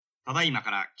ただいまか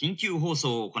ら緊急放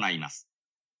送を行います。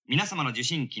皆様の受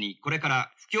信機にこれか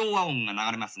ら不協和音が流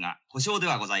れますが、故障で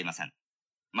はございません。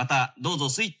また、どうぞ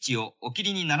スイッチをお切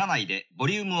りにならないで、ボ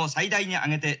リュームを最大に上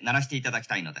げて鳴らしていただき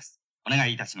たいのです。お願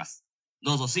いいたします。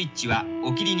どうぞスイッチは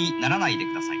お切りにならないで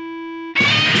ください。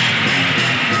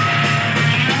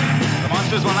The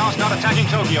monsters will now start attacking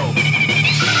Tokyo.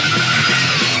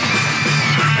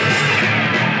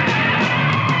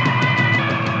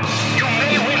 You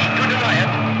may wish to deny it,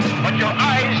 but your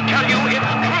eyes tell you it's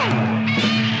true.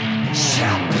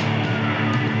 Shout.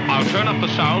 I'll turn up the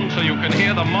sound so you can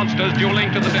hear the monsters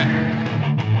dueling to the death.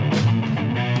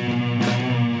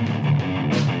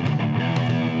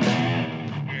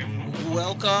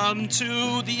 Welcome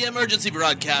to the emergency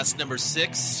broadcast number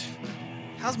 6.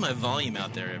 How's my volume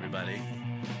out there, everybody?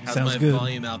 How's Sounds my good.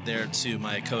 volume out there to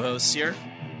my co-hosts here?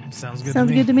 Sounds good Sounds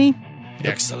to me. good to me.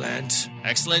 Excellent.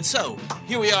 Excellent. So,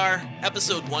 here we are,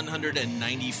 episode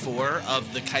 194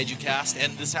 of the Kaiju Cast,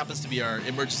 and this happens to be our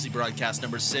emergency broadcast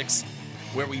number 6,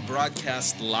 where we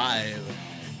broadcast live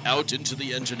out into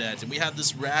the internet. And we have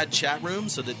this rad chat room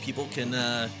so that people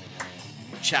can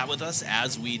chat with us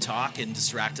as we talk and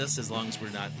distract us, as long as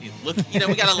we're not we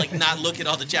gotta not look at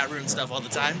all the chat room stuff all the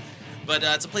time. But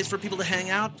it's a place for people to hang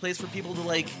out, place for people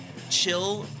to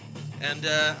chill. And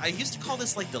I used to call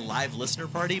this the live listener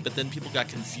party, but then people got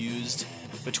confused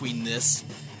between this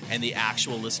and the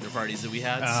actual listener parties that we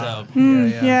had.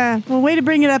 Yeah. Well, way to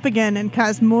bring it up again and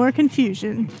cause more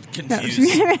confusion.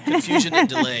 Confusion and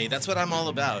delay. That's what I'm all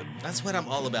about. That's what I'm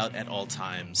all about at all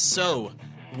times. So,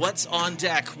 what's on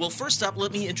deck? Well, first up,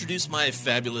 let me introduce my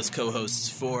fabulous co-hosts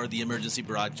for the emergency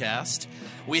broadcast.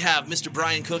 We have Mr.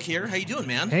 Brian Cook here. How you doing,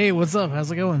 man? Hey, what's up?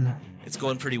 How's it going? It's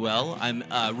going pretty well. I'm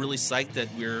really psyched that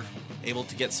we're able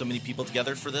to get so many people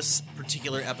together for this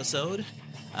particular episode.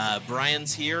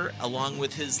 Brian's here, along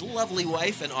with his lovely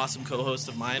wife and awesome co-host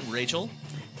of mine, Rachel.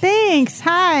 Thanks.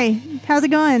 Hi. How's it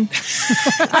going?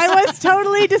 I was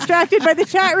totally distracted by the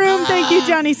chat room. Thank you,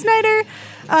 Johnny Snyder.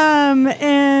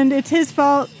 And it's his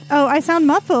fault. Oh, I sound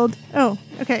muffled. Oh,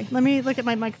 okay. Let me look at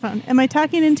my microphone. Am I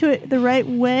talking into it the right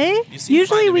way?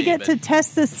 Usually we get to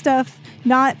test this stuff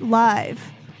not live.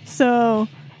 So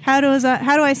how do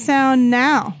I sound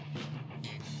now?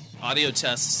 Audio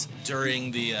tests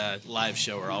during the live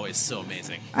show are always so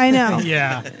amazing. I know.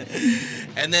 Yeah.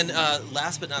 And then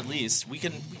last but not least, we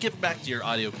get back to your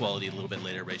audio quality a little bit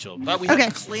later, Rachel. But we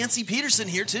have Clancy Peterson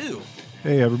here too.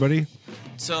 Hey, everybody.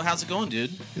 So how's it going, dude?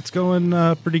 It's going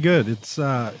pretty good.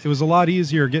 It was a lot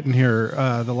easier getting here.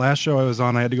 The last show I was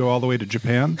on, I had to go all the way to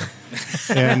Japan.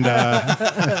 And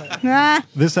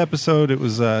this episode, it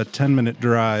was a 10-minute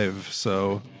drive,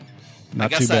 so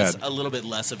not too bad. I guess that's a little bit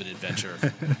less of an adventure.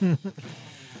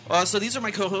 So these are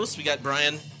my co-hosts. We got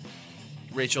Brian,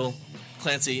 Rachel,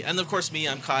 Clancy, and of course me,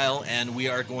 I'm Kyle, and we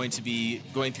are going to be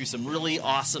going through some really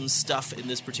awesome stuff in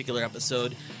this particular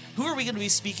episode. Who are we going to be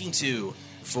speaking to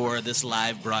for this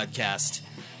live broadcast?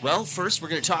 Well, first we're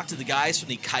going to talk to the guys from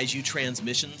the Kaiju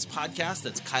Transmissions podcast.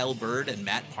 That's Kyle Bird and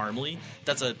Matt Parmley.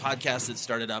 That's a podcast that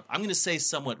started up, I'm going to say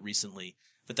somewhat recently,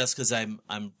 but that's because I'm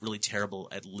really terrible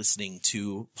at listening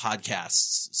to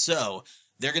podcasts. So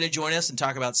they're going to join us and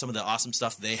talk about some of the awesome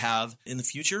stuff they have in the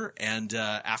future. And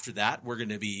after that, we're going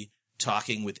to be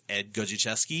talking with Ed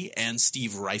Godziszewski and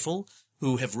Steve Reifel,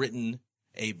 who have written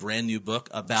a brand new book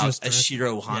about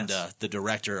Ashiro Honda, the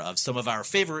director of some of our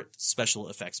favorite special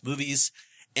effects movies.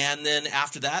 And then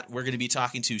after that, we're going to be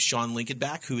talking to Sean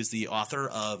Lincolnback, who is the author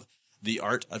of The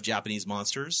Art of Japanese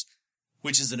Monsters,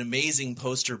 which is an amazing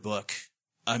poster book.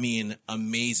 I mean,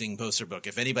 amazing poster book.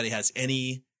 If anybody has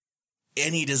any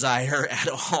desire at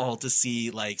all to see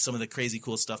some of the crazy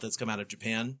cool stuff that's come out of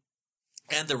Japan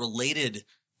and the related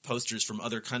posters from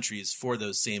other countries for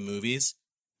those same movies,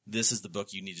 this is the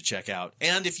book you need to check out.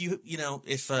 And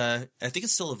if I think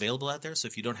it's still available out there, so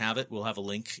if you don't have it, we'll have a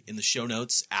link in the show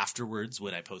notes afterwards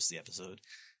when I post the episode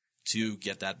to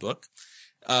get that book.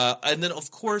 And then, of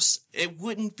course, it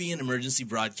wouldn't be an emergency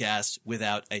broadcast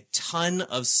without a ton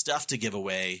of stuff to give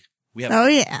away. We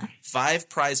have 5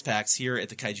 prize packs here at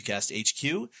the Kaiju Cast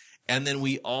HQ. And then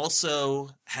we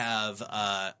also have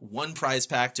 1 prize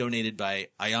pack donated by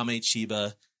Ayame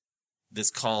Chiba that's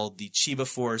called the Chiba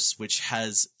Force, which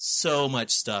has so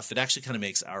much stuff. It actually kind of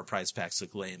makes our prize packs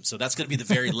look lame. So that's going to be the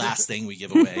very last thing we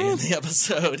give away in the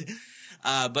episode.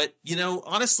 But,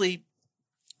 honestly,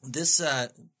 this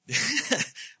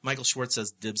Michael Schwartz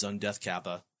says dibs on Death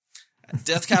Kappa.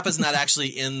 Death Kappa is not actually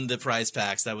in the prize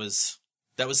packs. That was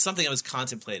something I was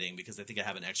contemplating because I think I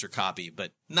have an extra copy,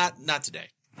 but not today.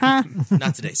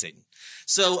 Not today, Satan.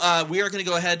 So we are going to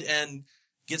go ahead and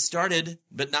get started,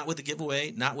 but not with a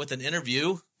giveaway, not with an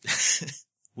interview.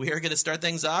 we are going to start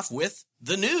things off with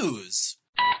the news.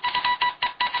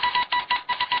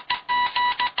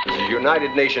 This is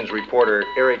United Nations reporter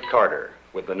Eric Carter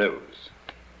with the news.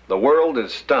 The world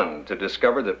is stunned to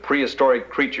discover that prehistoric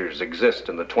creatures exist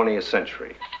in the 20th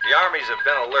century. The armies have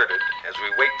been alerted as we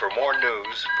wait for more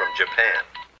news from Japan.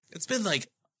 It's been like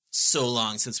so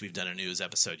long since we've done a news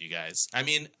episode, you guys. I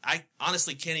mean, I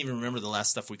honestly can't even remember the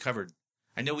last stuff we covered.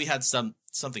 I know we had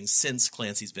something since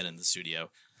Clancy's been in the studio.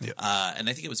 Yeah. And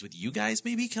I think it was with you guys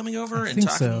maybe coming over and think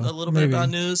talking so. a little bit Maybe. about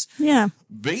news. Yeah.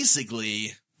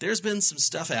 Basically, there's been some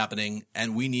stuff happening,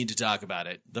 and we need to talk about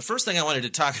it. The first thing I wanted to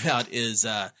talk about is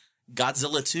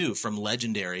Godzilla 2 from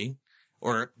Legendary,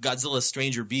 or Godzilla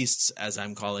Stranger Beasts, as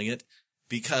I'm calling it,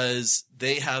 because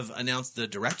they have announced the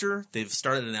director, they've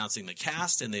started announcing the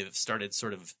cast, and they've started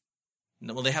sort of,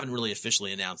 well, they haven't really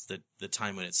officially announced the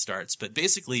time when it starts, but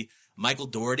basically, Michael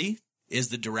Dougherty is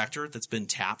the director that's been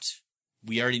tapped.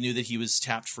 We already knew that he was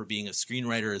tapped for being a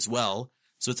screenwriter as well,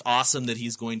 so it's awesome that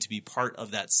he's going to be part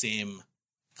of that same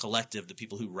collective, the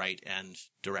people who write and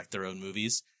direct their own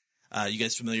movies. You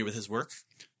guys familiar with his work?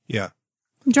 Yeah.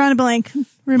 I'm drawing a blank.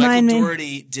 Remind Michael me.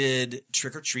 Dougherty did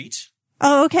Trick or Treat,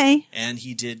 Oh, okay. and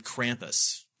he did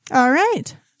Krampus. All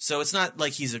right. So it's not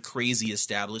like he's a crazy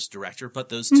established director, but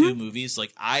those two movies,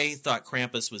 like I thought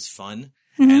Krampus was fun,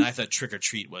 and I thought Trick or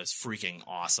Treat was freaking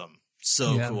awesome.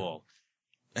 So Yeah. cool.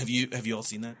 Have you all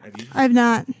seen that? Have you? I've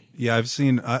not. Yeah, I've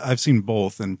seen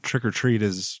both, and Trick or Treat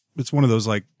it's one of those,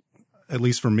 like, at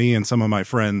least for me and some of my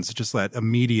friends, just that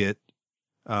immediate,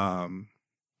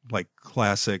 like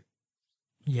classic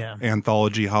Yeah.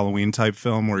 anthology Halloween type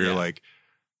film where you're Yeah. like,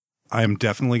 I'm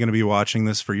definitely going to be watching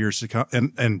this for years to come,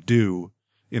 and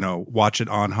watch it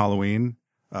on Halloween.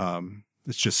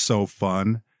 It's just so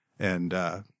fun, and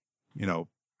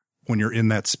when you're in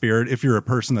that spirit, if you're a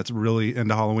person that's really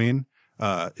into Halloween,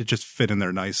 it just fit in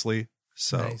there nicely.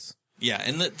 So Nice. Yeah,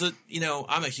 and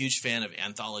I'm a huge fan of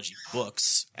anthology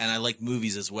books, and I like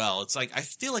movies as well. It's like I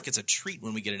feel like it's a treat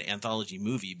when we get an anthology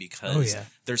movie because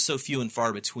they're so few and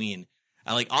far between.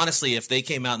 I like, honestly, if they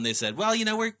came out and they said, "Well,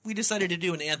 we decided to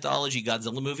do an anthology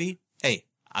Godzilla movie," hey,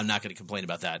 I'm not going to complain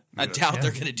about that. I doubt they're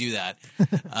going to do that.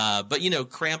 But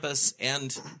Krampus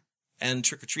and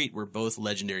Trick or Treat were both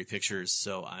Legendary Pictures,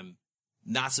 so I'm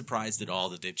not surprised at all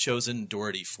that they've chosen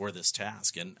Dougherty for this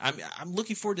task, and I'm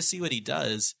looking forward to see what he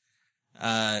does.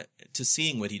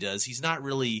 Seeing what he does. He's not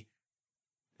really,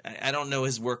 I don't know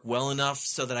his work well enough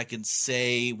so that I can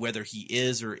say whether he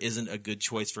is or isn't a good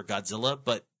choice for Godzilla,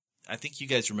 but I think you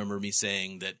guys remember me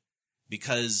saying that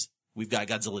because we've got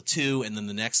Godzilla 2 and then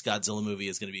the next Godzilla movie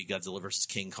is going to be Godzilla vs.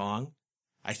 King Kong,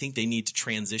 I think they need to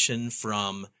transition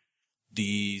from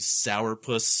the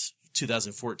Sourpuss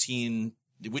 2014,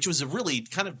 which was a really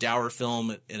kind of dour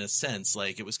film in a sense.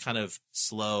 Like, it was kind of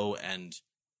slow and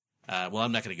well,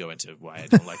 I'm not going to go into why I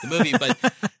don't like the movie, but,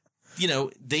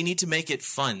 they need to make it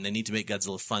fun. They need to make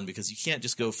Godzilla fun because you can't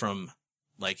just go from,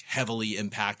 like, heavily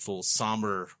impactful,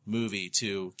 somber movie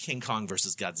to King Kong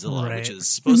versus Godzilla, Right. which is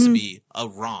supposed to be a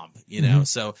romp,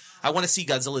 So I want to see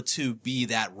Godzilla 2 be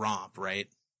that romp, right?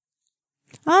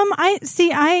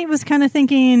 I was kind of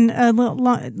thinking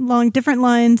along different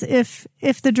lines. If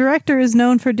the director is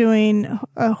known for doing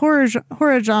a horror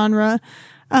genre,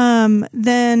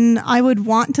 then I would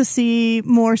want to see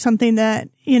more something that,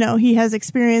 he has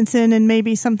experience in, and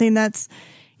maybe something that's,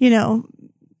 it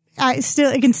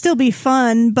can still be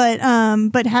fun, but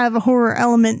have a horror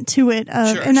element to it. Sure.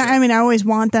 I always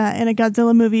want that in a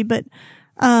Godzilla movie, but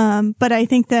I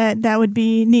think that would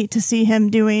be neat to see him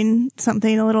doing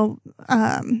something a little,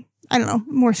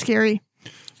 more scary.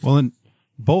 well, and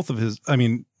both of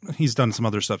he's done some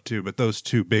other stuff too, but those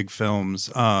two big films,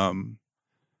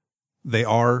 they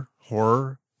are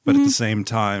horror, but at the same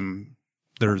time,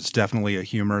 there's definitely a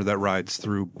humor that rides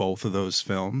through both of those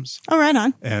films. Oh, right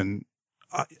on. And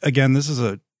again, this is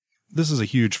a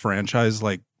huge franchise.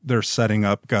 Like, they're setting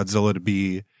up Godzilla to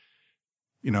be,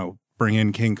 bring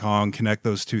in King Kong, connect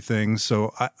those two things.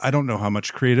 So I don't know how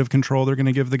much creative control they're going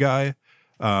to give the guy.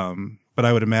 But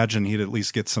I would imagine he'd at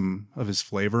least get some of his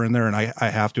flavor in there. And I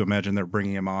have to imagine they're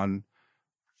bringing him on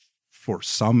for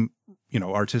some,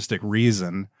 artistic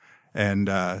reason. And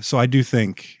so I do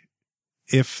think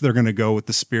if they're going to go with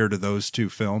the spirit of those two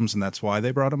films, and that's why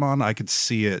they brought him on, I could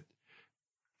see it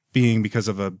being because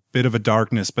of a bit of a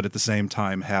darkness, but at the same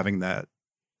time having that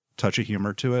touch of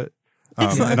humor to it.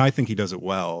 And I think he does it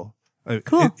well.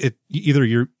 Cool.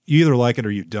 You either like it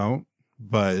or you don't,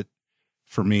 but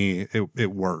for me,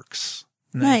 it works.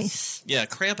 Nice. Yeah,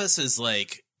 Krampus is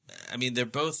like,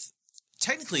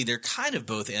 they're kind of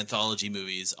both anthology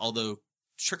movies, although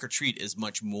Trick or Treat is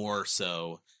much more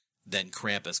so than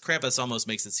Krampus. Krampus almost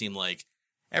makes it seem like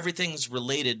everything's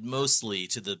related mostly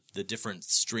to the different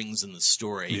strings in the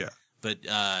story. Yeah. But,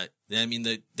 I mean,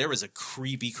 there was a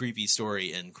creepy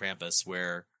story in Krampus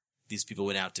where these people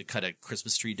went out to cut a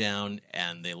Christmas tree down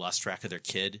and they lost track of their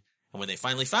kid. And when they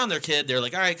finally found their kid, they're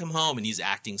like, all right, come home. And he's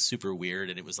acting super weird.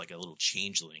 And it was like a little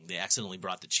changeling. They accidentally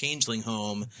brought the changeling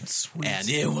home. Sweet. And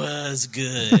it was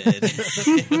good.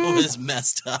 It was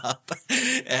messed up.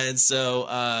 And so,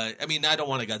 I mean, I don't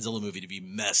want a Godzilla movie to be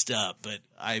messed up, but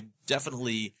I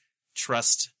definitely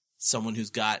trust someone who's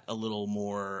got a little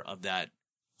more of that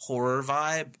horror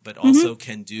vibe, but also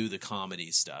can do the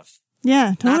comedy stuff.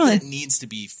 Yeah, totally. Not that it needs to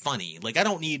be funny. Like, I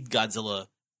don't need Godzilla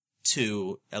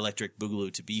 2 Electric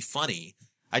Boogaloo to be funny.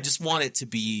 I just want it to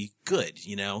be good,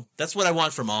 you know? That's what I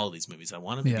want from all of these movies. I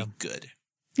want them to be good.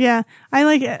 Yeah, I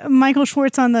like Michael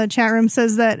Schwartz on the chat room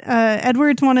says that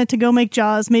Edwards wanted to go make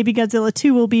Jaws. Maybe Godzilla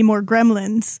 2 will be more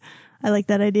Gremlins. I like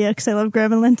that idea because I love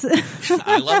Gremlins.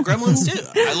 I love Gremlins too.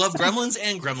 I love Gremlins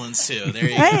and Gremlins too. There you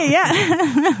go. Hey,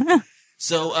 yeah.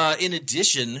 So, in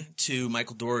addition to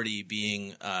Michael Dougherty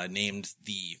being named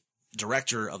the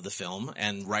director of the film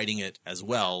and writing it as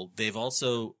well, they've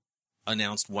also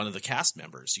announced one of the cast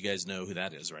members. You guys know who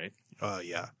that is, right?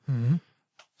 Yeah. Mm-hmm.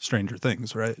 Stranger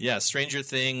Things, right? Yeah, Stranger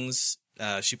Things.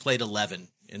 She played 11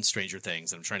 in Stranger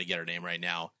Things. I'm trying to get her name right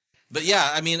now. But yeah,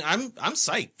 I mean, I'm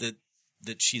psyched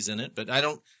that she's in it, but I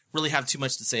don't really have too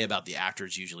much to say about the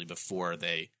actors usually before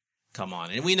they come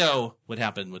on. And we know what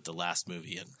happened with the last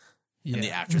movie and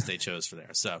the actress they chose for there.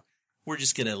 So we're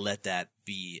just going to let that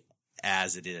be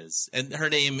as it is. And her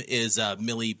name is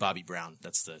Millie Bobby Brown.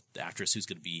 That's the actress who's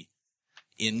going to be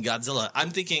in Godzilla.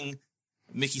 I'm thinking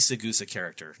Mickey Sagusa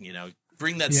character, you know,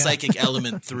 bring that psychic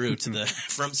element through to the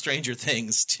from Stranger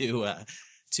Things to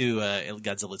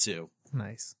Godzilla 2.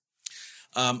 Nice.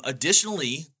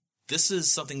 Additionally, this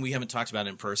is something we haven't talked about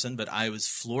in person, but I was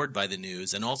floored by the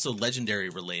news and also Legendary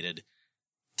related.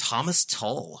 Thomas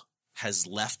Tull has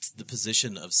left the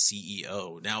position of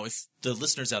CEO. Now, if the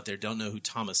listeners out there don't know who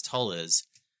Thomas Tull is,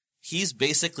 he's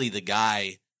basically the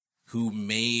guy who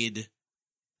made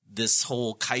this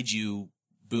whole kaiju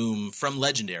boom from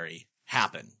Legendary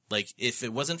happen. Like, if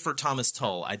it wasn't for Thomas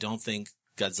Tull, I don't think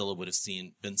Godzilla would have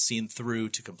been seen through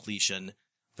to completion.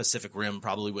 Pacific Rim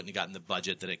probably wouldn't have gotten the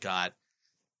budget that it got.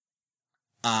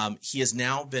 He has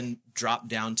now been dropped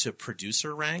down to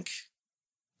producer rank.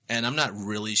 And I'm not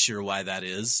really sure why that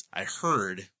is. I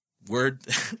heard word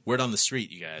on the street,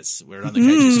 you guys, word on the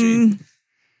kaiju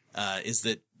street, is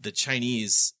that the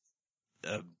Chinese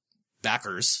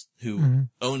backers who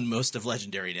own most of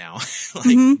Legendary now,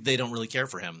 they don't really care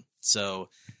for him. So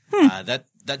that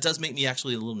does make me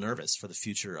actually a little nervous for the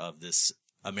future of this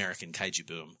American kaiju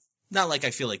boom. Not like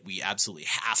I feel like we absolutely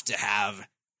have to have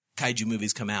kaiju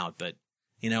movies come out, but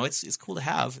you know, it's cool to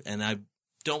have, and I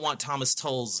don't want Thomas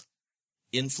Tull's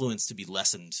influence to be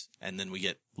lessened, and then we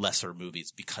get lesser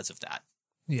movies because of that.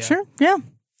 Yeah. Sure, yeah.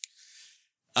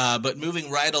 But moving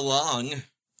right along,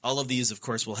 all of these, of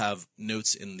course, will have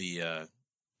notes in the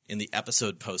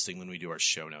episode posting when we do our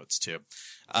show notes too.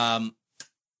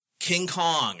 King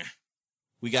Kong.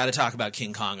 We got to talk about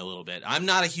King Kong a little bit. I'm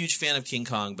not a huge fan of King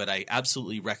Kong, but I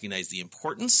absolutely recognize the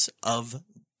importance of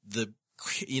the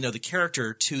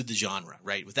character to the genre,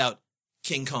 right? Without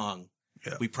King Kong,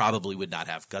 we probably would not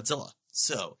have Godzilla.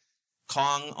 So,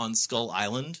 Kong on Skull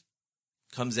Island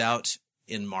comes out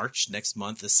in March next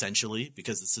month, essentially,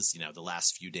 because this is, the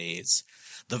last few days,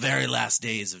 the very last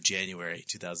days of January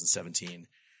 2017.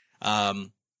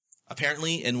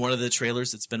 Apparently, in one of the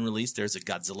trailers that's been released, there's a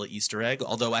Godzilla Easter egg,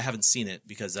 although I haven't seen it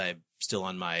because I'm still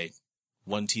on my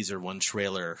one teaser, one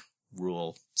trailer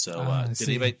rule. So,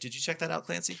 did you check that out,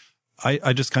 Clancy?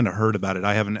 I just kind of heard about it.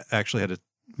 I haven't actually had a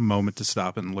moment to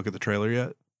stop and look at the trailer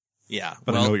yet. Yeah.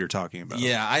 But I know what you're talking about.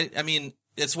 Yeah, I mean,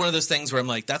 it's one of those things where I'm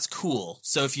like, that's cool.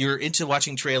 So if you're into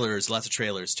watching trailers, lots of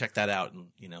trailers, check that out and,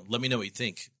 let me know what you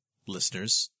think,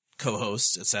 listeners,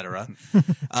 co-hosts, etc.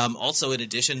 Also, in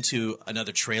addition to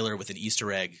another trailer with an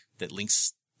Easter egg that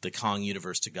links the Kong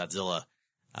universe to Godzilla,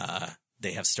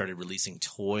 they have started releasing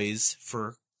toys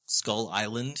for Skull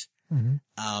Island. Mm-hmm.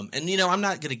 And I'm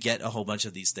not going to get a whole bunch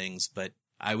of these things, but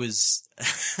I was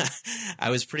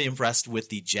pretty impressed with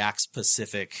the Jakks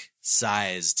Pacific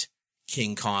sized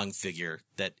King Kong figure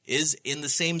that is in the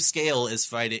same scale as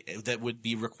that would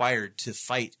be required to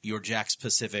fight your Jakks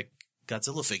Pacific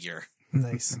Godzilla figure.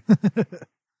 Nice.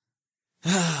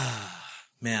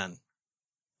 Man,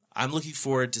 I'm looking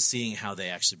forward to seeing how they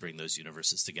actually bring those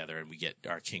universes together and we get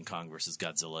our King Kong versus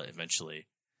Godzilla eventually.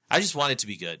 I just want it to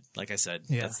be good. Like I said,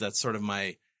 that's sort of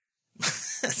my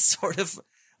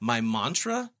my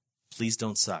mantra. Please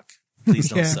don't suck. Please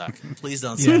don't suck. Please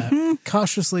don't suck.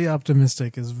 Cautiously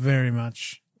optimistic is very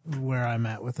much where I'm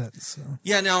at with it. So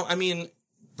Yeah, now, I mean,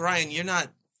 Brian, you're not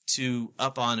too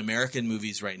up on American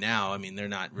movies right now. I mean, they're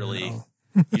not really. No.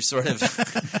 You're sort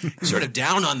of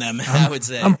down on them, I would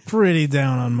say. I'm pretty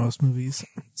down on most movies.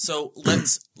 So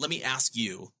let me ask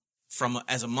you,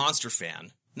 as a monster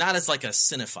fan, not as like a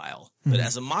cinephile, but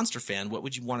as a monster fan, what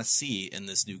would you want to see in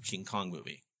this new King Kong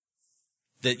movie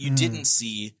that you didn't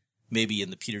see maybe in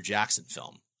the Peter Jackson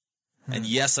film? And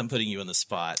yes, I'm putting you on the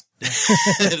spot.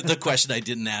 The question I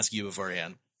didn't ask you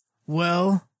beforehand.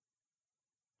 Well,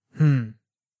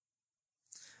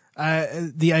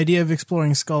 the idea of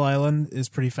exploring Skull Island is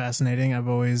pretty fascinating. I've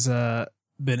always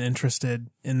been interested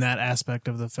in that aspect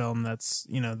of the film. That's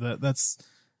that's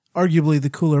arguably the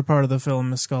cooler part of the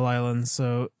film is Skull Island,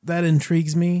 so that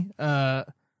intrigues me. I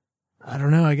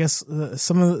don't know. I guess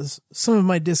some of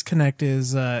my disconnect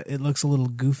is it looks a little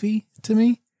goofy to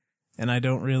me, and I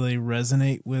don't really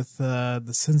resonate with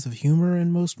the sense of humor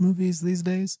in most movies these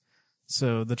days.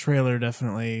 So the trailer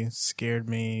definitely scared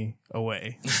me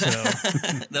away. So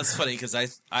that's funny because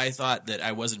I thought that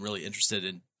I wasn't really interested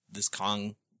in this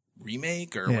Kong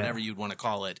remake or whatever you'd want to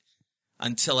call it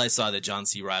until I saw that John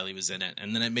C. Reilly was in it,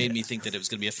 and then it made me think that it was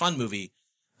going to be a fun movie,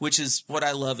 which is what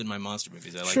I love in my monster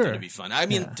movies. I like them to be fun. I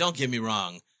mean, don't get me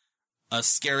wrong, a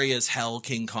scary as hell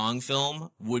King Kong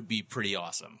film would be pretty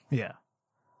awesome. Yeah,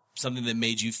 something that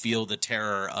made you feel the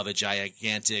terror of a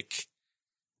gigantic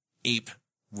ape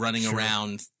running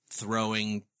around,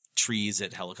 throwing trees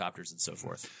at helicopters and so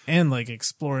forth. And like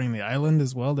exploring the island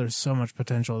as well. There's so much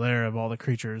potential there of all the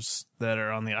creatures that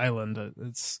are on the island.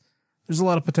 There's a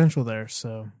lot of potential there.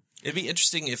 So it'd be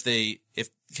interesting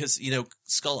because,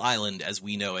 Skull Island, as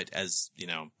we know it, as,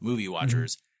 movie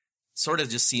watchers, sort of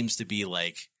just seems to be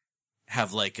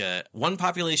have one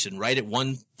population right at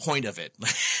one point of it.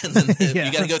 And then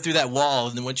you got to go through that wall.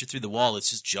 And then once you're through the wall, it's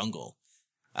just jungle.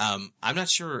 I'm not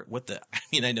sure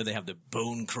I know they have the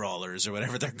bone crawlers or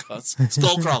whatever they're called.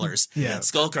 Skull crawlers.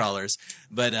 Skull crawlers.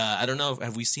 But, I don't know.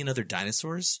 Have we seen other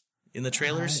dinosaurs in the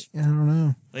trailers? I don't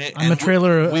know. I'm a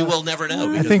trailer. We will never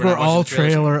know. I think we're all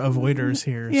trailer avoiders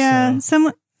here. Yeah.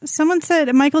 So. Someone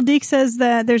said, Michael Deek says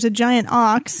that there's a giant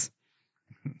ox.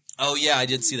 Oh yeah. I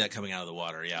did see that coming out of the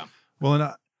water. Yeah. Well,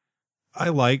 and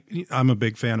I'm a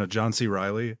big fan of John C.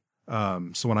 Reilly.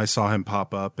 So when I saw him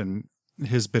pop up and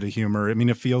his bit of humor, I mean,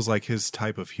 it feels like his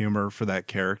type of humor for that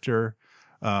character.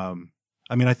 I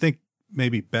mean, I think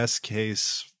maybe best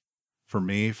case for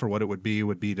me for what it would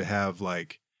be to have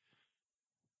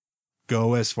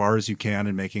go as far as you can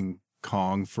in making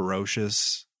Kong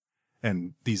ferocious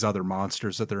and these other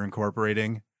monsters that they're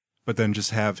incorporating, but then just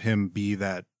have him be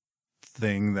that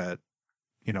thing that,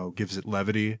 gives it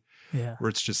levity. Yeah. Where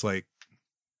it's just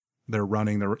they're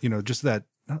running just that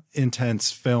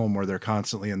intense film where they're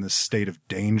constantly in this state of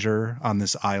danger on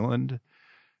this island,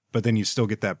 but then you still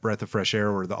get that breath of fresh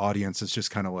air where the audience is just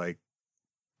kind of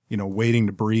waiting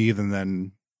to breathe, and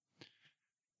then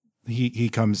he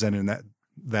comes in and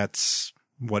that's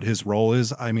what his role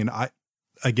is. I mean,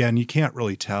 you can't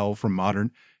really tell from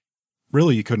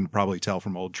you couldn't probably tell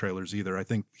from old trailers either. I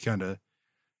think we kind of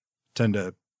tend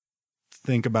to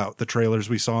think about the trailers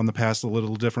we saw in the past a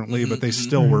little differently, but they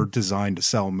still were designed to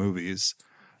sell movies.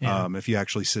 Yeah. If you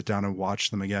actually sit down and watch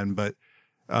them again, but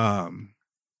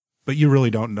you really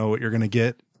don't know what you're going to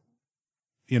get.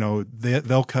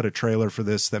 They'll cut a trailer for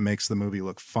this that makes the movie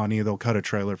look funny. They'll cut a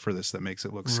trailer for this that makes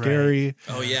it look scary.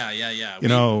 Oh yeah.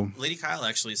 Lady Kyle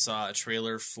actually saw a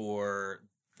trailer for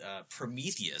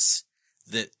Prometheus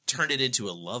that turned it into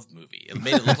a love movie. It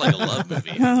made it look like a love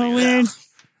movie. Weird.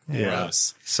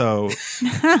 Gross. So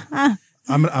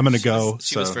I'm going to go.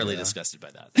 She was fairly disgusted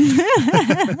by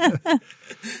that.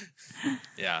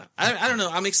 Yeah. I don't know.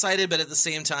 I'm excited, but at the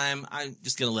same time, I'm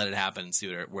just going to let it happen and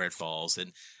see where it falls.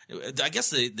 And I guess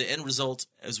the end result,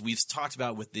 as we've talked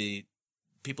about with the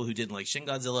people who didn't like Shin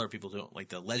Godzilla or people who don't like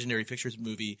the Legendary Pictures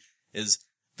movie, is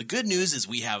the good news is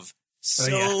we have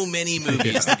so many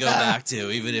movies to go back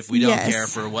to, even if we don't care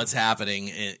for what's happening,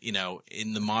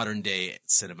 in the modern day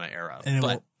cinema era. And it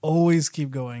will always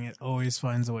keep going. It always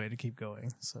finds a way to keep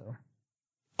going. So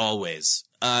always.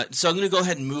 So I'm going to go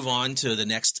ahead and move on to the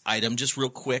next item just real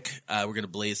quick. We're going to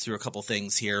blaze through a couple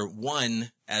things here.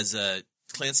 One, as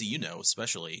Clancy,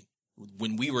 especially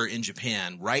when we were in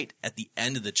Japan, right at the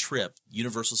end of the trip,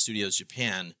 Universal Studios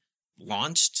Japan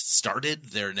started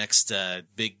their next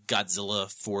big Godzilla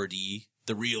 4D,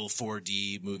 the real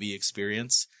 4D movie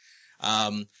experience.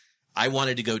 I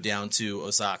wanted to go down to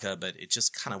Osaka, but it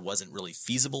just kind of wasn't really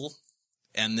feasible.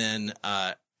 And then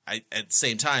at the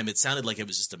same time, it sounded like it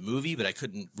was just a movie, but I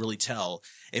couldn't really tell.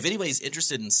 If anybody's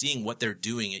interested in seeing what they're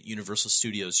doing at Universal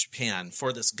Studios Japan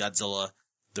for this Godzilla,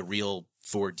 the real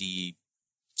 4D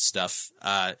stuff.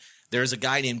 There's a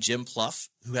guy named Jim Pluff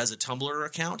who has a Tumblr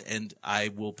account, and I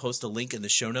will post a link in the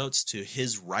show notes to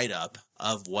his write-up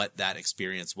of what that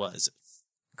experience was.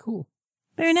 Cool.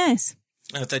 Very nice.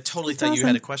 I totally That's thought you awesome.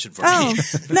 had a question for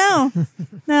Oh, me.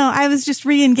 no. I was just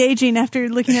re-engaging after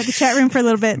looking at the chat room for a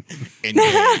little bit.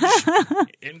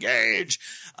 Engage.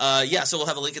 Yeah, so we'll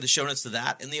have a link in the show notes to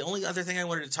that. And the only other thing I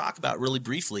wanted to talk about really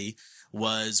briefly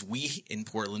was we in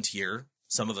Portland here,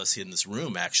 some of us in this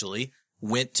room actually,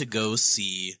 went to go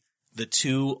see the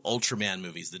 2 Ultraman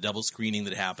movies, the double screening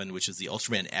that happened, which is the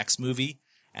Ultraman X movie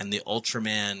and the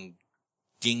Ultraman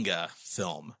Ginga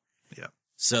film. Yeah.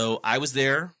 So I was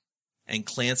there and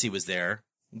Clancy was there.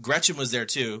 Gretchen was there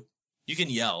too. You can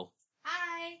yell.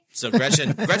 Hi. So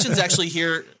Gretchen's actually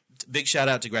here. Big shout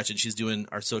out to Gretchen. She's doing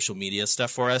our social media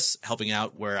stuff for us, helping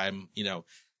out where I'm,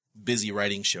 busy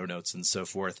writing show notes and so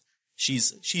forth.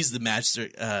 She's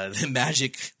the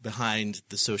magic behind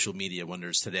the social media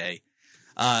wonders today.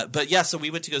 But yeah, so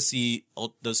we went to go see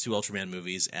those 2 Ultraman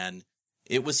movies, and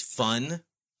it was fun.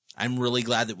 I'm really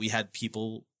glad that we had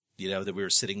people, that we were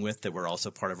sitting with that were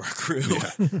also part of our crew.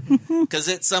 Because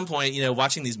at some point,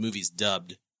 watching these movies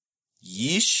dubbed,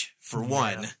 yeesh, for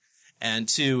one, and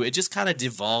 2, it just kind of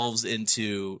devolves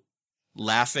into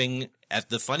laughing at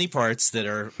the funny parts that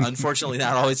are unfortunately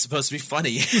not always supposed to be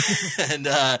funny,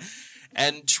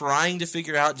 and trying to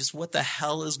figure out just what the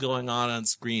hell is going on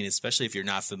screen, especially if you're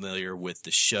not familiar with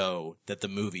the show that the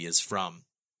movie is from.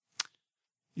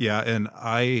 Yeah, and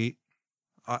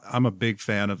I'm a big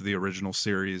fan of the original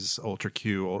series, Ultra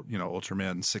Q,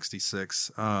 Ultraman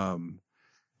 66,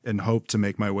 and hope to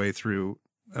make my way through,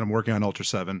 and I'm working on Ultra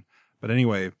 7. But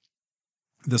anyway,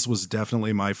 this was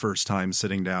definitely my first time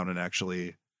sitting down and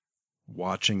actually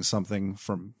watching something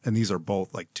from, and these are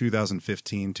both like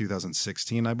 2015,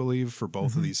 2016, I believe, for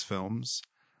both of these films.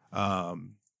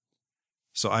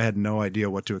 So I had no idea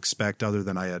what to expect other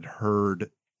than I had heard,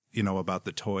 about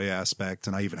the toy aspect.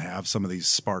 And I even have some of these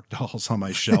Spark dolls on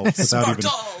my shelf.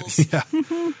 Dolls! Yeah.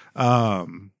 I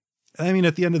mean,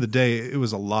 at the end of the day, it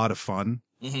was a lot of fun.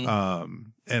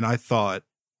 And I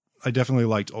definitely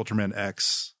liked Ultraman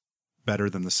X better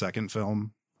than the second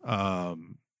film.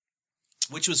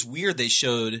 Which was weird. They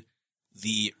showed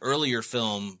the earlier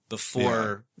film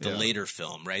before the later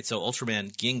film, right? So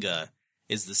Ultraman Ginga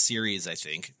is the series, I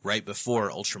think, right before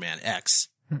Ultraman X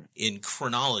in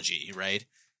chronology, right?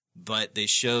 But they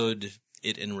showed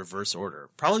it in reverse order,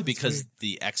 probably because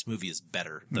the X movie is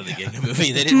better than the Ginga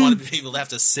movie. They didn't want people to have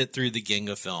to sit through the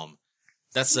Ginga film.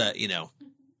 That's a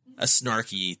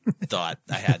snarky thought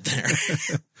I had there.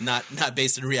 not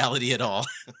based in reality at all.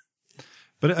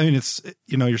 But I mean, it's,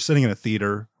 you're sitting in a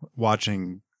theater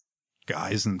watching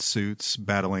guys in suits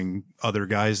battling other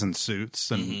guys in suits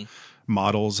and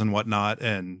models and whatnot.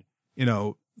 And,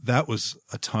 that was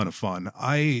a ton of fun.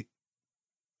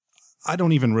 I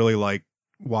don't even really like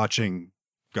watching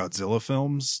Godzilla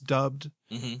films dubbed.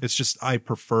 It's just, I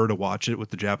prefer to watch it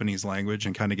with the Japanese language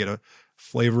and kind of get a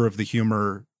flavor of the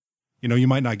humor. You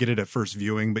might not get it at first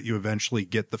viewing, but you eventually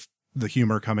get the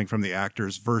humor coming from the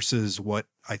actors versus what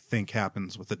I think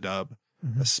happens with a dub,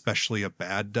 especially a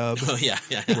bad dub. Oh, yeah.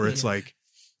 Where it's like,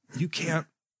 you can't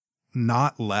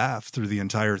not laugh through the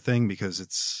entire thing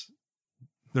because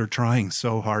they're trying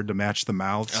so hard to match the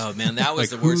mouths. Oh man, that was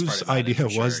the worst part whose about idea it,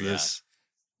 for was sure, this?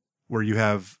 Where you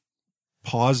have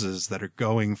pauses that are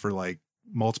going for like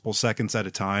multiple seconds at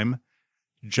a time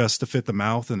just to fit the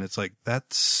mouth, and it's like,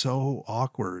 that's so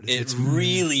awkward. It's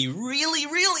really, really,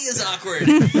 really is awkward.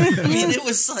 I mean, it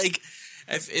was like,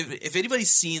 if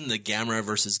anybody's seen the Gamera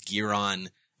versus Giron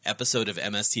episode of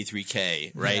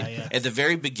MST3K, right? Yeah. At the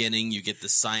very beginning, you get the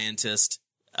scientist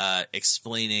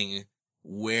explaining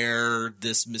where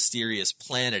this mysterious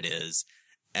planet is.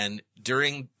 And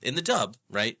in the dub,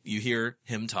 right, you hear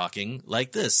him talking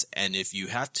like this. And if you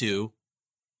have to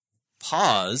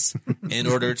pause in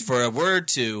order for a word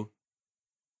to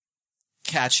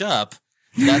catch up,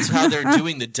 that's how they're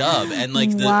doing the dub. And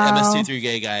like the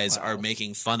MST3K guys are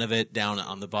making fun of it down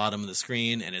on the bottom of the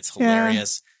screen, and it's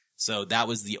hilarious. So that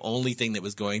was the only thing that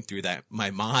was going through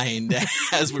my mind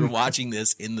as we were watching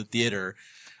this in the theater.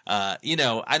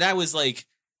 And I was like,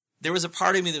 there was a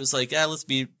part of me that was like, let's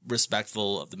be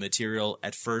respectful of the material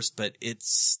at first, but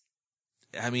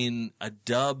a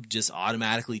dub just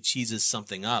automatically cheeses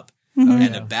something up,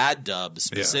 and a bad dub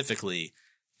specifically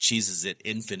cheeses it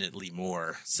infinitely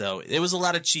more. So it was a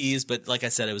lot of cheese, but like I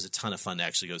said, it was a ton of fun to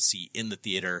actually go see in the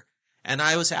theater, and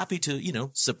I was happy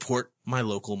to, support my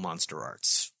local Monster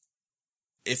Arts.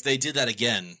 If they did that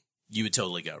again, you would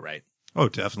totally go, right? Oh,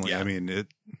 definitely. Yeah. I mean,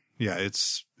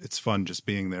 it's fun just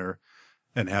being there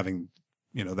and having,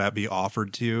 that be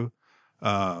offered to you.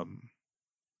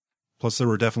 Plus, there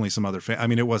were definitely some other I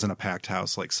mean, it wasn't a packed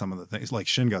house like some of the things. Like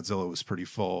Shin Godzilla was pretty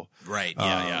full. Right,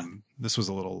 yeah. This was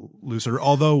a little looser,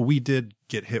 although we did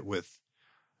get hit with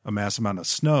a mass amount of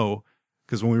snow,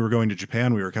 because when we were going to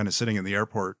Japan, we were kind of sitting in the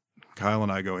airport, Kyle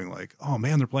and I going like, oh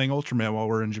man, they're playing Ultraman while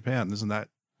we're in Japan. Isn't that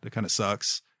kind of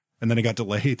sucks? And then it got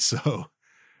delayed, so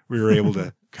we were able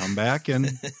to come back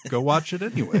and go watch it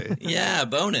anyway. Yeah,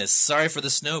 bonus. Sorry for the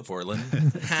snow, Portland.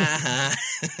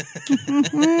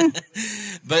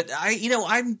 But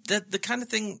I'm the kind of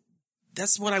thing,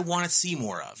 that's what I want to see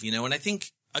more of, and I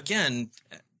think, again,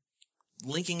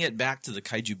 linking it back to the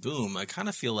kaiju boom, I kind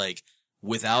of feel like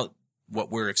without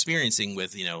what we're experiencing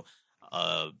with,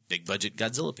 a big budget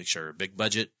Godzilla picture, big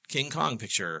budget King Kong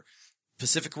picture,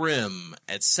 Pacific Rim,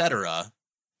 etc.,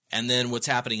 and then what's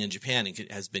happening in Japan and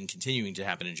has been continuing to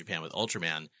happen in Japan with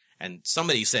Ultraman, and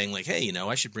somebody saying like, hey,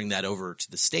 I should bring that over to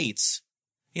the States.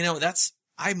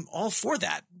 I'm all for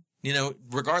that,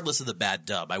 regardless of the bad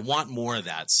dub. I want more of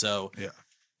that. So, yeah.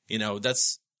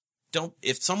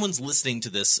 If someone's listening to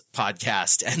this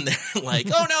podcast and they're like,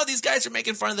 oh no, these guys are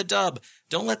making fun of the dub,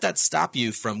 don't let that stop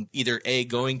you from either A,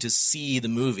 going to see the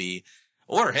movie,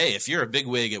 or, hey, if you're a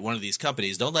bigwig at one of these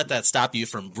companies, don't let that stop you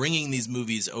from bringing these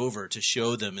movies over to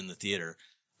show them in the theater.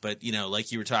 But,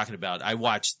 like you were talking about, I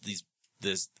watched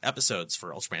these episodes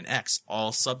for Ultraman X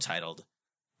all subtitled,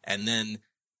 and then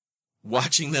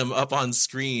watching them up on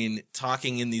screen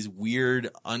talking in these weird,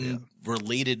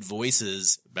 unrelated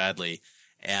voices badly,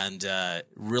 and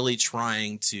really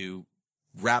trying to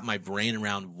wrap my brain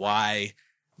around why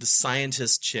the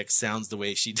scientist chick sounds the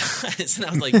way she does. And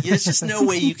I was like, there's just no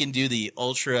way you can do the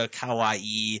ultra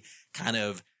kawaii kind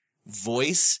of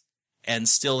voice and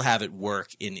still have it work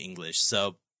in English.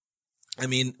 So, I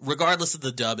mean, regardless of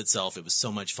the dub itself, it was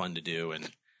so much fun to do.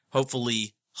 And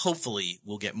hopefully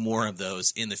we'll get more of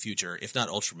those in the future. If not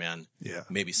Ultraman,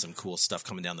 maybe some cool stuff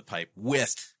coming down the pipe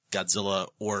with Godzilla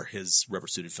or his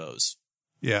rubber-suited foes.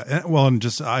 Yeah. Well, and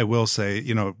just, I will say,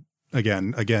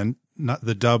 again, not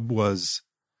the dub was,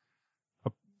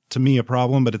 to me, a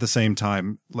problem, but at the same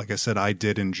time, like I said, I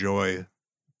did enjoy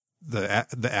the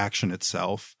action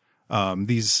itself.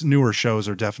 These newer shows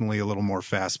are definitely a little more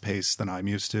fast paced than I'm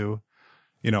used to.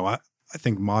 I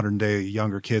think modern day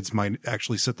younger kids might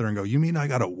actually sit there and go, you mean I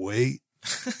gotta wait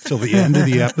till the end of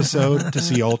the episode to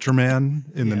see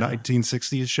Ultraman in the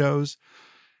 1960s shows?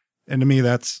 And to me,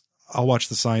 I'll watch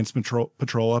the Science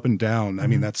Patrol up and down. I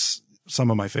mean, that's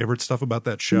some of my favorite stuff about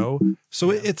that show.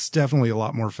 So it's definitely a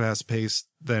lot more fast paced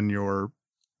than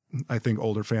I think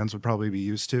older fans would probably be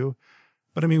used to.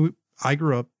 But I mean, I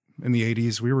grew up in the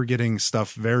 80s. We were getting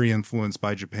stuff very influenced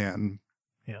by Japan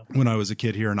when I was a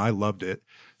kid here, and I loved it.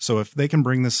 So if they can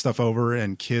bring this stuff over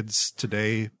and kids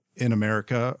today in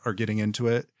America are getting into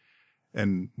it,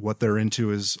 and what they're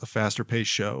into is a faster paced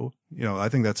show, I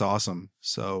think that's awesome.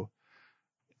 So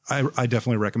I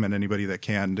definitely recommend anybody that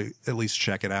can to at least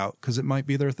check it out, because it might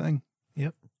be their thing.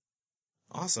 Yep.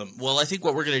 Awesome. Well, I think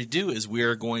what we're going to do is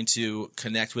we're going to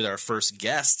connect with our first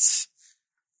guests.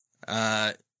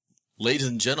 Ladies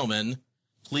and gentlemen,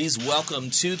 please welcome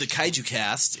to the Kaiju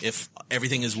Cast, if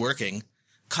everything is working,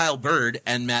 Kyle Bird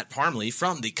and Matt Parmley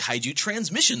from the Kaiju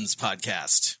Transmissions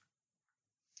podcast.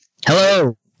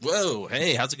 Hello. Whoa.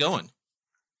 Hey, how's it going?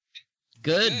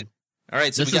 Good. All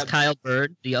right. So this is Kyle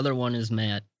Bird. The other one is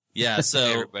Matt. Yeah. So,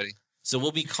 hey, everybody. So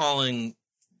we'll be calling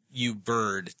you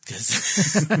Bird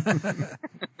because,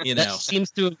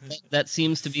 that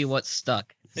seems to be what's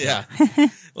stuck. Yeah.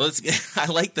 Well, I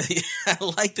like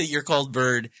that you're called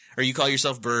Bird, or you call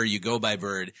yourself Bird, you go by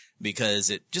Bird, because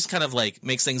it just kind of like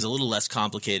makes things a little less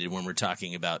complicated when we're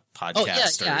talking about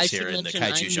podcasters here in the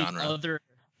kaiju genre.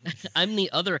 I'm the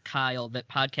other Kyle that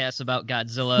podcasts about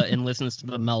Godzilla and listens to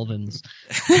the Melvins.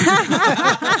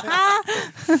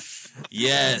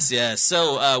 Yes.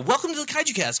 So, welcome to the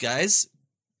Kaiju Cast, guys.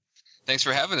 Thanks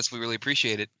for having us. We really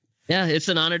appreciate it. Yeah, it's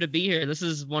an honor to be here. This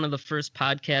is one of the first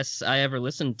podcasts I ever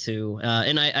listened to.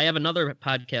 And I have another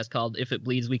podcast called If It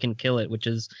Bleeds, We Can Kill It, which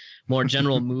is more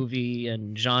general movie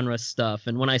and genre stuff.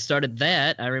 And when I started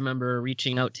that, I remember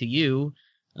reaching out to you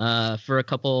for a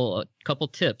couple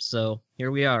tips. So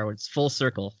here we are. It's full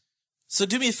circle. So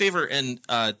do me a favor and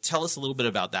tell us a little bit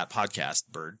about that podcast,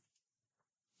 Bird.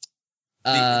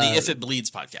 The If It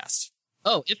Bleeds podcast.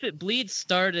 Oh, If It Bleeds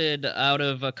started out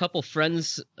of a couple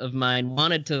friends of mine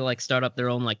wanted to start up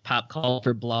their own pop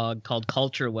culture blog called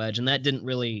Culture Wedge, and that didn't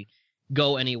really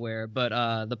go anywhere. But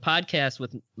the podcast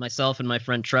with myself and my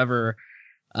friend Trevor,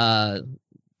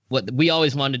 we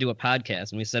always wanted to do a podcast,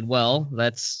 and we said, well,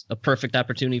 that's a perfect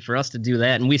opportunity for us to do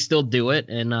that, and we still do it.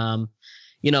 And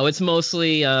it's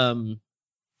mostly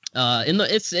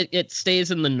It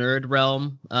stays in the nerd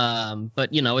realm,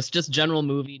 but you know, it's just general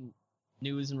movie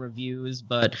news and reviews.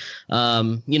 But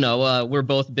we're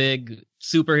both big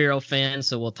superhero fans,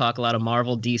 so we'll talk a lot of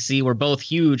Marvel, DC. We're both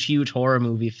huge horror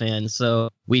movie fans, so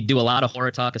we do a lot of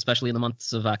horror talk, especially in the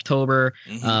months of October.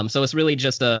 So it's really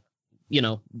just a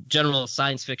general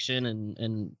science fiction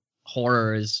and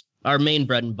horror is our main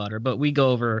bread and butter, but we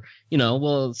go over,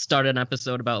 we'll start an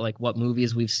episode about like what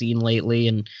movies we've seen lately.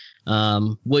 And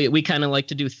we kind of like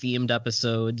to do themed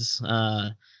episodes.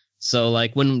 So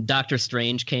like when Doctor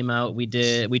Strange came out, we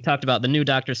talked about the new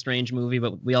Doctor Strange movie,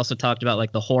 but we also talked about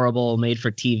like the horrible made for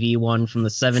TV one from the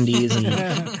 70s and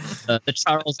the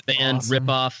Charles Band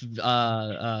ripoff,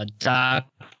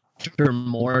 Dr.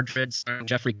 Mordred starring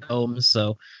Jeffrey Combs.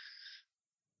 So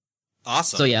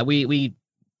awesome. So yeah,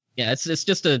 it's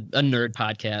just a nerd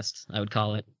podcast, I would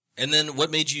call it. And then what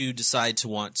made you decide to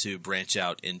want to branch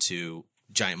out into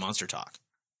Giant Monster Talk?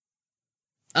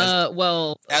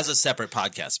 As a separate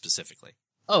podcast specifically.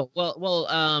 Oh, well,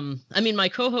 I mean, my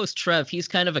co-host Trev, he's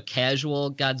kind of a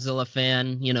casual Godzilla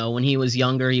fan. When he was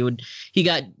younger, he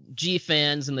got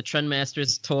G-Fans and the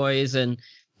Trendmasters toys, and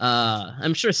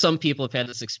I'm sure some people have had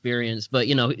this experience, but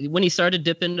when he started to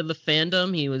dip into the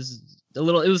fandom, it was a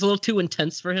little too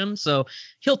intense for him. So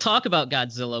he'll talk about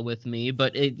Godzilla with me,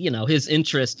 but his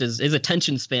interest his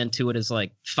attention span to it is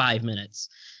like 5 minutes.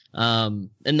 And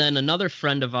then another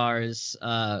friend of ours,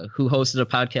 who hosted a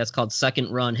podcast called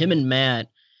Second Run, him and Matt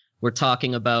were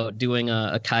talking about doing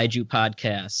a kaiju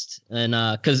podcast. And,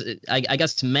 cause I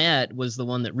guess Matt was the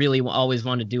one that really always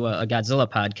wanted to do a Godzilla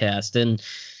podcast. And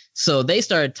so they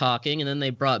started talking, and then they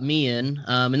brought me in.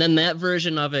 And then that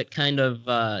version of it kind of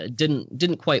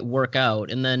didn't quite work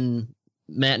out. And then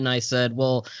Matt and I said,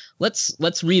 well,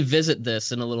 let's revisit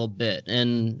this in a little bit.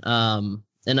 And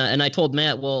I told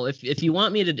Matt, well, if you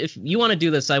want to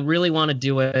do this, I really want to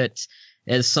do it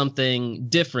as something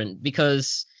different,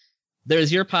 because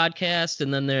there's your podcast,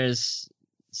 and then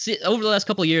over the last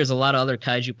couple of years, a lot of other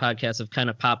kaiju podcasts have kind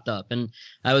of popped up, and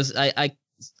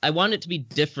I want it to be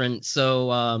different.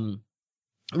 So,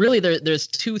 really there's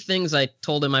two things I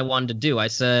told him I wanted to do. I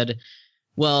said,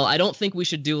 well, I don't think we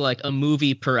should do like a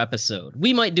movie per episode.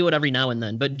 We might do it every now and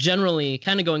then, but generally,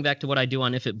 kind of going back to what I do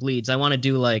on If It Bleeds, I want to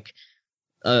do like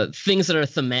things that are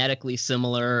thematically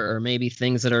similar, or maybe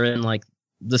things that are in like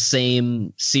the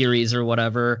same series or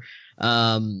whatever.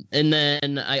 And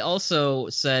then I also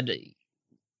said,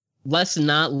 let's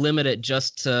not limit it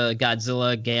just to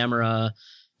Godzilla, Gamera,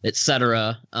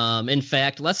 etc. In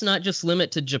fact, let's not just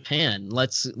limit to Japan.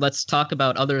 Let's talk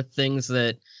about other things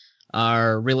that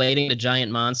are relating to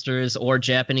giant monsters or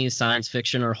Japanese science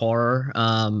fiction or horror.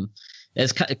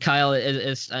 As Kyle,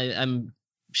 I'm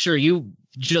sure you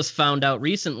just found out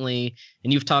recently,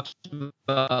 and you've talked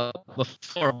about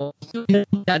before,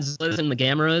 Godzilla's and the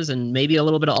Gameras and maybe a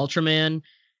little bit of Ultraman,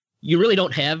 you really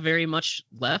don't have very much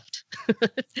left.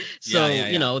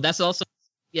 So, that's also,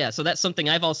 so that's something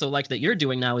I've also liked that you're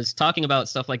doing now, is talking about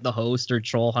stuff like The Host or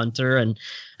Troll Hunter. And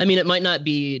I mean, it might not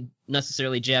be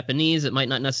necessarily Japanese, it might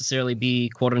not necessarily be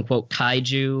quote unquote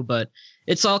kaiju, but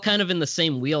it's all kind of in the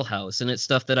same wheelhouse, and it's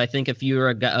stuff that I think if you're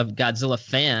a Godzilla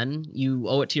fan, you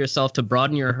owe it to yourself to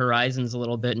broaden your horizons a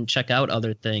little bit and check out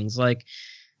other things. Like,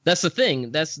 that's the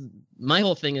thing. That's my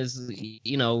whole thing is,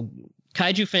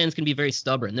 kaiju fans can be very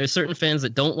stubborn. There's certain fans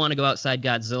that don't want to go outside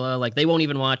Godzilla. Like, they won't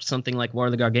even watch something like War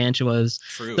of the Gargantuas.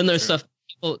 Then there's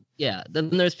then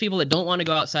there's people that don't want to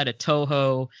go outside of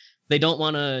Toho. They don't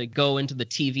want to go into the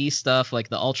TV stuff, like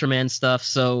the Ultraman stuff.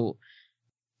 So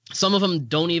some of them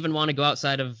don't even want to go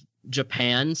outside of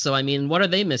Japan. So, I mean, what are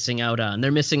they missing out on? They're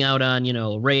missing out on,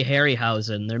 Ray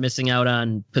Harryhausen. They're missing out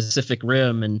on Pacific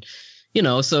Rim. And,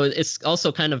 so it's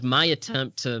also kind of my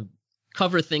attempt to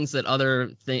cover things that other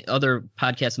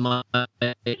podcasts might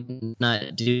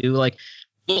not do. Like,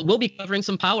 we'll be covering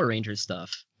some Power Rangers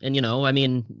stuff. And, I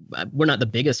mean, we're not the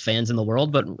biggest fans in the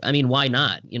world, but I mean, why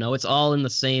not? It's all in the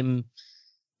same.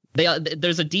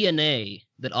 There's a DNA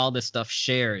that all this stuff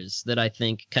shares that I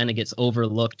think kind of gets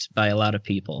overlooked by a lot of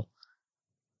people.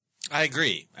 I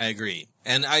agree.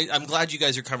 And I'm glad you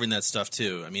guys are covering that stuff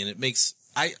too. I mean, it makes,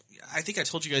 I think I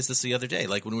told you guys this the other day,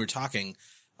 like when we were talking,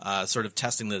 sort of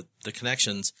testing the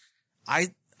connections.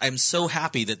 I'm so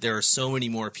happy that there are so many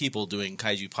more people doing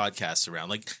kaiju podcasts around.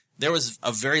 Like, there was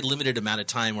a very limited amount of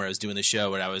time where I was doing the show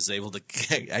where I was able to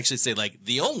actually say like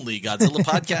the only Godzilla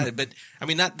podcast. But I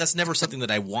mean, that's never something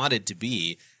that I wanted to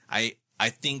be. I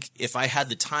think if I had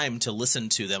the time to listen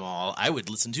to them all, I would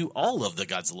listen to all of the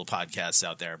Godzilla podcasts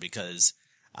out there, because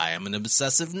I am an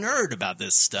obsessive nerd about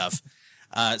this stuff.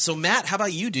 So Matt, how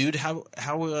about you, dude? How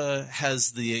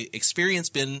has the experience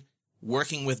been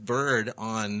working with Bird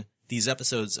on these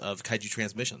episodes of Kaiju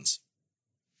Transmissions?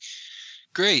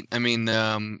 Great. I mean,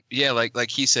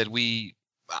 like he said,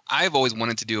 I've always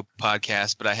wanted to do a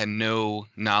podcast, but I had no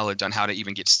knowledge on how to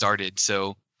even get started.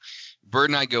 So Bird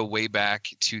and I go way back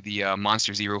to the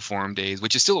Monster Zero forum days,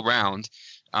 which is still around.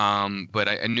 But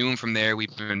I knew him from there.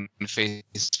 We've been on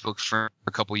Facebook for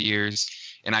a couple years,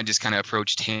 and I just kind of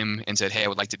approached him and said, hey, I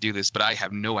would like to do this, but I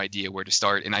have no idea where to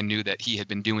start. And I knew that he had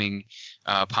been doing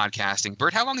podcasting.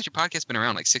 Bird, how long has your podcast been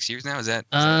around? Like 6 years now? Is that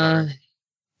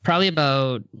probably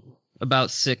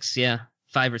about 6,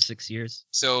 5 or 6 years.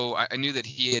 So I knew that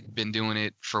he had been doing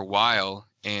it for a while,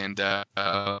 and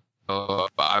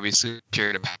obviously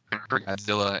shared a passion for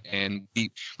Godzilla, and we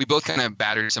both kind of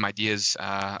battered some ideas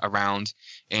around,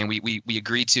 and we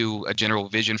agreed to a general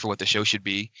vision for what the show should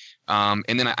be.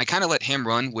 And then I kind of let him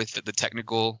run with the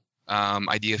technical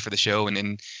idea for the show, and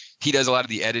then he does a lot of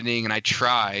the editing, and I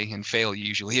try and fail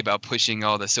usually about pushing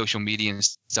all the social media and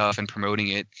stuff and promoting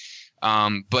it.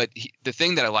 But the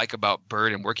thing that I like about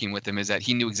Bird and working with him is that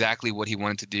he knew exactly what he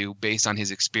wanted to do based on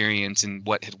his experience and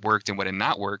what had worked and what had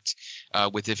not worked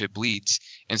with If It Bleeds.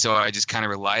 And so I just kind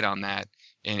of relied on that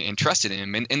and trusted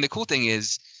him. And the cool thing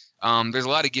is there's a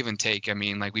lot of give and take. I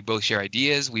mean, like, we both share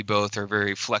ideas. We both are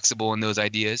very flexible in those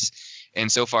ideas.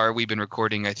 And so far we've been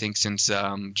recording, I think, since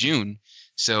June.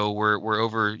 So we're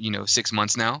over, 6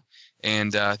 months now.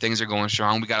 And things are going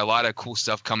strong. We got a lot of cool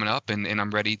stuff coming up, and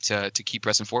I'm ready to keep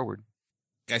pressing forward.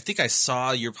 I think I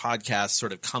saw your podcast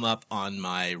sort of come up on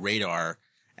my radar,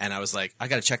 and I was like, I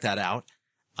got to check that out.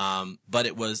 But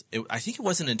I think it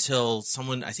wasn't until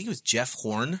I think it was Jeff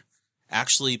Horn,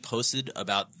 actually posted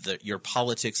about your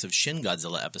Politics of Shin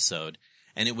Godzilla episode.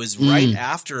 And it was right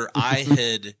after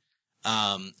it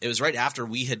was right after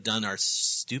we had done our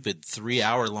stupid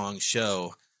 3-hour-long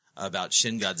show about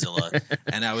Shin Godzilla.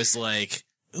 And I was like,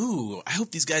 ooh, I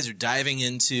hope these guys are diving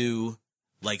into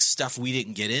like stuff we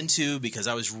didn't get into, because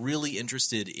I was really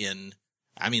interested in,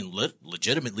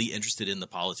 legitimately interested in the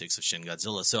politics of Shin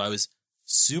Godzilla. So I was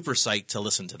super psyched to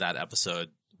listen to that episode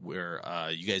where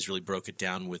you guys really broke it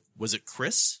down with, was it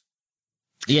Chris?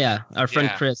 Yeah, our friend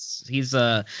Chris. He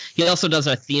also does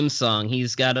our theme song.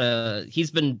 He's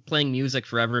been playing music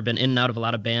forever, been in and out of a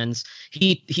lot of bands.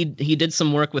 He did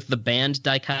some work with the band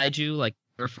Daikaiju, like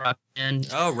surf rock band.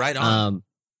 Oh, right on.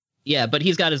 Yeah, but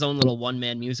he's got his own little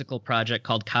one-man musical project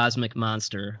called Cosmic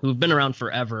Monster, who've been around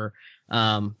forever.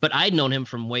 But I'd known him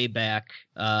from way back,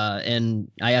 and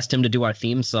I asked him to do our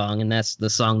theme song, and that's the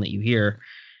song that you hear.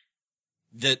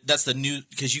 That's the new,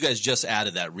 because you guys just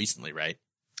added that recently, right?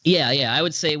 Yeah. I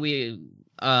would say we've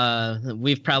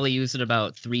probably used it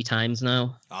about 3 times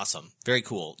now. Awesome. Very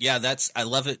cool. Yeah, I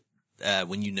love it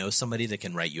when you know somebody that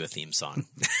can write you a theme song.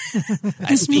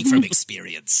 I speak from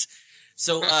experience.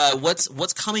 So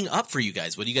what's coming up for you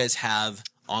guys? What do you guys have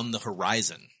on the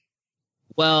horizon?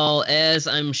 Well, as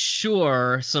I'm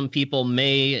sure some people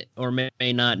may or may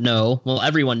not know, well,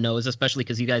 everyone knows, especially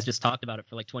because you guys just talked about it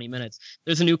for like 20 minutes.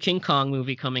 There's a new King Kong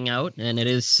movie coming out, and it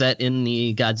is set in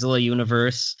the Godzilla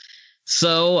universe.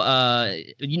 So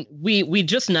we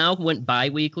just now went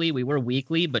bi-weekly. We were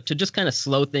weekly, but to just kind of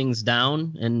slow things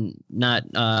down and not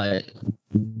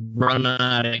run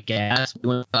out of gas, we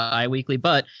went bi-weekly.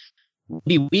 But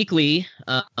be weekly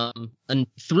and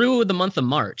through the month of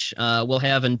March. We'll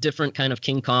have a different kind of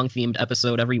King Kong themed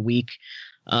episode every week.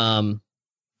 And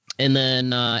then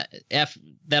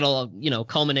that'll,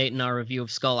 culminate in our review of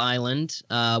Skull Island,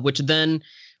 which then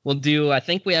we'll do, I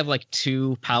think we have like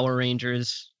 2 Power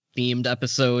Rangers themed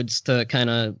episodes to kind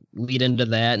of lead into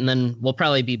that. And then we'll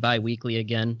probably be bi-weekly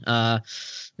again.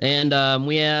 And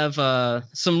we have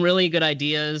some really good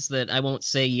ideas that I won't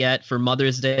say yet for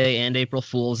Mother's Day and April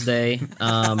Fool's Day.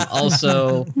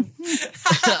 Also,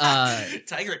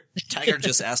 Tiger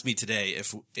just asked me today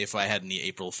if I had any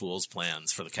April Fool's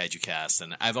plans for the Kaiju Cast,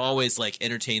 and I've always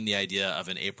entertained the idea of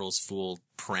an April's Fool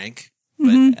prank,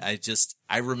 but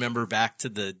I remember back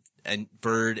to and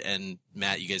Bird and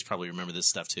Matt, you guys probably remember this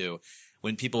stuff too,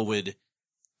 when people would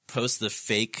post the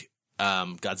fake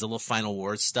Godzilla Final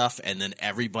Wars stuff, and then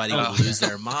everybody would lose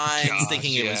their minds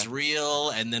thinking it was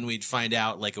real, and then we'd find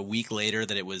out like a week later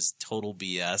that it was total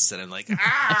BS, and I'm like,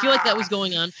 I feel like that was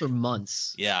going on for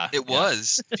months. Yeah, it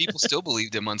was. People still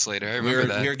believed it months later. I remember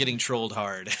that. We were getting trolled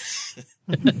hard.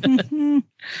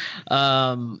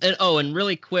 And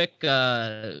really quick,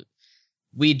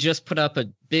 we just put up a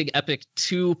big epic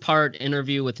 2-part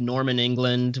interview with Norman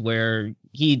England where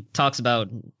he talks about,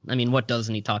 what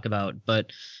doesn't he talk about?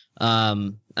 But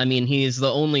he's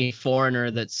the only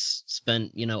foreigner that's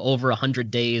spent, over 100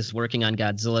 days working on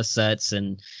Godzilla sets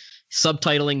and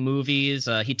subtitling movies.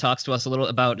 He talks to us a little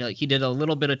about, he did a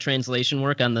little bit of translation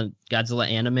work on the Godzilla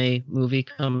anime movie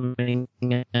coming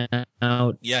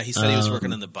out. Yeah, he said he was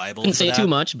working on the Bible. Didn't say too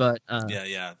much, but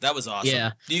yeah, that was awesome.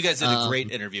 Yeah. You guys did a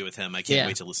great interview with him. I can't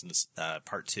wait to listen to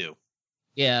part 2.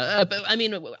 Yeah, but I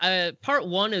mean, part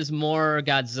 1 is more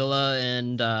Godzilla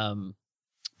and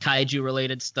kaiju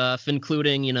related stuff,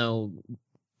 including,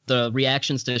 the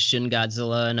reactions to Shin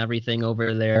Godzilla and everything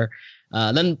over there.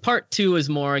 Then part 2 is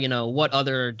more, what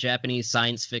other Japanese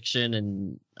science fiction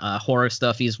and horror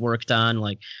stuff he's worked on,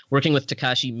 like working with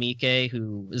Takashi Miike,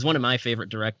 who is one of my favorite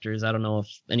directors. I don't know if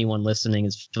anyone listening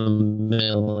is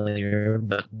familiar,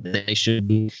 but they should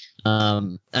be.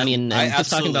 I just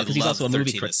talking about, because he's also a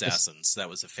movie critic. Assassins. That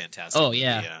was a fantastic movie.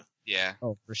 Yeah.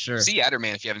 Oh, for sure. See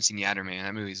Yatterman if you haven't seen Yatterman.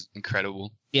 That movie's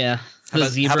incredible. Yeah. How about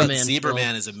Zebra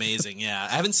Man is amazing. Yeah.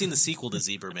 I haven't seen the sequel to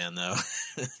Zebra Man, though.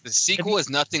 The sequel is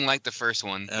nothing like the first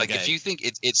one. Okay. Like, if you think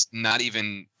it's not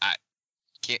even...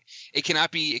 it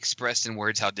cannot be expressed in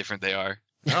words how different they are.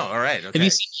 Oh, all right. Okay. Have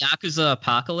you seen Yakuza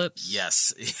Apocalypse?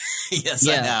 Yes. Yes,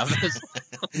 I have.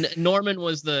 Norman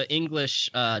was the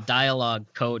English dialogue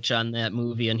coach on that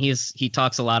movie, and he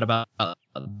talks a lot about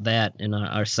that in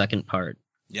our second part.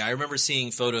 Yeah, I remember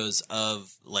seeing photos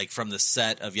of, from the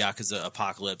set of Yakuza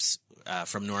Apocalypse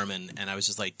from Norman, and I was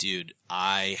just like, dude,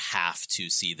 I have to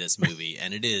see this movie.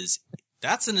 And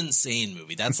that's an insane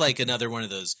movie. That's like another one of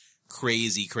those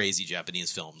crazy, crazy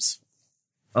Japanese films.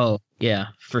 Oh, yeah,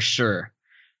 for sure.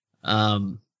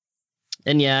 And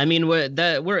yeah, I mean,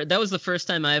 that was the first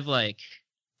time I've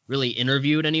really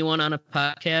interviewed anyone on a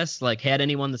podcast, had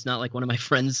anyone that's not one of my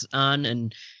friends on,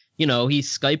 and he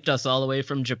Skyped us all the way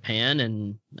from Japan,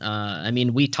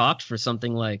 and we talked for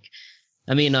something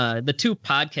the 2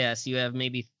 podcasts, you have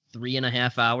maybe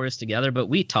 3.5 hours together, but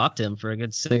we talked to him for a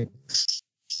good 6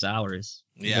 hours.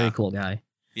 Yeah. Very cool guy.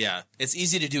 Yeah, it's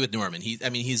easy to do with Norman.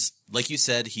 He's like you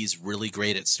said, he's really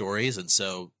great at stories, and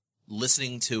so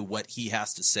listening to what he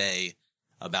has to say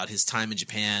about his time in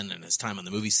Japan and his time on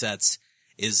the movie sets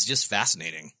is just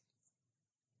fascinating.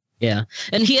 Yeah,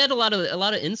 and he had a lot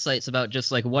of insights about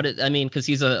just because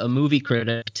he's a movie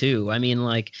critic too.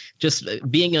 Just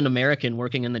being an American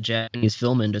working in the Japanese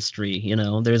film industry,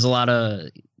 there's a lot of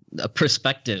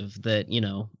perspective that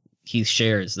he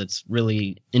shares that's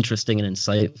really interesting and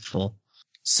insightful.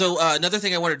 So another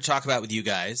thing I wanted to talk about with you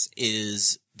guys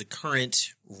is the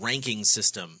current ranking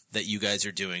system that you guys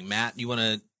are doing. Matt, you want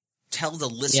to tell the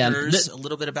listeners a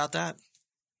little bit about that?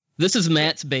 This is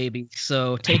Matt's baby,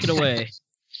 so take it away.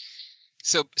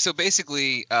 So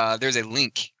basically, there's a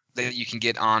link that you can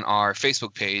get on our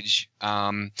Facebook page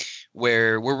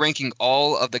where we're ranking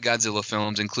all of the Godzilla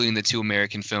films, including the 2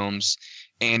 American films,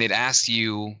 and it asks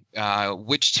you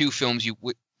which 2 films you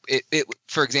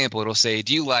for example, it'll say,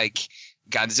 do you like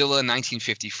Godzilla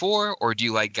 1954 or do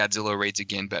you like Godzilla Raids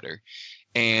Again better?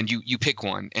 And you pick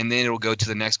one, and then it'll go to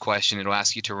the next question. It'll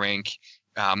ask you to rank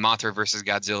Mothra versus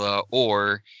Godzilla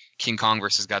or King Kong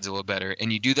versus Godzilla better,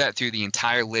 and you do that through the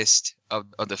entire list of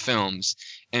the films.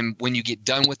 And when you get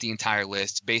done with the entire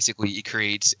list, basically it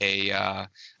creates a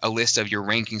list of your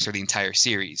rankings for the entire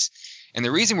series. And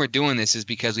the reason we're doing this is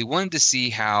because we wanted to see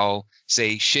how,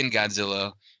 say, Shin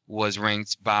Godzilla was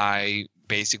ranked by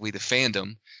basically the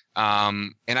fandom.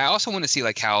 And I also want to see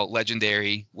how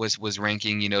Legendary was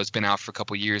ranking. It's been out for a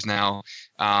couple years now.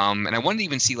 And I wanted to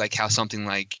even see how something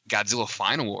like Godzilla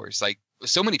Final Wars,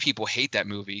 so many people hate that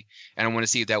movie, and I want to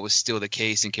see if that was still the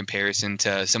case in comparison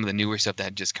to some of the newer stuff that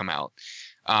had just come out.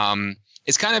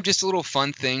 It's kind of just a little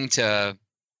fun thing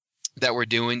that we're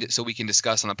doing so we can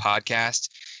discuss on the podcast.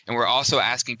 And we're also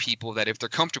asking people that if they're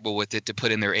comfortable with it to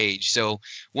put in their age. So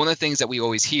one of the things that we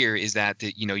always hear is that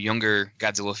younger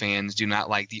Godzilla fans do not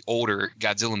like the older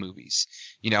Godzilla movies.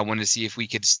 I wanted to see if we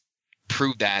could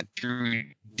prove that through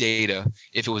data,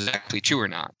 if it was actually true or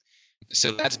not.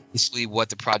 So that's basically what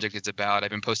the project is about.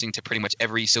 I've been posting to pretty much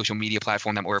every social media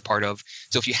platform that we're a part of.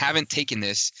 So if you haven't taken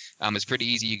this, it's pretty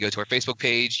easy. You go to our Facebook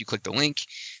page, you click the link,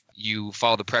 you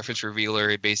follow the preference revealer.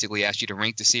 It basically asks you to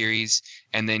rank the series,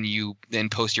 and then you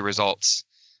post your results.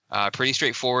 Pretty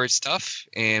straightforward stuff,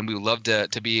 and we would love to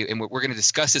be – and we're going to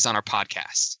discuss this on our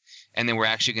podcast. And then we're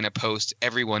actually going to post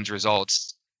everyone's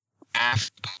results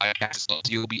after the podcast. So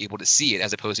you'll be able to see it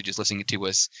as opposed to just listening to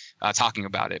us talking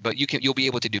about it. But you'll be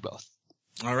able to do both.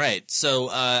 All right. So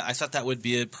I thought that would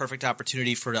be a perfect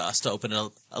opportunity for us to open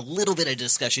a little bit of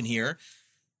discussion here.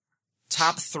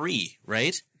 Top 3,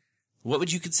 right? What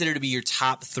would you consider to be your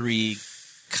top 3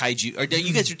 kaiju? Or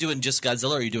you guys are doing just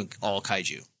Godzilla, or are you doing all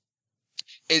kaiju?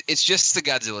 It's just the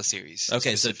Godzilla series.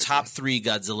 Okay, so top 3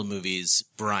 Godzilla movies,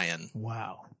 Brian.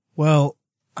 Wow. Well,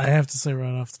 I have to say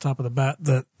right off the top of the bat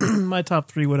that my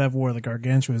top 3 would have War of the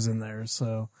Gargantuas in there.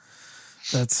 So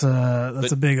that's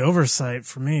a big oversight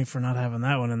for me for not having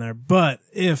that one in there. But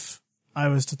if I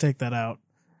was to take that out,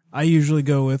 I usually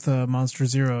go with Monster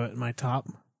Zero at my top.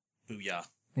 Booyah.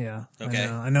 Yeah. Okay.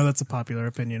 I know that's a popular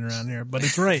opinion around here, but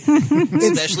it's right.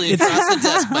 Especially across the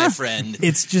desk, my friend.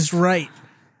 It's just right.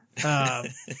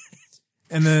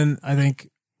 And then I think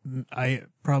I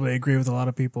probably agree with a lot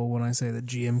of people when I say that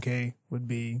GMK would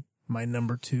be my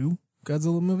number 2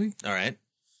 Godzilla movie. All right.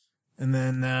 And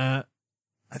then I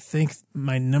think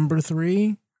my number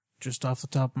 3, just off the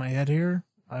top of my head here,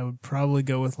 I would probably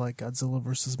go with like Godzilla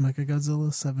vs.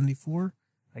 Mechagodzilla 74.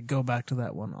 I go back to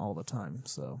that one all the time.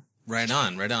 So Right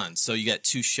on. So you got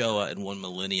 2 Showa and 1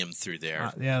 Millennium through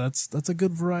there. yeah, that's a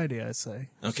good variety, I say.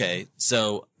 Okay,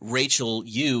 so Rachel,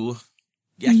 you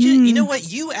know what?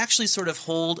 You actually sort of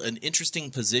hold an interesting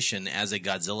position as a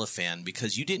Godzilla fan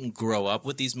because you didn't grow up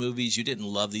with these movies. You didn't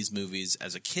love these movies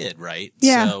as a kid, right?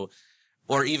 Yeah. So,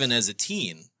 or even as a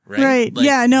teen, right? Right.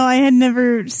 Yeah. No, I had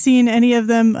never seen any of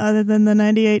them other than the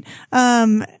 98.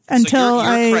 Until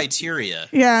so your criteria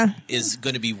yeah, is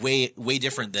going to be way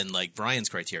different than like Brian's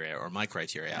criteria or my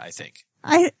criteria, I think.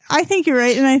 I think you're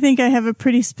right. And I think I have a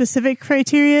pretty specific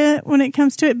criteria when it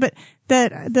comes to it, but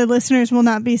that the listeners will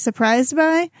not be surprised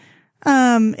by,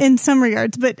 in some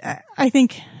regards. But I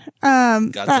think,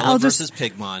 Godzilla versus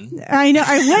Pigmon. I know.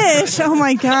 I wish. Oh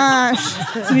my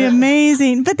gosh. It'd be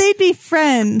amazing. But they'd be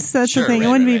friends. That's the thing. It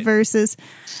wouldn't be versus.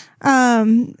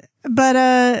 But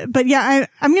yeah,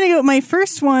 I'm going to go with my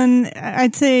first one.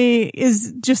 I'd say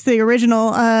is just the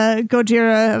original,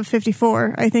 Gojira of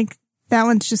 54. I think that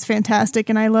one's just fantastic.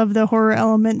 And I love the horror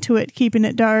element to it, keeping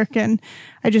it dark. And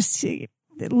I just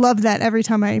love that every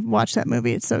time I watch that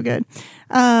movie. It's so good.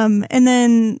 And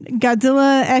then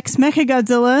Godzilla X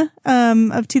Mechagodzilla,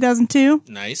 of 2002.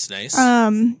 Nice.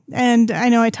 And I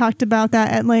know I talked about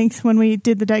that at length when we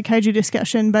did the Daikaiju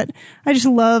discussion, but I just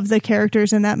love the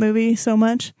characters in that movie so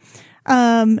much.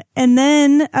 And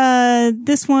then,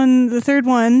 this one, the third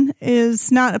one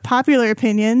is not a popular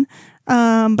opinion.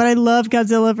 But I love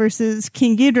Godzilla versus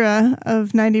King Ghidorah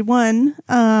of 91.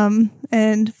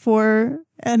 And for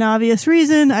an obvious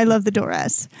reason, I love the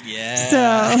Doras. Yeah. So,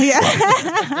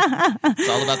 yeah. It's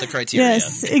all about the criteria.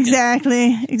 Yes,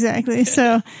 exactly.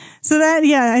 So that,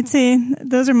 yeah, I'd say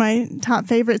those are my top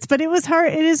favorites, but it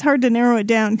is hard to narrow it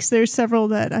down because there's several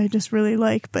that I just really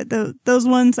like, but those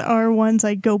ones are ones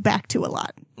I go back to a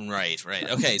lot. Right.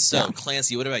 Okay. So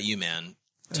Clancy, what about you, man?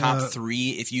 Top 3,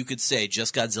 if you could say,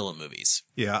 just Godzilla movies.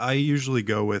 Yeah, I usually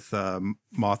go with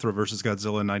Mothra versus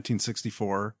Godzilla in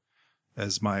 1964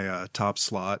 as my top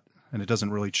slot, and it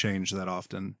doesn't really change that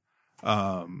often.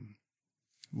 Love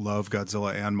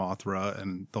Godzilla and Mothra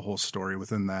and the whole story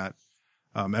within that.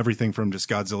 Everything from just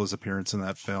Godzilla's appearance in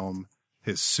that film.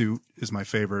 His suit is my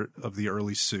favorite of the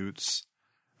early suits.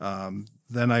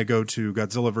 Then I go to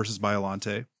Godzilla versus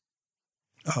Biollante.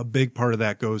 A big part of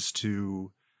that goes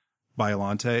to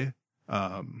Biollante.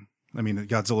 I mean,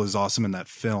 Godzilla is awesome in that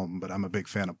film, but I'm a big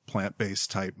fan of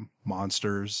plant-based type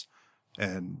monsters.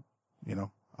 And, you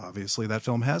know, obviously that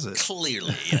film has it.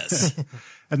 Clearly, yes.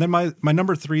 And then my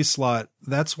number 3 slot,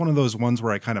 that's one of those ones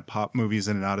where I kind of pop movies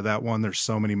in and out of that one. There's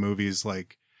so many movies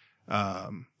like,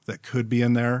 that could be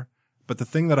in there. But the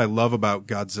thing that I love about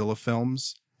Godzilla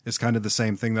films is kind of the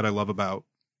same thing that I love about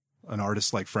an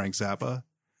artist like Frank Zappa.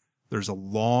 There's a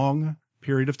long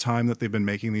period of time that they've been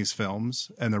making these films,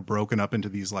 and they're broken up into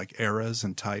these like eras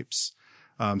and types.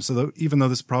 Even though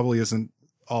this probably isn't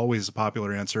always a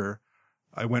popular answer,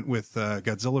 I went with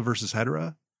Godzilla versus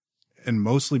Hedorah, and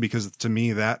mostly because to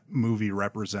me that movie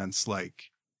represents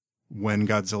like when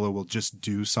Godzilla will just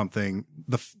do something.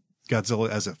 Godzilla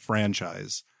as a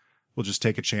franchise will just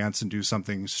take a chance and do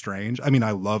something strange. I mean,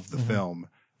 I love the film,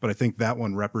 but I think that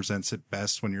one represents it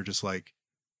best when you're just like,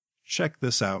 check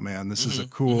this out, man. This is a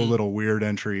cool little weird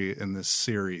entry in this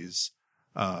series.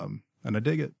 And I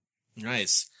dig it.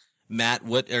 Nice. Matt,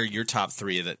 what are your top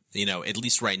 3 that, you know, at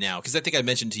least right now? Because I think I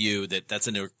mentioned to you that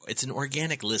it's an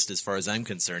organic list as far as I'm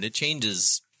concerned. It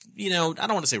changes, you know, I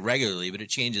don't want to say regularly, but it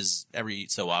changes every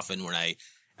so often when I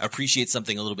appreciate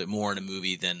something a little bit more in a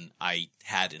movie than I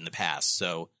had in the past.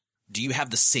 So do you have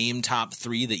the same top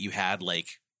 3 that you had like,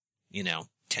 you know,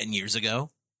 10 years ago?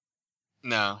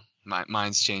 No.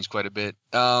 Mine's changed quite a bit.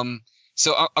 So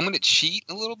I'm going to cheat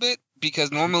a little bit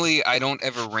because normally I don't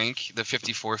ever rank the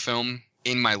 54 film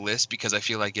in my list because I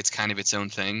feel like it's kind of its own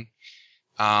thing.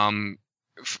 So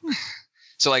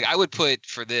like I would put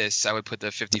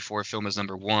the 54 film as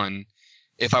number 1.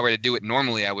 If I were to do it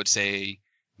normally, I would say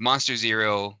Monster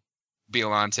Zero,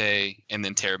 Biollante, and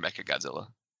then Terra Mechagodzilla.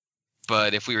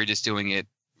 But if we were just doing it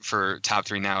for top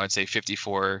 3 now, I'd say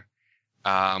 54,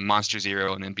 Monster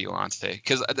Zero, and then Biollante.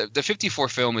 Because the 54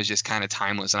 film is just kind of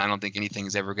timeless, and I don't think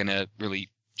anything's ever going to really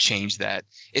change that.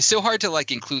 It's so hard to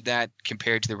like include that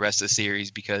compared to the rest of the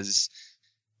series because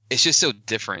it's just so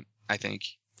different, I think.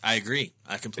 I agree.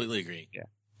 I completely agree. Yeah.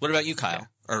 What about you, Kyle?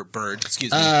 Or Bird,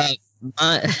 excuse me.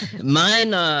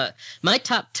 My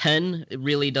top 10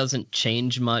 really doesn't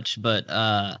change much, but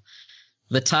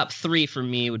the top 3 for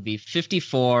me would be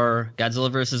 54,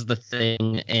 Godzilla vs. The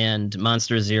Thing, and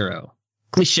Monster Zero.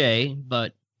 Cliche,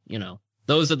 but, you know,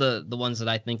 those are the ones that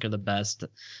I think are the best.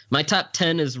 My top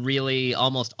 10 is really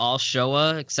almost all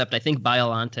Showa, except I think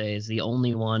Biollante is the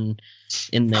only one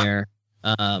in there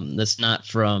that's not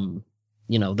from,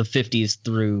 you know, the 50s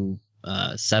through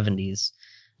 70s.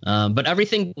 But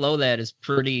everything below that is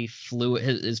pretty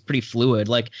fluid.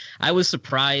 Like, I was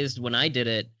surprised when I did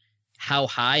it how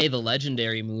high the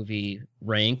Legendary movie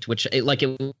ranked, which it was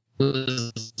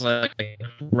like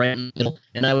right in the middle.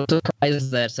 And I was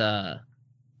surprised that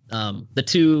the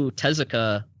 2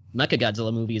 Tezuka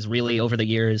Mechagodzilla movies really over the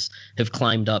years have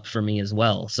climbed up for me as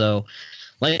well. So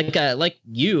like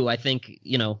you, I think,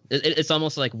 you know, it's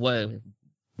almost like what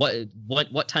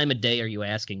time of day are you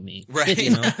asking me? Right.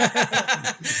 You know?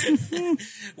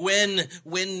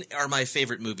 When are my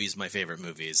favorite movies my favorite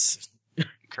movies?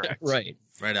 Correct. Right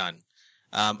on.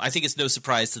 I think it's no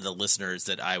surprise to the listeners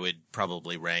that I would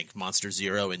probably rank Monster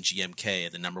Zero and GMK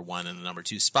at the number 1 and the number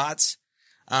 2 spots.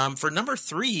 For number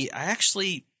 3, I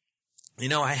actually, you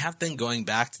know, I have been going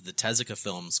back to the Tezuka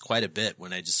films quite a bit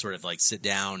when I just sort of like sit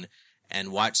down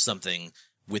and watch something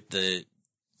with the,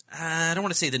 I don't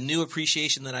want to say the new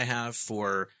appreciation that I have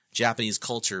for Japanese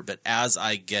culture, but as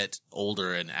I get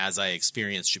older and as I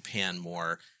experience Japan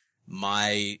more,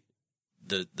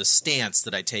 the stance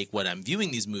that I take when I'm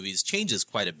viewing these movies changes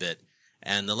quite a bit.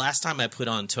 And the last time I put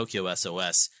on Tokyo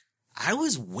SOS, I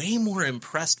was way more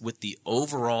impressed with the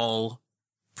overall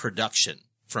production,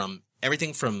 from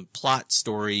everything from plot,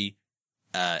 story,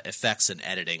 effects, and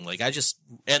editing. Like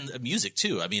and music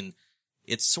too. I mean,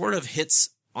 it sort of hits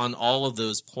on all of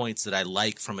those points that I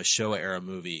like from a Showa era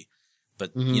movie,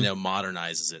 but, you know,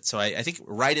 modernizes it. So I think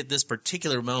right at this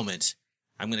particular moment,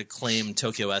 I'm going to claim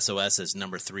Tokyo SOS as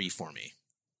number 3 for me.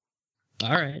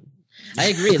 All right. I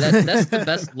agree. That's the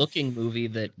best looking movie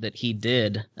that he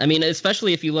did. I mean,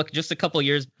 especially if you look just a couple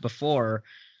years before,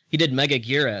 he did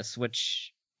Megaguirus,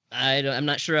 which I'm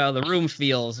not sure how the room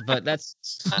feels, but that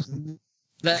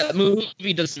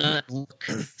movie does not look.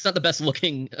 It's not the best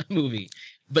looking movie.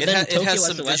 But it has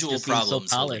some visual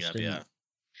problems holding up.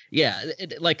 Yeah.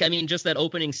 Like, I mean, just that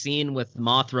opening scene with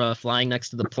Mothra flying next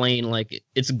to the plane, like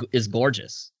it's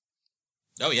gorgeous.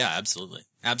 Oh yeah, absolutely.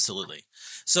 Absolutely.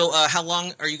 So, how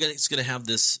long are you guys going to have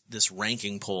this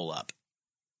ranking poll up?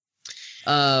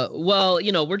 Well,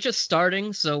 you know, we're just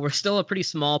starting, so we're still a pretty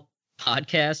small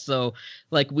podcast. So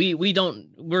like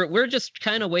we're just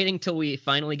kind of waiting till we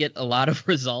finally get a lot of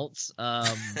results. I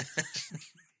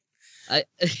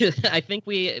think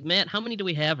Matt, how many do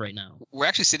we have right now? We're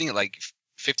actually sitting at like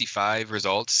 55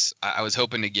 results. I was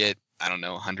hoping to get, I don't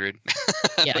know, 100.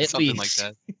 Yeah, at something least.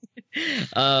 like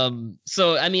that.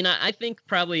 So I mean, I think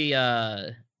probably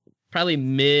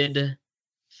mid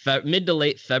to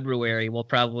late February we'll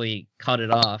probably cut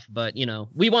it off. But you know,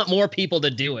 we want more people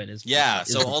to do it.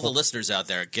 So all the listeners out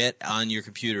there, get on your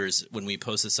computers when we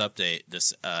post this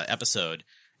episode,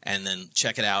 and then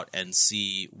check it out and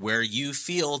see where you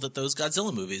feel that those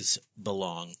Godzilla movies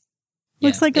belong.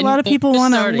 Looks like a lot of people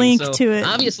want to link to it.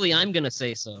 Obviously, I'm going to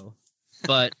say so,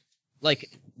 but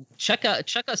like, check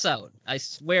us out. I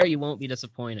swear you won't be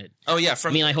disappointed. Oh yeah,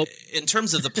 I hope in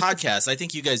terms of the podcast, I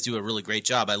think you guys do a really great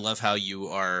job. I love how you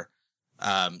are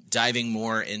diving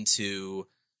more into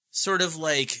sort of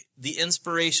like the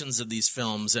inspirations of these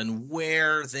films and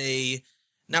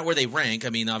not where they rank. I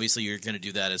mean, obviously you're going to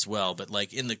do that as well, but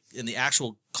like in the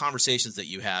actual conversations that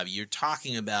you have, you're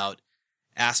talking about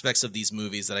aspects of these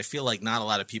movies that I feel like not a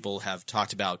lot of people have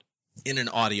talked about in an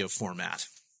audio format.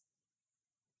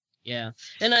 Yeah.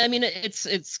 And I mean,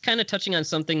 it's kind of touching on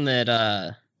something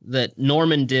that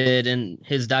Norman did in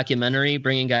his documentary,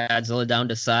 Bringing Godzilla Down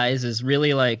to Size, is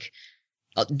really like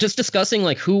just discussing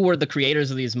like who were the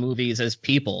creators of these movies as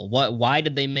people. Why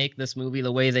did they make this movie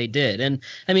the way they did? And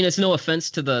I mean, it's no offense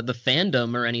to the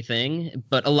fandom or anything,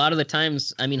 but a lot of the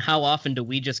times, I mean, how often do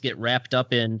we just get wrapped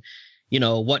up in, you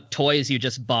know, what toys you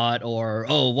just bought, or,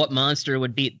 oh, what monster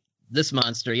would beat this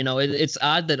monster? You know, it's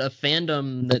odd that a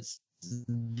fandom that's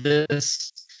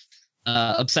this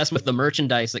obsessed with the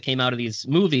merchandise that came out of these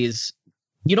movies,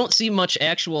 you don't see much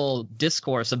actual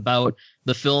discourse about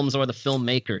the films or the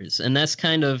filmmakers. And that's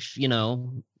kind of, you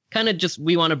know, kind of just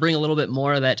we want to bring a little bit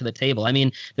more of that to the table. I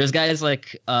mean, there's guys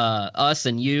like us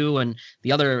and you and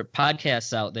the other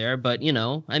podcasts out there, but you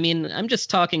know, I mean, I'm just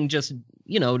talking just,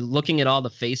 you know, looking at all the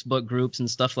Facebook groups and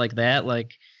stuff like that.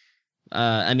 Like,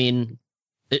 I mean,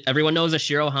 everyone knows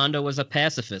Ishiro Honda was a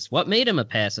pacifist. What made him a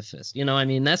pacifist? You know, I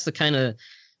mean, that's the kind of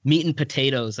meat and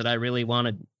potatoes that I really want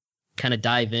to kind of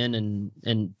dive in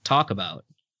and talk about.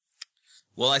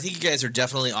 Well, I think you guys are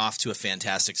definitely off to a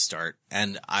fantastic start,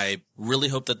 and I really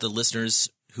hope that the listeners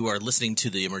who are listening to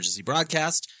the emergency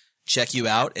broadcast check you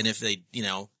out, and if they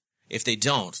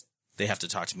don't, they have to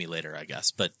talk to me later, I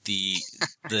guess. But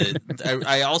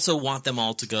I also want them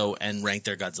all to go and rank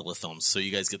their Godzilla films, so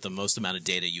you guys get the most amount of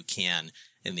data you can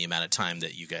in the amount of time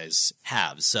that you guys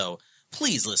have. So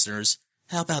please, listeners,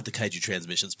 help out the Kaiju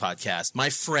Transmissions podcast, my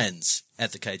friends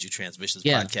at the Kaiju Transmissions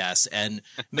podcast, and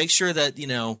make sure that, you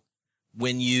know,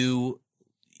 when you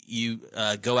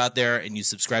go out there and you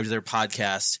subscribe to their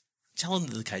podcast, tell them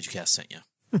that the Kaiju Cast sent you.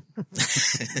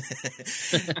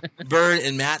 Bird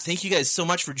and Matt, thank you guys so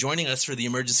much for joining us for the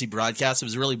emergency broadcast. It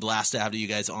was a really blast to have you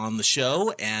guys on the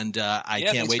show, and I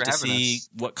can't wait to see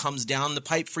what comes down the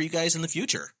pipe for you guys in the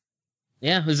future.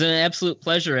 Yeah, it was an absolute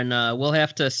pleasure, and we'll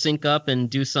have to sync up and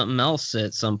do something else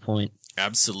at some point.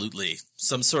 Absolutely.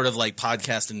 Some sort of like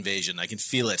podcast invasion. I can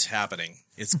feel it happening.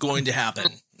 It's going to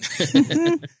happen.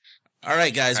 All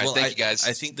right, guys. All right, well, thank you guys.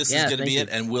 I think this is going to be it,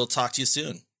 and we'll talk to you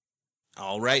soon.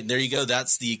 All right. There you go.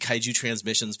 That's the Kaiju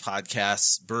Transmissions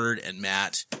podcast, Bird and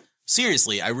Matt.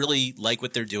 Seriously, I really like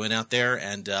what they're doing out there,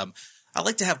 and I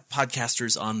like to have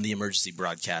podcasters on the emergency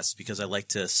broadcast because I like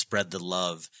to spread the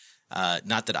love.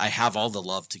 Not that I have all the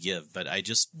love to give, but I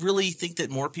just really think that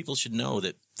more people should know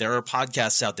that there are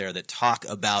podcasts out there that talk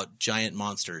about giant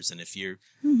monsters. And if you're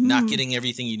not getting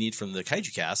everything you need from the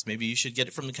Kaiju Cast, maybe you should get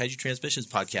it from the Kaiju Transmissions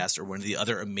podcast or one of the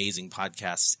other amazing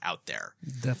podcasts out there.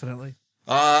 Definitely.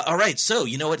 All right. So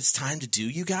you know what it's time to do,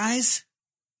 you guys?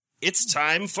 It's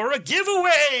time for a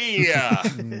giveaway.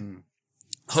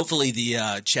 Hopefully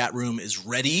the chat room is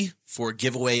ready for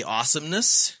giveaway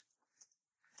awesomeness.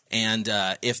 And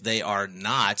if they are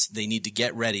not, they need to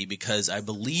get ready because I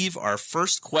believe our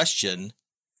first question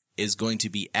is going to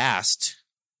be asked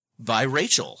by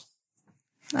Rachel.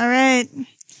 All right.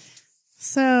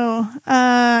 So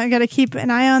I got to keep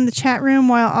an eye on the chat room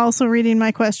while also reading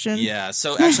my question. Yeah.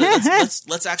 So actually,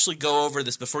 let's actually go over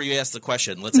this before you ask the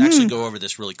question. Let's actually go over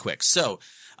this really quick. So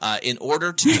in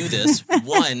order to do this,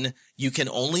 one, you can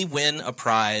only win a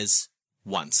prize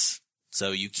once.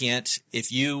 So you can't,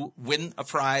 if you win a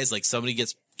prize, like somebody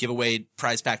gets giveaway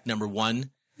prize pack number 1,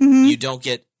 you don't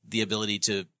get the ability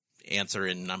to answer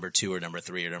in number 2 or number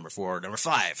 3 or number 4 or number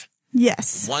 5.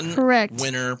 Yes. One correct.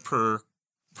 winner per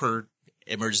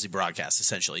emergency broadcast,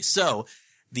 essentially. So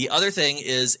the other thing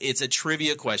is it's a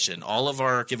trivia question. All of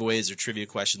our giveaways are trivia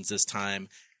questions this time,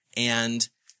 and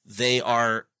they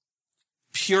are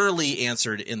purely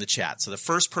answered in the chat. So the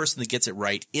first person that gets it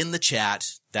right in the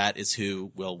chat, that is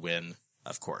who will win,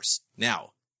 of course.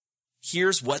 Now,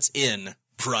 here's what's in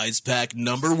prize pack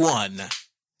number 1.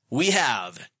 We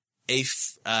have a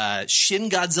Shin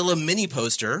Godzilla mini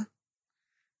poster,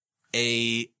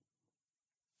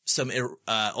 some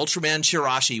Ultraman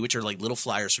Chirashi, which are like little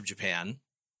flyers from Japan,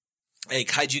 a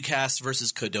Kaiju Cast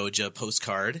versus Kodoja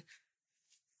postcard,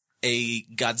 a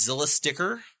Godzilla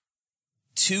sticker,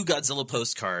 2 Godzilla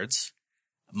postcards,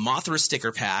 Mothra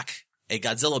sticker pack, a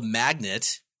Godzilla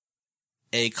magnet,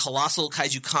 a Colossal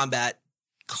Kaiju Combat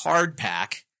card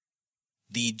pack,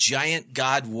 the Giant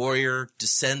God Warrior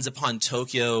Descends Upon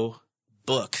Tokyo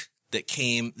book that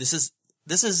came. This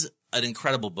is an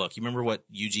incredible book. You remember what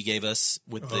Yuji gave us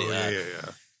with the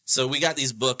yeah. So we got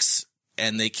these books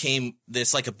and they came,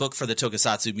 it's like a book for the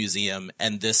Tokusatsu Museum,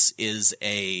 and this is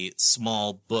a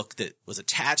small book that was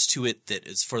attached to it that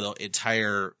is for the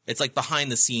entire, it's like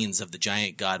behind the scenes of the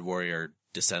Giant God Warrior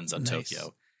Descends on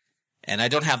Tokyo. And I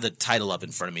don't have the title up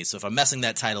in front of me, so if I'm messing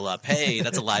that title up, hey,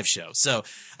 that's a live show. So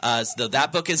that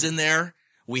book is in there.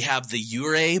 We have the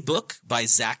Yurei book by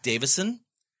Zach Davison,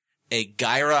 a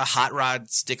Gaira Hot Rod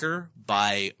sticker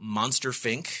by Monster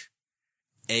Fink,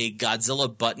 a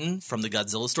Godzilla button from the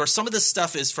Godzilla store. Some of this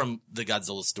stuff is from the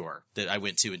Godzilla store that I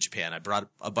went to in Japan. I brought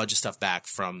a bunch of stuff back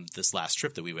from this last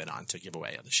trip that we went on to give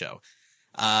away on the show.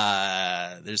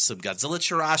 There's some Godzilla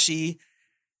Chirashi.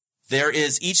 There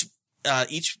is each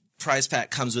prize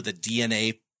pack comes with a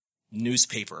DNA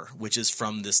newspaper, which is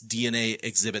from this DNA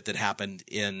exhibit that happened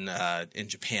in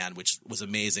Japan, which was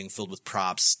amazing, filled with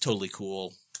props, totally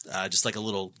cool. Just like a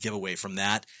little giveaway from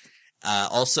that.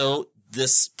 Also,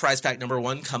 this prize pack number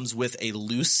 1 comes with a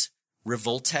loose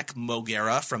Revoltech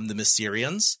Mogera from the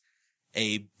Mysterians,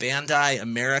 a Bandai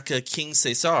America King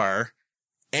Caesar,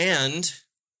 and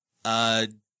a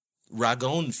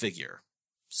Ragon figure.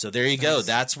 So there you go.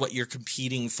 That's what you're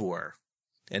competing for.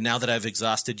 And now that I've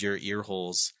exhausted your ear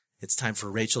holes, it's time for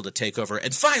Rachel to take over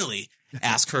and finally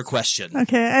ask her question.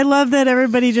 Okay, I love that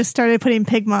everybody just started putting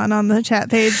Pigmon on the chat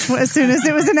page as soon as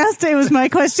it was announced it was my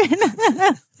question.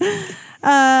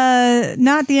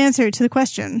 Not the answer to the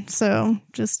question, so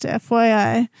just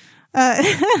FYI.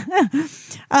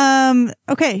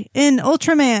 Okay, in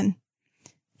Ultraman,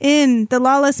 in the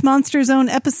Lawless Monster Zone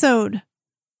episode,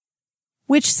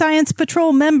 which Science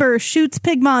Patrol member shoots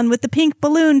Pigmon with the pink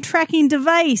balloon tracking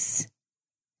device?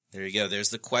 There you go. There's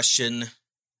the question.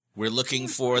 We're looking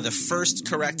for the first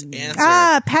correct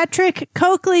answer. Patrick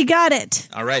Coakley got it.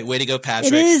 All right, way to go,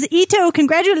 Patrick. It is Ito.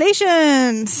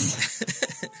 Congratulations.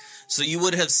 So you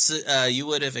would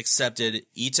have accepted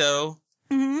Ito,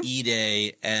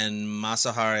 Ide, and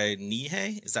Masahara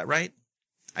Nihei. Is that right?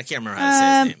 I can't remember how to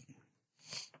say his name.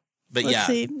 But Let's yeah,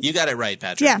 see. You got it right,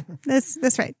 Patrick. Yeah,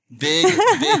 that's right. Big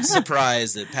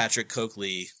surprise that Patrick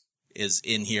Coakley is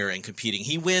in here and competing.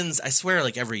 He wins, I swear,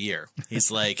 like every year. He's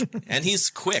like, and he's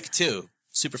quick too,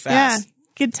 super fast. Yeah,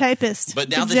 good typist. But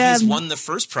now good that job. he's won the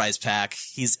first prize pack,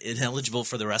 he's ineligible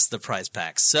for the rest of the prize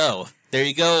packs. So there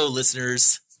you go,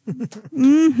 listeners. And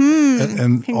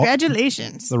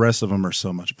Congratulations. The rest of them are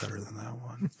so much better than that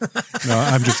one. No,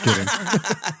 I'm just kidding.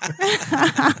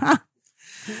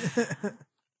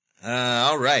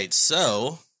 All right.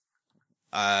 So,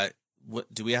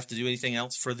 what do we have to do anything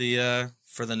else for this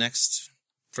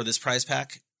prize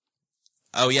pack?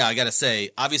 Oh yeah, I gotta say,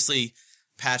 obviously,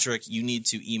 Patrick, you need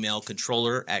to email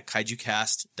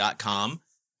controller@kaijucast.com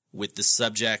with the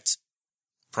subject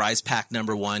prize pack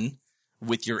number 1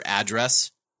 with your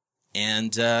address.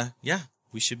 And,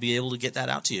 we should be able to get that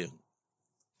out to you.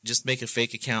 Just make a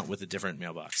fake account with a different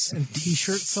mailbox. And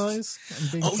t-shirt size?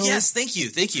 And oh, yes. Thank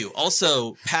you.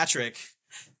 Also, Patrick,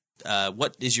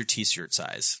 what is your t-shirt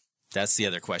size? That's the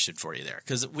other question for you there.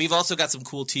 Because we've also got some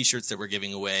cool t-shirts that we're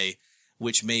giving away,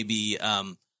 which may be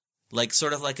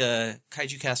sort of like a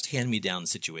Kaiju Cast hand-me-down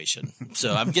situation.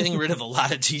 So I'm getting rid of a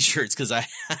lot of t-shirts because I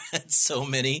had so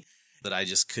many that I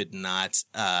just could not.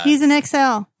 He's an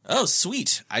XL. Oh,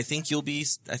 sweet. I think we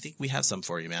have some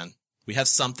for you, man. We have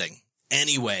something.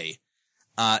 Anyway,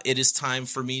 it is time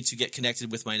for me to get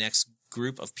connected with my next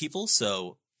group of people.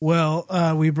 So, well,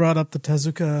 we brought up the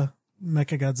Tezuka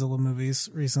Mechagodzilla movies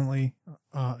recently,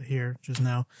 here just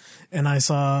now. And I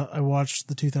watched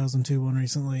the 2002 one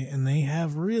recently, and they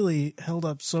have really held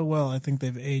up so well. I think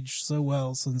they've aged so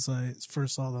well since I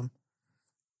first saw them.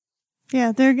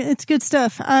 Yeah, it's good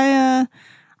stuff. I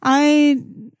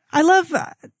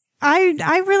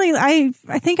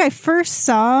think I first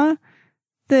saw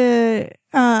the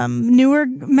newer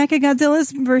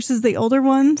Mechagodzillas versus the older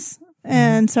ones.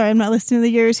 And sorry, I'm not listing the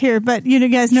years here, but you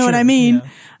guys know what I mean. Yeah.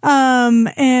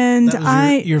 And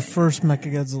that was your first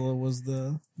Mechagodzilla was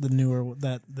the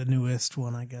newest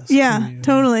one, I guess. Yeah, Kiryu.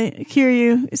 Totally.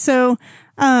 Kiryu. So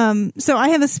I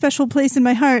have a special place in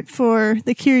my heart for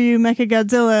the Kiryu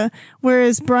Mechagodzilla,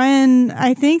 whereas Brian,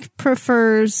 I think,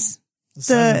 prefers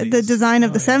the design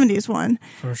of the 70s one.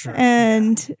 For sure.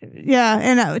 And to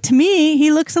me,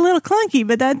 he looks a little clunky,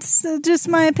 but that's just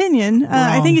my opinion.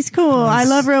 I think he's cool. I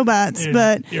love robots,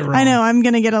 but I know I'm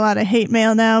going to get a lot of hate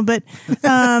mail now, but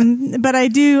I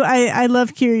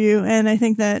love Kiryu, and I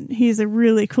think that he's a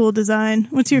really cool design.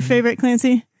 What's your favorite,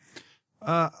 Clancy?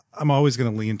 I'm always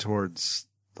going to lean towards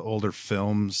the older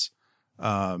films.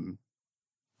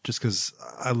 Just because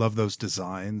I love those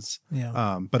designs.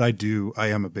 Yeah. But I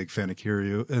am a big fan of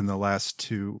Kiryu. In the last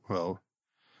two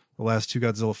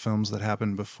Godzilla films that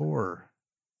happened before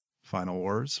Final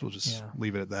Wars. We'll just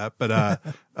leave it at that. But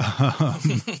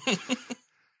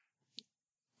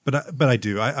but I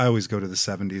do. I always go to the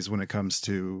 70s when it comes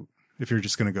to, if you're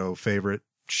just going to go favorite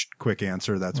quick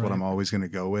answer, that's what I'm always going to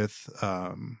go with.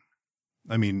 I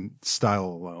mean, style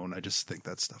alone, I just think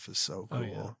that stuff is so cool. Oh,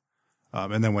 yeah.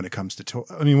 And then when it comes to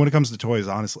toys,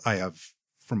 honestly, I have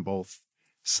from both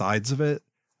sides of it.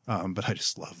 But I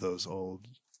just love those old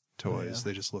toys. Oh, yeah.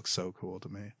 They just look so cool to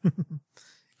me.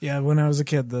 Yeah. When I was a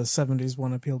kid, the 70s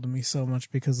one appealed to me so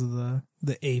much because of the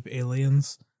ape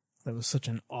aliens. That was such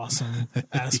an awesome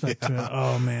aspect to it.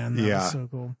 Oh man. That was so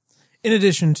cool. In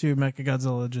addition to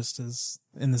Mechagodzilla, just as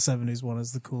in the 70s one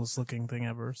is the coolest looking thing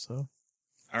ever. So.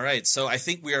 All right. So I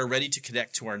think we are ready to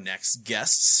connect to our next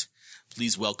guests.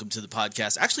 Please welcome to the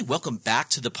podcast. Actually, welcome back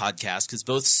to the podcast, because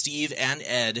both Steve and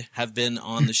Ed have been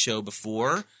on the show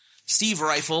before. Steve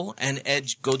Rifle and Ed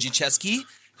Gojicheski,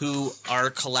 who are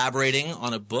collaborating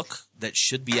on a book that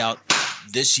should be out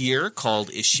this year called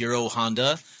Ishiro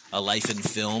Honda, A Life in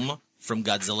Film. from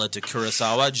Godzilla to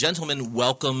Kurosawa. Gentlemen,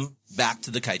 welcome back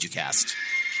to the Kaiju Cast.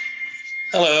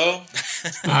 Hello.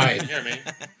 Hi. Can you hear me?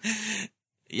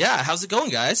 Yeah, how's it going,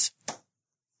 guys?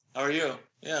 How are you?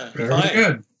 Yeah, Very fine.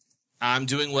 good. I'm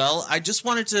doing well. I just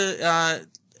wanted to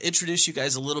introduce you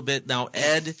guys a little bit. Now,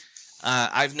 Ed,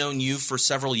 I've known you for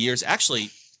several years.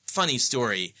 Actually, funny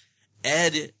story.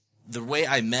 Ed, the way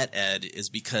I met Ed is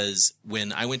because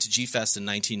when I went to G-Fest in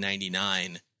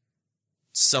 1999,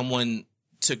 someone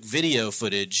took video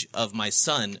footage of my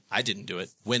son, I didn't do it,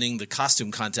 winning the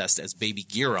costume contest as Baby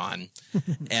Gearon.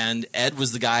 And Ed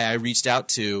was the guy I reached out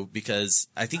to because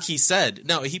I think he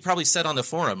probably said on the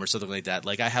forum or something like that,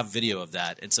 like, I have video of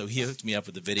that. And so he hooked me up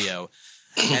with the video.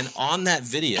 And on that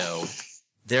video,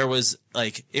 there was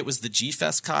it was the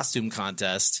G-Fest costume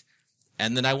contest.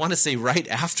 And then I want to say right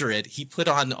after it, he put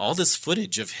on all this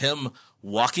footage of him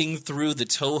walking through the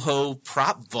Toho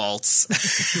prop vaults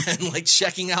and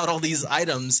checking out all these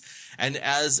items. And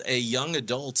as a young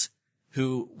adult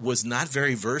who was not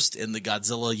very versed in the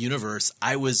Godzilla universe,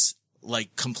 I was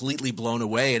completely blown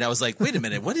away. And I was like, wait a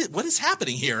minute, what is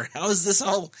happening here? How is this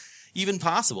all even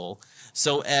possible?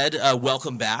 So Ed,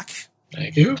 welcome back.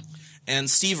 Thank you.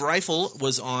 And Steve Rifle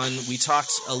was on. We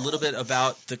talked a little bit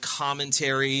about the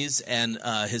commentaries and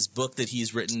his book that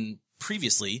he's written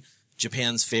previously,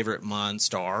 Japan's Favorite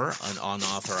Monstar, an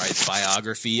unauthorized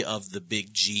biography of the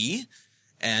Big G.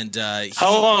 And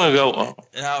how long ago?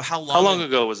 How long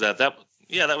ago was that? That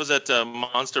was at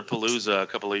Monster Palooza a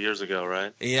couple of years ago,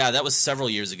 right? Yeah, that was several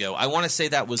years ago. I want to say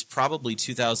that was probably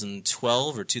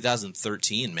 2012 or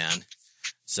 2013, man.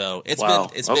 So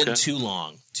it's been too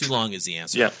long. Too long is the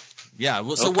answer. Yeah. Yeah.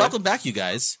 Well, so welcome back, you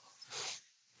guys.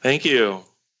 Thank you.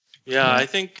 Yeah, I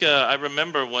think I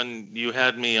remember when you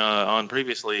had me on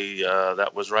previously.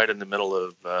 That was right in the middle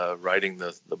of writing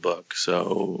the book.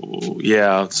 So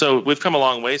yeah, so we've come a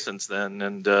long way since then,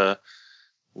 and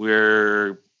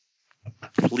we're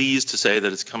pleased to say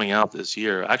that it's coming out this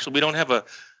year. Actually, we don't have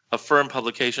a firm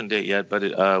publication date yet,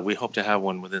 but we hope to have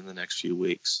one within the next few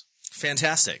weeks.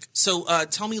 Fantastic. So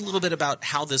tell me a little bit about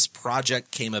how this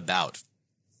project came about.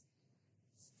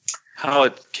 How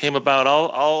it came about,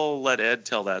 I'll let Ed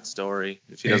tell that story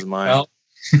if he doesn't mind.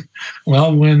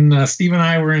 Well, when Steve and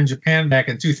I were in Japan back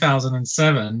in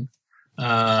 2007,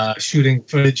 shooting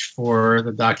footage for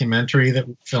the documentary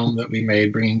film that we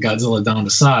made, Bringing Godzilla Down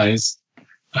to Size,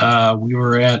 we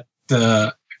were at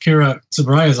Akira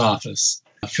Tsuburaya's office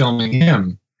filming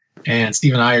him, and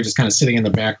Steve and I are just kind of sitting in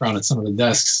the background at some of the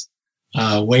desks,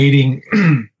 waiting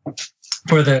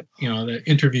for the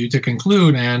interview to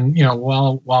conclude. And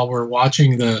while we're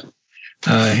watching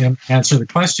him answer the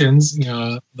questions,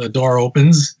 the door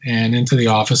opens and into the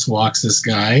office walks this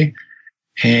guy,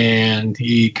 and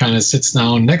he kind of sits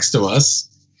down next to us.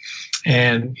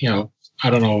 And I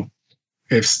don't know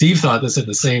if Steve thought this at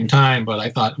the same time, but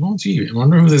I thought, oh gee, I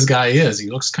wonder who this guy is.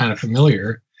 He looks kind of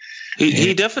familiar.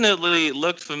 He definitely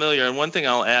looked familiar. And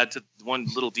one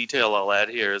little detail I'll add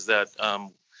here is that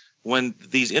when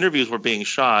these interviews were being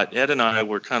shot, Ed and I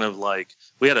were kind of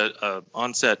we had a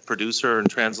on-set producer and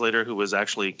translator who was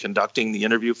actually conducting the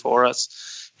interview for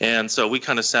us. And so we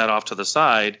kind of sat off to the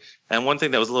side. And one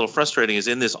thing that was a little frustrating is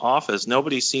in this office,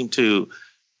 nobody seemed to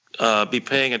be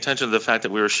paying attention to the fact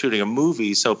that we were shooting a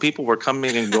movie. So people were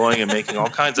coming and going and making all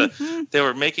kinds of, they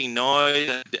were making noise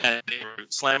and they were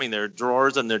slamming their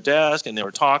drawers on their desk and they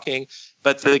were talking.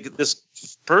 But this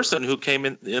person who came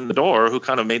in the door, who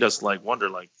kind of made us wonder,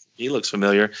 he looks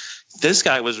familiar. This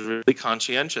guy was really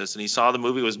conscientious, and he saw the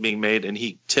movie was being made, and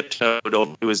he tiptoed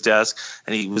over to his desk,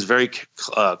 and he was very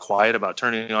quiet about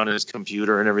turning on his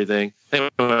computer and everything. Anyway,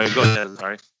 go ahead.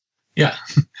 Sorry. Yeah.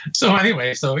 So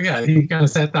anyway, he kind of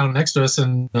sat down next to us,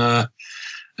 and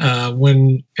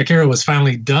when Akira was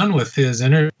finally done with his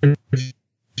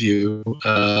interview,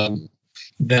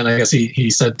 then I guess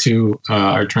he said to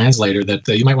our translator that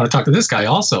you might want to talk to this guy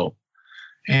also.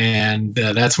 And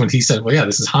that's when he said, well, yeah,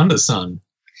 this is Honda's son.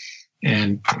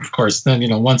 And of course, then,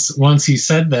 once he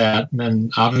said that, then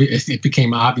it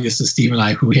became obvious to Steve and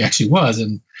I who he actually was.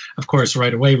 And of course,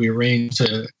 right away, we arranged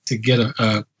to get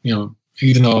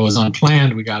even though it was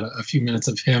unplanned, we got a few minutes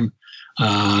of him,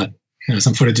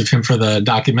 some footage of him for the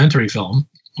documentary film,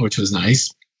 which was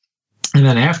nice. And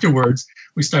then afterwards,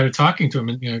 we started talking to him,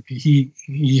 and he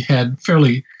had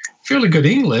fairly good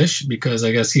English because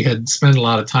I guess he had spent a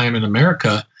lot of time in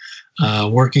America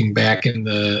working back in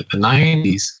the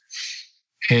 90s.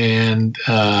 And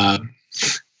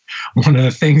one of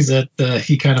the things that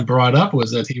he kind of brought up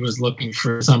was that he was looking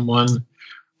for someone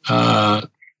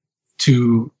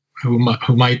who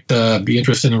might be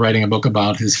interested in writing a book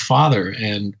about his father.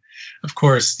 And of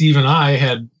course, Steve and I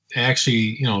had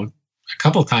actually, a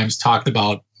couple of times talked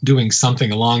about doing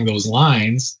something along those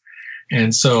lines.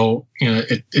 And so,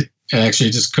 it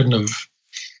actually just couldn't have,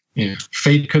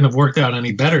 fate couldn't have worked out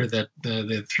any better that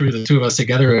threw the two of us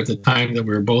together at the time that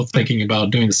we were both thinking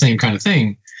about doing the same kind of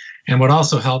thing. And what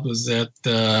also helped was that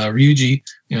Ryuji,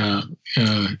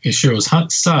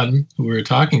 Ishiro's son, who we were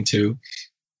talking to,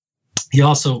 he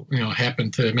also,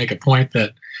 happened to make a point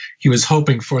that he was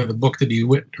hoping for the book to be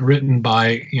written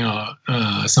by,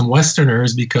 some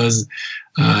Westerners, because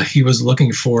he was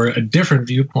looking for a different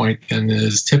viewpoint than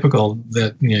is typical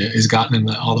that is gotten in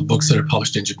all the books that are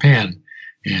published in Japan.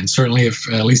 And certainly, if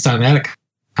at least on that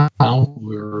account,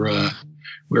 we're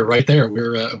right there.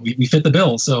 We fit the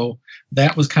bill. So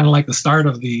that was kind of like the start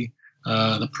of the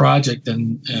project,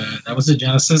 and that was the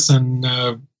genesis. And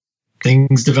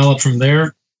things developed from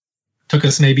there. Took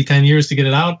us maybe 10 years to get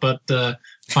it out, but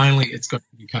finally it's going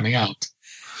to be coming out.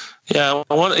 Yeah,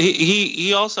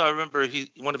 he also, I remember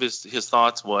one of his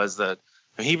thoughts was that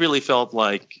he really felt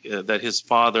like that his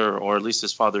father, or at least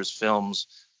his father's films,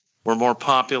 were more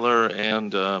popular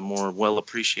and more well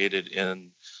appreciated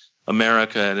in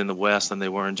America and in the West than they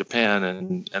were in Japan,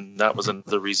 and that was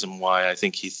another reason why I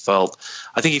think he felt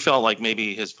like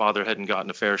maybe his father hadn't gotten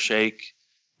a fair shake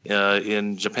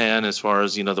in Japan as far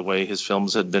as the way his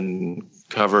films had been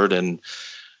covered. And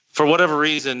for whatever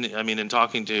reason, I mean, in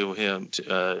talking to him,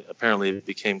 apparently it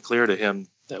became clear to him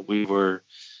that we were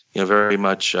very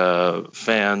much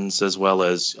fans, as well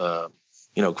as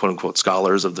quote unquote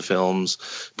scholars of the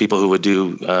films, people who would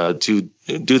do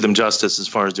them justice as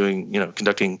far as doing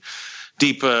conducting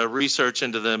deep research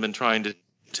into them and trying to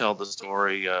tell the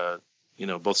story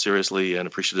both seriously and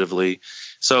appreciatively.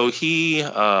 So he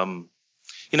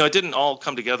it didn't all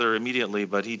come together immediately,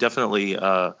 but he definitely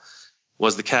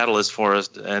was the catalyst for us,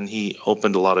 and he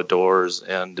opened a lot of doors.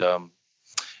 And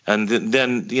then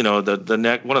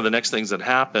one of the next things that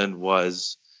happened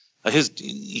was as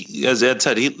Ed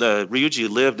said, Ryuji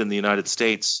lived in the United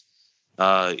States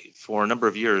for a number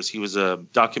of years. He was a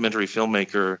documentary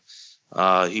filmmaker.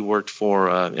 He worked for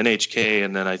NHK,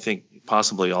 and then I think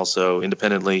possibly also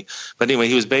independently. But anyway,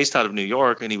 he was based out of New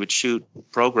York, and he would shoot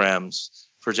programs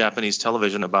for Japanese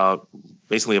television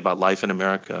basically about life in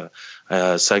America,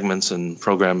 segments and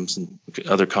programs and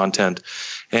other content.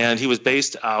 And he was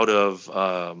based out of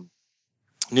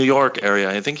New York area.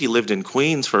 I think he lived in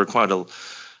Queens for quite a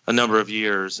number of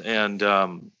years. And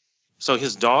so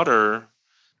his daughter,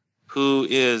 who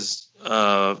is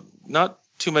not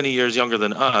too many years younger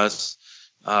than us,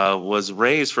 was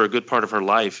raised for a good part of her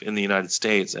life in the United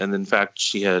States. And in fact,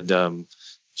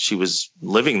 she was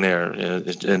living there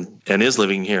and is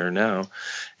living here now.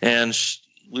 And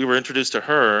we were introduced to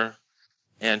her,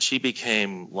 and she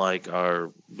became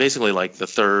basically the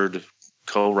third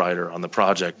co-writer on the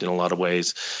project in a lot of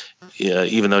ways.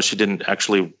 Even though she didn't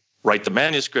actually write the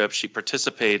manuscript, she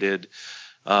participated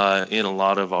in a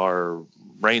lot of our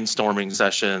brainstorming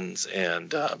sessions,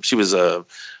 and she was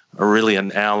really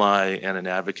an ally and an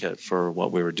advocate for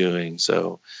what we were doing.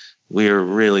 So we are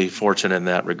really fortunate in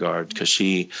that regard, because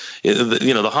the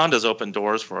Hondas opened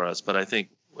doors for us, but I think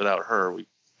without her, we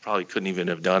probably couldn't even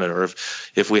have done it. Or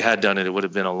if we had done it, it would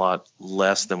have been a lot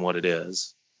less than what it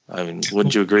is. I mean,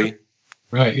 wouldn't you agree?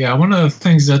 Right. Yeah. One of the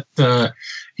things that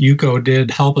Yuko did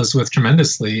help us with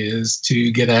tremendously is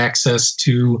to get access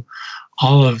to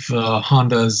all of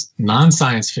Honda's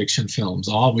non-science fiction films.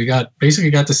 We basically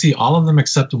got to see all of them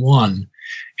except one.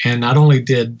 And not only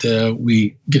did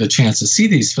we get a chance to see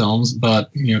these films, but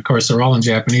of course they're all in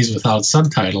Japanese without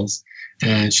subtitles.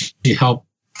 And she helped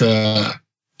a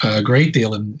great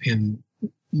deal in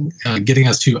getting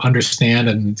us to understand,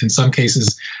 and in some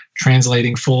cases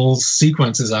translating full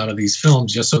sequences out of these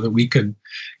films, just so that we could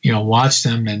watch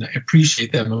them and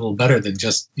appreciate them a little better than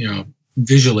just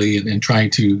visually and trying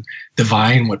to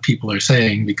divine what people are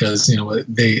saying, because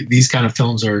these kind of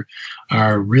films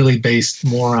are really based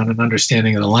more on an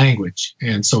understanding of the language.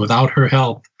 And so without her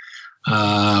help,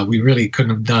 we really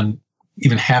couldn't have done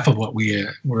even half of what we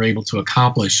were able to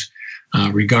accomplish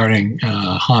regarding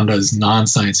Honda's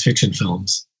non-science fiction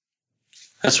films.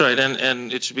 That's right,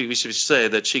 and we should say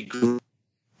that she grew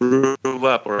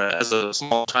up, or as a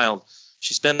small child,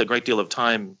 she spent a great deal of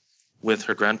time with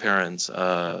her grandparents.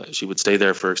 She would stay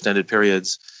there for extended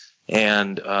periods,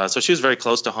 and so she was very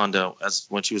close to Honda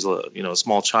when she was a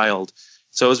small child.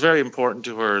 So it was very important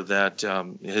to her that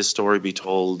his story be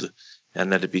told,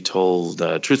 and that it be told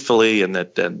truthfully, and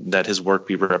that his work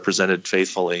be represented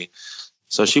faithfully.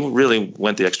 So she really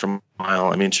went the extra mile.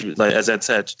 I mean, as Ed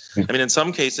said, in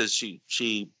some cases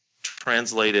she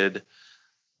translated.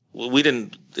 We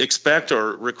didn't expect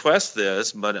or request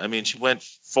this, but she went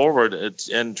forward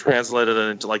and translated it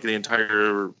into the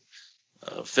entire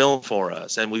film for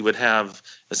us, and we would have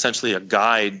essentially a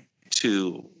guide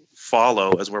to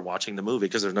follow as we're watching the movie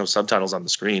because there's no subtitles on the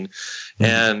screen,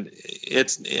 and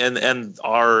and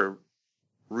our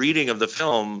reading of the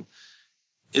film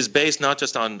is based not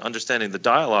just on understanding the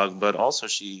dialogue, but also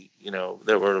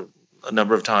there were a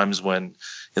number of times when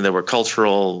there were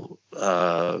cultural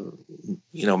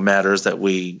matters that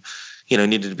we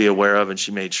needed to be aware of, and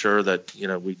she made sure that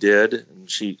we did, and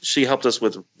she helped us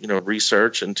with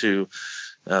research into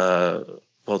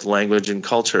both language and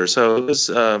culture. So it was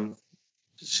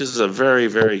she's a very,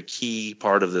 very key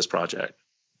part of this project.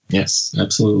 Yes,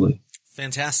 absolutely.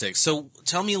 Fantastic. So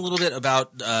tell me a little bit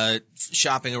about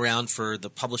shopping around for the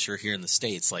publisher here in the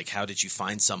States. Like, how did you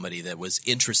find somebody that was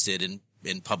interested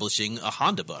in publishing a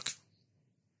Honda book?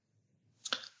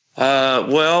 I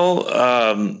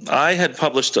had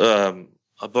published a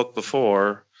book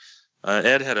before.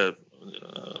 Ed had Ed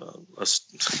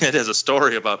has a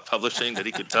story about publishing that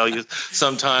he could tell you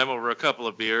sometime over a couple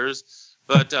of beers.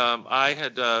 But I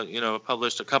had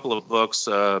published a couple of books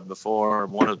before.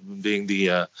 One of them being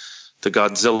the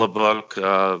Godzilla book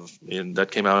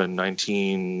that came out in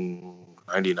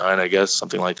 1999, I guess,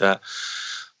 something like that.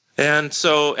 And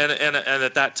so, and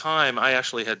at that time, I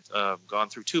actually had gone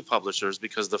through two publishers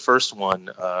because the first one,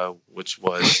 which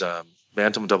was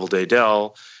Bantam Doubleday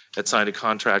Dell, had signed a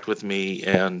contract with me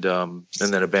and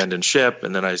then abandoned ship,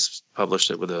 and then I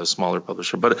published it with a smaller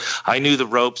publisher. But I knew the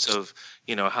ropes of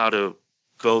how to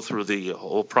go through the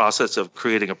whole process of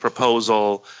creating a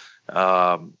proposal,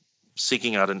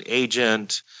 seeking out an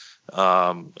agent,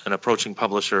 and approaching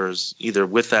publishers either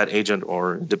with that agent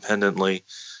or independently.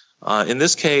 In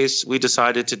this case, we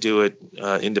decided to do it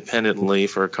independently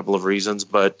for a couple of reasons.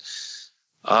 But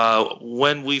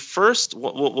when we first,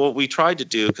 what we tried to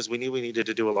do, because we knew we needed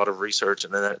to do a lot of research,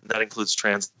 and then that includes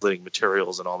translating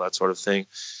materials and all that sort of thing.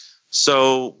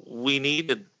 So we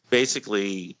needed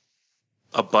basically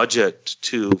a budget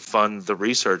to fund the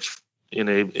research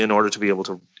in order to be able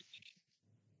to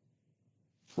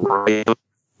write a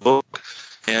book.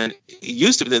 And it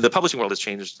used to be, the publishing world has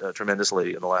changed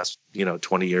tremendously in the last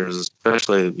 20 years,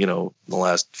 especially the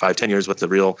last 5-10 years with the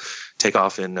real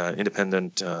takeoff in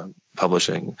independent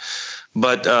publishing.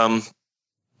 But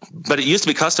it used to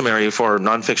be customary for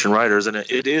nonfiction writers, and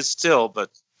it is still, but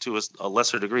to a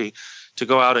lesser degree, to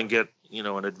go out and get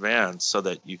an advance so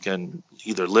that you can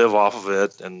either live off of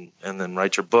it and then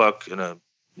write your book in a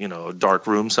dark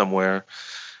room somewhere,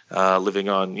 living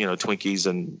on Twinkies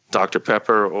and Dr.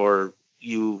 Pepper, or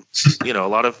a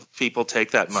lot of people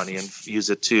take that money and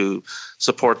use it to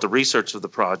support the research of the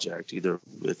project, either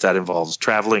if that involves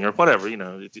traveling or whatever.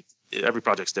 Every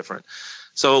project's different.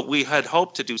 So we had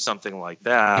hoped to do something like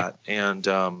that, and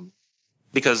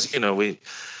because we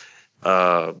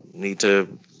need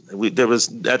to. There was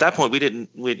at that point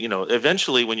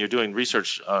eventually when you're doing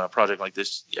research on a project like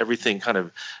this, everything kind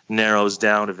of narrows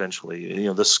down eventually.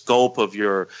 The scope of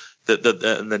your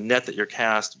the net that you're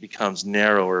cast becomes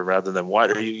narrower rather than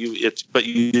wider. But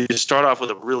you start off with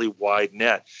a really wide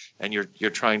net, and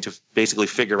you're trying to basically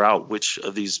figure out which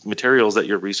of these materials that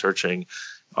you're researching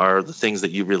are the things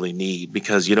that you really need,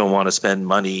 because you don't want to spend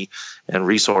money and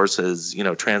resources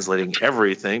translating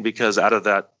everything, because out of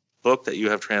that book that you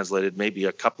have translated, maybe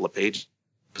a couple of pages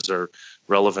are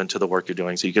relevant to the work you're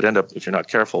doing. So you could end up, if you're not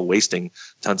careful, wasting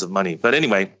tons of money. But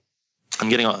anyway, I'm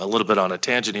getting a little bit on a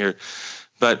tangent here.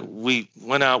 But we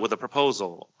went out with a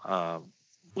proposal.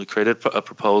 We created a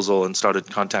proposal and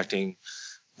started contacting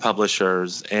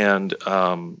publishers. And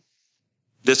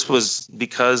this was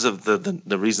because of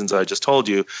the reasons I just told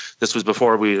you. This was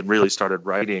before we had really started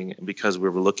writing, because we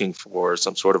were looking for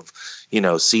some sort of,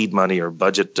 seed money or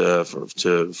budget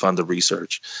to fund the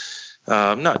research.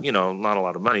 Not a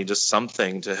lot of money, just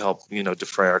something to help,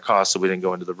 defray our costs so we didn't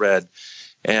go into the red.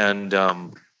 And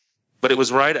but it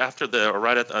was right after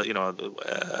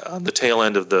on the tail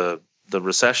end of the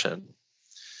recession,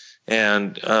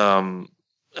 and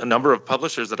a number of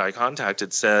publishers that I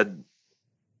contacted said,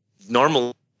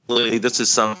 normally this is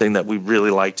something that we really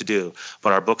like to do,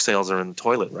 but our book sales are in the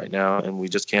toilet right now, and we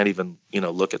just can't even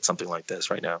look at something like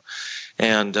this right now.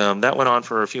 And that went on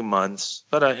for a few months,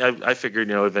 but I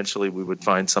figured eventually we would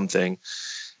find something.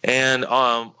 And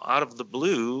out of the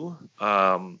blue,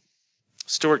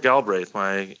 Stuart Galbraith,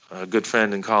 my good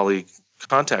friend and colleague,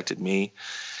 contacted me,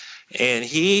 and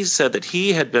he said that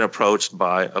he had been approached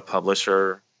by a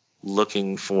publisher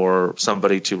looking for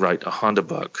somebody to write a Honda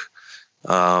book.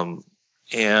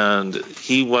 And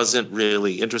he wasn't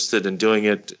really interested in doing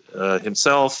it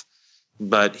himself,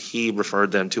 but he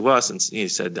referred them to us, and he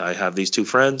said, I have these two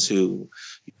friends who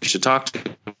you should talk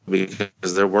to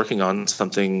because they're working on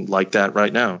something like that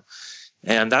right now.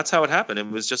 And that's how it happened. It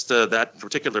was just that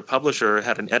particular publisher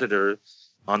had an editor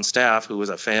on staff who was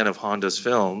a fan of Honda's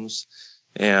films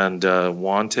and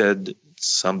wanted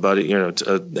somebody,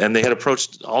 and they had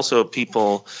approached also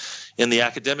people in the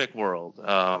academic world. There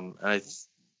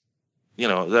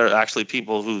are actually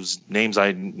people whose names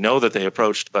I know that they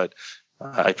approached, but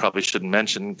I probably shouldn't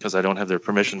mention because I don't have their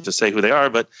permission to say who they are,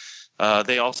 but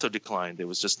they also declined. It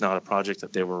was just not a project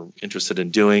that they were interested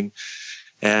in doing.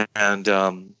 And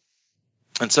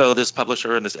so this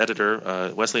publisher and this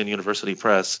editor, Wesleyan University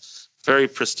Press, very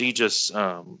prestigious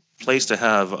place to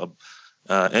have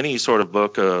any sort of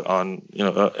book on,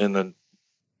 in the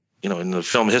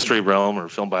film history realm or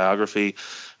film biography.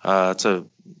 It's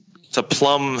a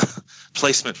plum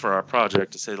placement for our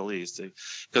project, to say the least,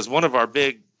 because one of our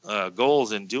big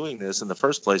goals in doing this in the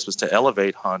first place was to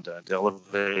elevate Honda, to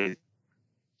elevate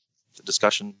the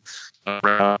discussion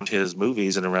around his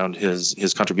movies and around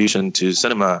his contribution to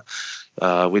cinema.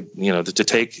 To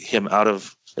take him out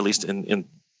of, at least in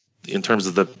terms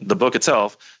of the book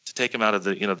itself, to take him out of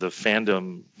the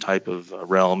fandom type of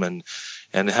realm and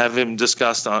have him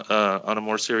discussed on a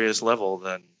more serious level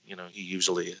than he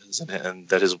usually is, and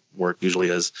that his work usually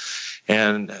is.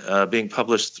 And being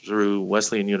published through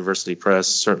Wesleyan University Press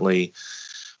certainly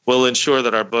will ensure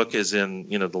that our book is in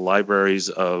the libraries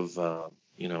of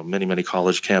many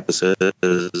college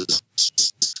campuses,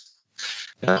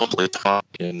 and hopefully taught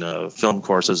in film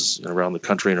courses around the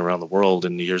country and around the world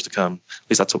in the years to come. At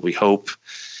least that's what we hope.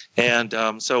 And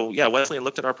Wesleyan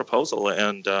looked at our proposal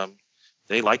and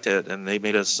they liked it, and they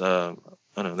made us.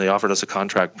 They offered us a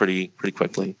contract pretty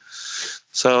quickly.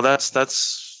 So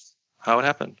that's how it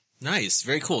happened. Nice,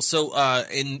 very cool. So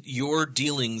in your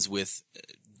dealings with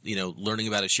learning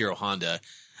about Ishiro Honda,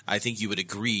 I think you would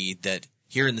agree that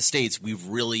here in the States, we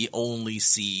really only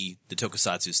see the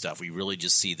tokusatsu stuff. We really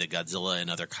just see the Godzilla and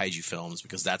other kaiju films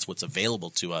because that's what's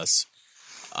available to us.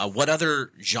 What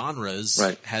other genres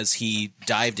has he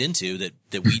dived into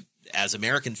that we, as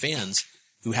American fans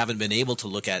who haven't been able to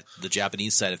look at the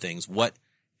Japanese side of things, what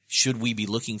should we be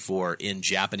looking for in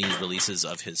Japanese releases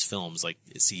of his films? Like,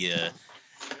 is he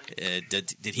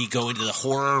did he go into the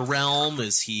horror realm?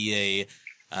 Is he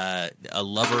a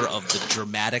lover of the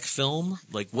dramatic film?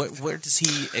 Like, where does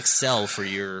he excel for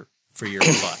your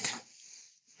buck?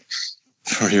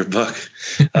 For your buck,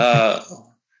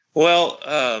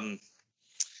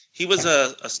 he was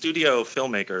a studio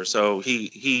filmmaker, so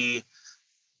he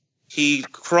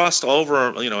crossed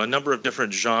over a number of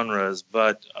different genres.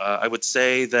 But I would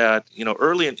say that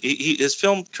early his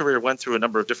film career went through a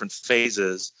number of different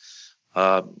phases.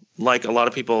 Like a lot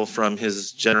of people from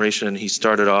his generation, he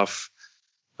started off.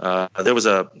 There was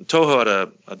Toho had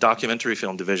a documentary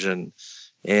film division,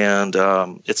 and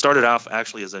it started off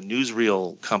actually as a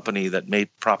newsreel company that made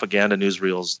propaganda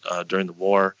newsreels during the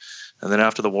war, and then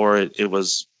after the war, it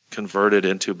was converted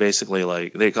into basically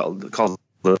like they called the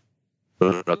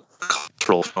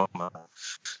cultural film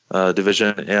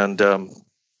division, and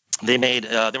they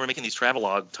were making these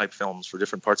travelogue type films for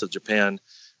different parts of Japan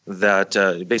that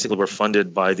basically were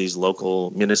funded by these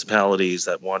local municipalities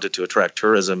that wanted to attract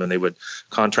tourism, and they would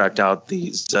contract out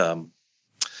these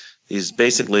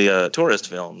basically tourist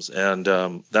films. And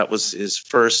that was his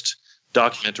first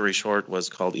documentary short, was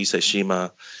called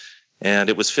Iseshima, and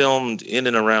it was filmed in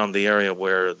and around the area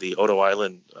where the Odo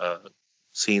Island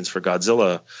scenes for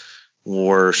Godzilla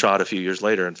were shot a few years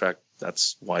later. In fact,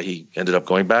 that's why he ended up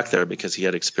going back there, because he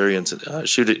had experience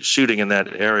shooting in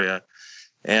that area.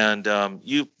 And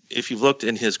if you've looked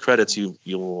in his credits,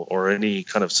 you'll or any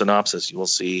kind of synopsis, you will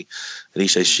see that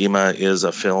Iseshima is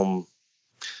a film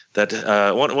that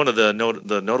one of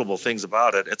the notable things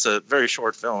about it. It's a very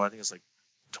short film. I think it's like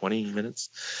 20 minutes.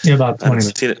 Yeah, about 20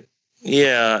 minutes.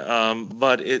 Yeah,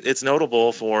 but it's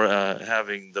notable for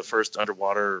having the first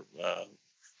underwater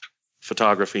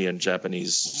photography in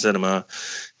Japanese cinema,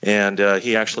 and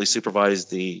he actually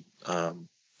supervised the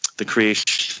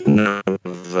creation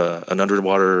of an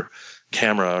underwater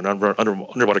camera,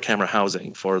 underwater camera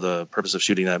housing for the purpose of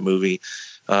shooting that movie.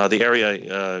 The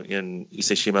area in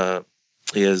Iseshima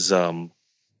is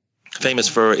famous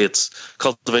for its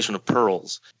cultivation of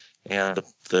pearls, and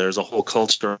there's a whole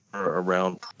culture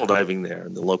around pearl diving there.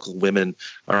 And the local women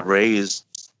are raised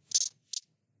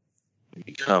to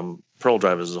become pearl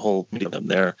divers. There's a whole medium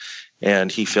there,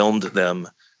 and he filmed them.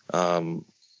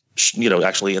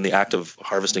 Actually in the act of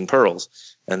harvesting pearls,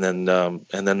 and then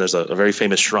there's a very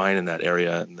famous shrine in that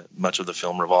area, and much of the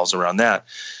film revolves around that.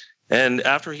 And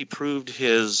after he proved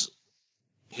his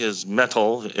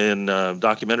mettle in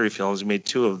documentary films, he made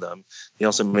 2 of them. He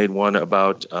also made one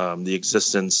about the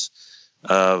existence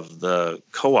of the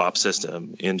co-op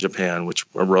system in Japan, which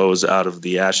arose out of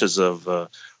the ashes of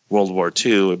World War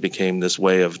II. It became this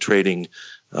way of trading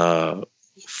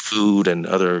food and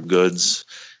other goods,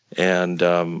 and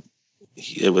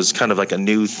it was kind of like a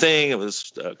new thing. It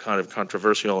was kind of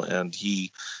controversial, and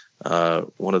he,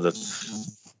 one of the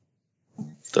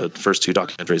first two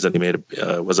documentaries that he made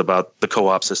was about the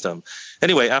co-op system.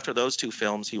 Anyway, after those two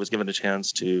films, he was given a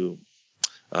chance to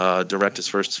direct his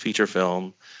first feature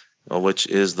film, which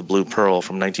is The Blue Pearl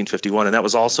from 1951, and that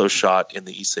was also shot in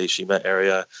the Ise Shima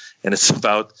area, and it's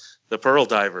about the pearl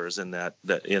divers in that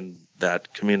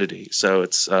community. So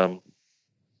it's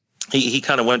he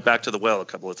kind of went back to the well a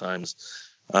couple of times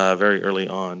very early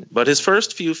on. But his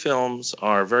first few films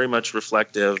are very much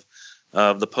reflective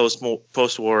of the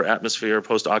post-war atmosphere,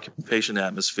 post-occupation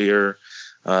atmosphere.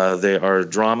 They are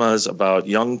dramas about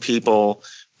young people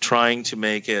trying to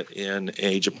make it in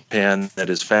a Japan that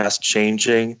is fast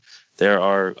changing. There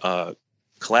are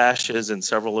clashes in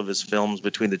several of his films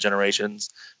between the generations.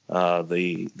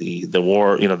 The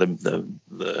war,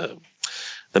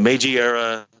 the Meiji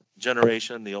era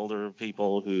generation, the older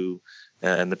people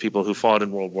and the people who fought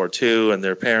in World War II, and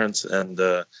their parents, and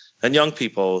young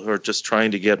people who are just trying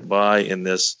to get by in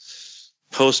this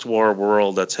post-war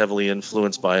world that's heavily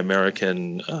influenced by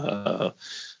American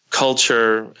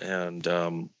culture,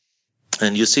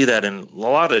 and you see that in a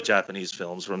lot of Japanese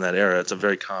films from that era. It's a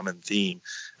very common theme,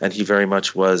 and he very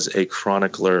much was a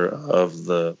chronicler of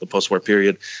the post-war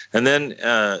period. And then,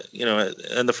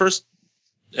 and the first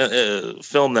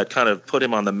film that kind of put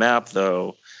him on the map,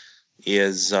 though,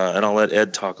 is, and I'll let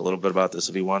Ed talk a little bit about this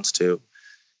if he wants to,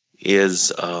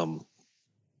 is Eagle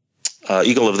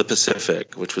of the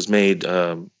Pacific, which was made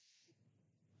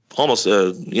almost,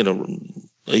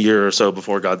 a year or so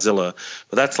before Godzilla.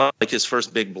 But that's like his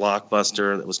first big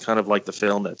blockbuster. That was kind of like the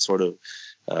film that sort of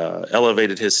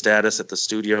elevated his status at the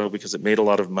studio because it made a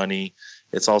lot of money.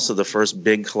 It's also the first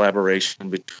big collaboration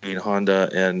between Honda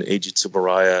and Eiji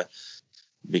Tsuburaya,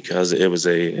 because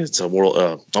it's a World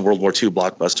War II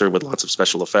blockbuster with lots of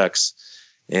special effects,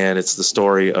 and it's the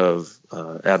story of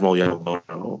Admiral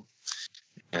Yamamoto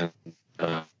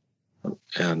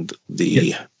and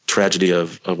the tragedy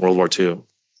of World War II.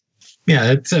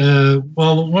 Yeah, it's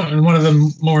one of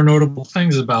the more notable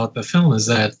things about the film is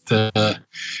that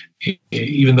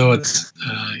even though it's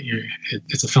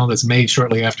a film that's made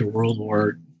shortly after World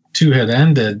War II had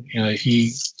ended,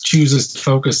 he chooses to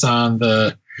focus on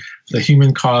the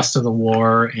human cost of the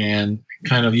war and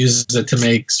kind of uses it to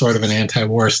make sort of an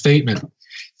anti-war statement,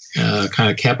 kind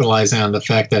of capitalizing on the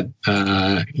fact that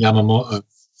Yamamoto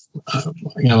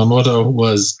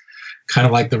was kind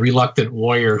of like the reluctant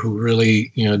warrior who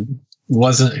really,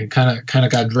 wasn't kind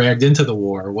of got dragged into the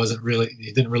war.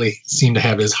 He didn't really seem to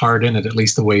have his heart in it, at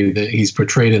least the way that he's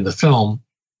portrayed in the film.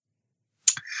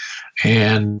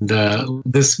 And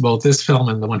both this film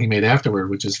and the one he made afterward,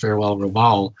 which is Farewell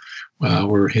Rabaul,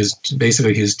 were his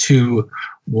two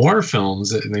war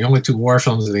films, and the only two war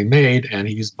films that he made, and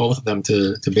he used both of them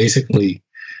to basically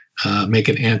make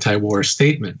an anti-war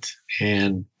statement.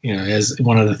 And as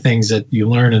one of the things that you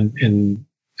learn in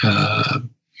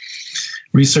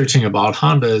researching about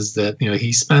Honda is that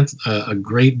he spent a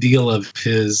great deal of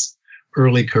his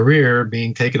early career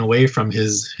being taken away from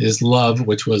his love,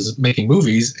 which was making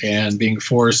movies, and being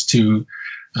forced to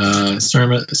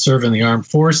serve in the armed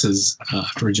forces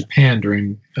for Japan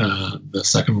during the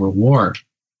Second World War,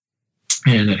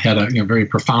 and it had a very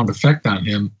profound effect on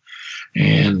him.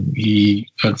 And he,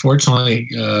 unfortunately,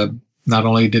 not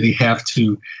only did he have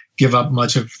to give up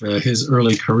much of his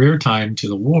early career time to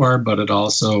the war, but it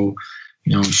also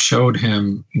showed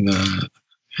him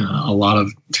a lot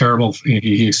of terrible.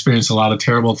 He experienced a lot of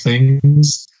terrible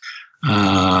things,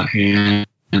 and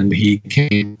he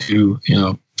came to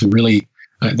really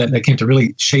that came to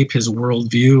really shape his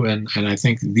worldview. And I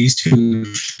think these two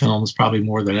films, probably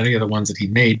more than any of the ones that he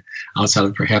made outside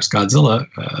of perhaps Godzilla,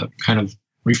 kind of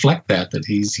reflect that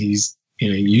he's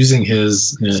using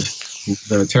his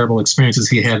the terrible experiences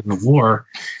he had in the war,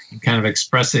 and kind of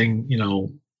expressing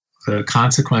the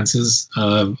consequences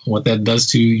of what that does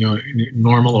to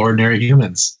normal, ordinary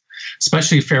humans.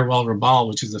 Especially Farewell Rabaul,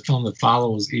 which is the film that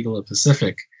follows Eagle of the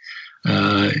Pacific,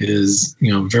 is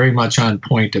very much on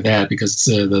point to that, because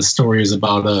the story is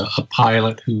about a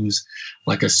pilot who's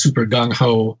like a super gung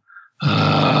ho,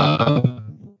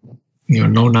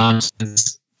 no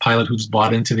nonsense pilot who's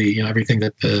bought into the everything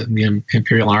that the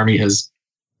Imperial Army has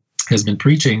been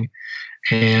preaching.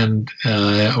 And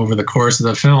over the course of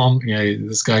the film,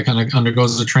 this guy kind of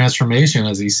undergoes a transformation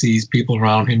as he sees people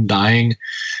around him dying,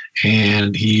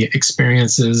 and he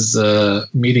experiences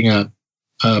meeting an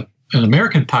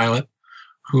American pilot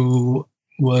who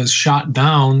was shot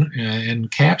down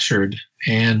and captured.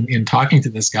 And in talking to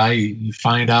this guy, you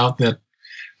find out that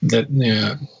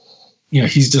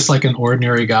he's just like an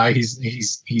ordinary guy.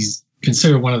 He's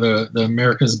considered one of the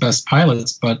America's best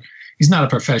pilots, but he's not a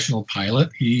professional pilot.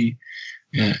 He's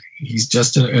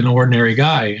just an ordinary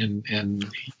guy, and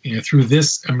through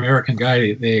this American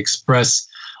guy, they express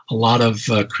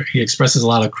he expresses a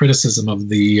lot of criticism of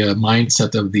the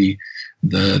mindset of the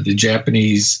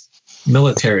Japanese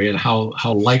military and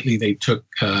how lightly they took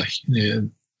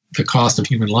the cost of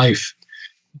human life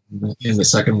in the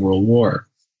Second World War.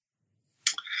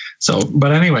 So,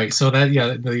 but anyway, so that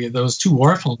those two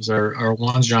war films are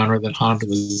one genre that Honda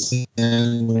was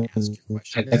in.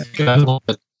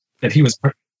 That he was,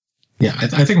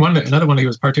 I think another one he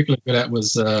was particularly good at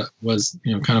was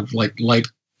kind of like light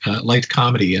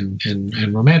comedy and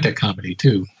romantic comedy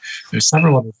too. There's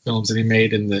several other films that he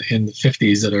made in the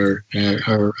 50s that are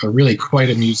really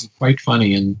quite amusing, quite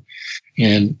funny, and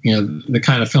the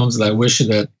kind of films that I wish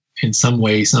that in some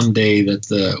way someday that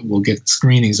we'll get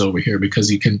screenings over here,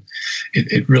 because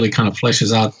it really kind of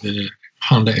fleshes out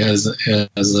Honda as a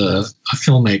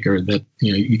filmmaker, that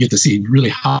you get to see really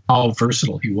how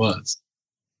versatile he was.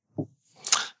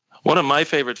 One of my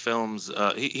favorite films.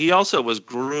 He also was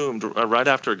groomed right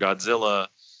after Godzilla.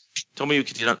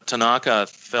 Tomoyuki Tanaka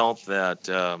felt that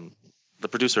the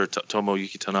producer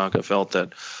Tomoyuki Tanaka felt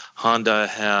that Honda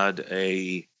had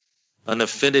an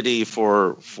affinity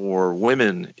for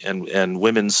women and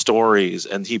women's stories,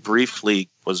 and he briefly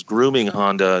was grooming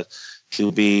Honda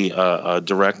to be a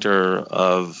director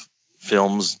of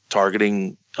films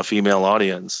targeting a female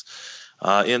audience,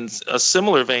 in a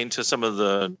similar vein to some of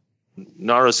the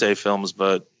Naruse films,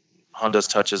 but Honda's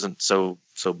touch isn't so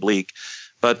bleak.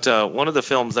 But one of the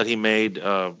films that he made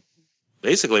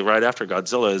basically right after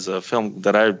Godzilla is a film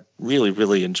that I really,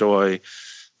 really enjoy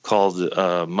called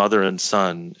Mother and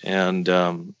Son. And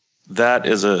that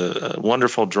is a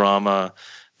wonderful drama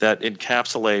that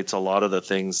encapsulates a lot of the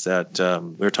things that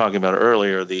we were talking about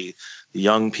earlier, the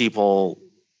young people,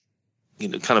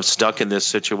 kind of stuck in this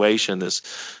situation, this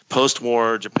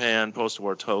post-war Japan,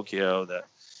 post-war Tokyo that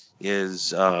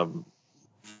is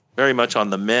very much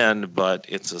on the mend, but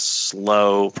it's a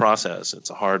slow process. It's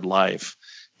a hard life.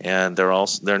 And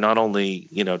they're not only,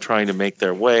 trying to make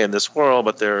their way in this world,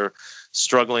 but they're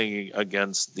struggling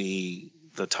against the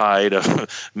tide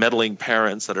of meddling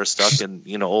parents that are stuck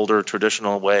in older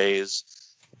traditional ways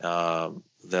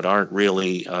that aren't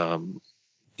really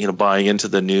buying into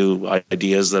the new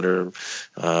ideas that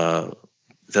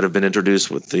have been introduced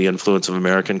with the influence of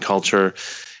American culture.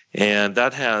 And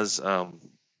that has Hiroshi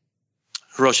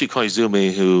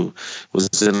Koizumi, who was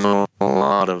in a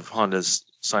lot of Honda's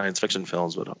science fiction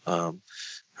films, but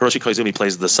Hiroshi Koizumi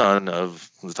plays the son of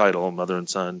the title, Mother and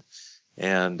Son.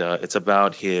 And it's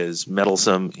about his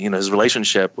meddlesome, his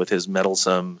relationship with his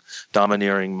meddlesome,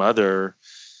 domineering mother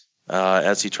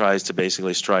as he tries to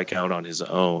basically strike out on his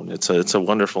own. It's a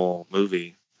wonderful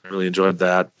movie. I really enjoyed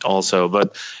that also.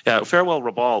 But yeah, Farewell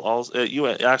Rabaul. Also, you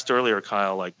asked earlier,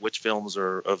 Kyle, like which films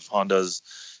are of Honda's,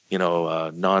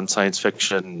 non-science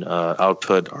fiction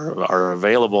output are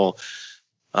available.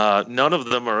 None of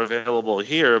them are available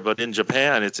here, but in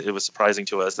Japan, it was surprising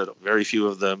to us that very few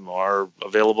of them are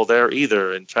available there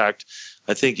either. In fact,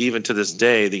 I think even to this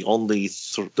day,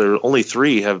 there are only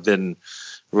 3 have been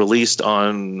released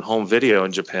on home video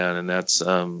in Japan, and that's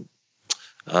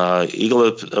Eagle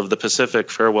of the Pacific,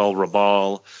 Farewell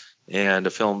Rabaul, and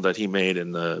a film that he made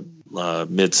in the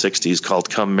mid '60s called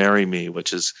Come Marry Me,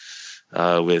 which is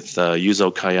with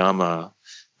Yuzo Kayama,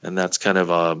 and that's kind of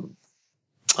a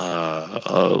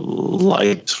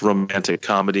light romantic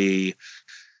comedy.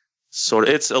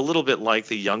 It's a little bit like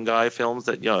the Young Guy films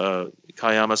that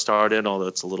Kayama starred in, although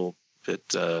it's a little bit.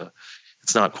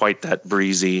 It's not quite that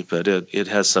breezy, but it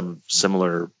has some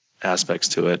similar aspects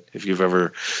to it. If you've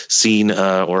ever seen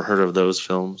or heard of those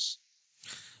films.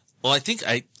 Well, I think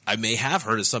I may have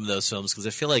heard of some of those films, because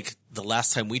I feel like the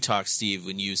last time we talked, Steve,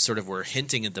 when you sort of were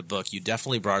hinting at the book, you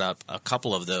definitely brought up a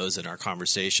couple of those in our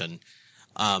conversation.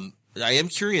 I am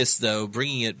curious, though,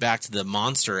 bringing it back to the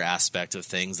monster aspect of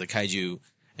things, the kaiju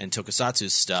and tokusatsu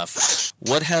stuff.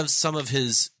 What have some of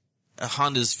his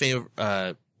Honda's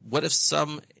favorite? What if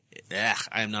some?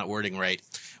 I am not wording right.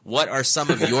 What are some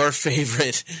of your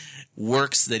favorite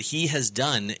works that he has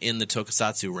done in the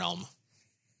tokusatsu realm?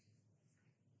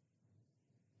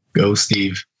 Go,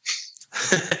 Steve.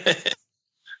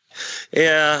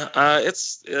 Yeah,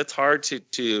 it's hard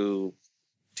to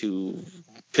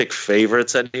pick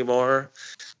favorites anymore.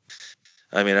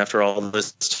 I mean, after all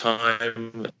this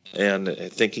time and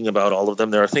thinking about all of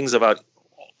them, there are things about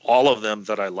all of them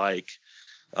that I like,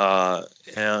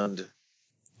 and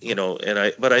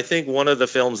but I think one of the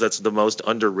films that's the most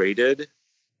underrated.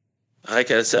 I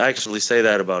can actually say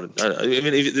that about it. I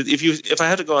mean, if I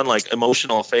had to go on like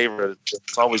emotional favorite,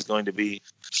 it's always going to be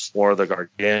War of the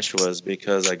Gargantuas,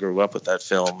 because I grew up with that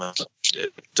film.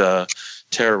 It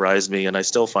terrorized me, and I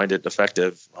still find it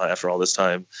effective after all this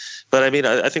time. But I mean,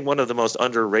 I think one of the most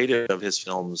underrated of his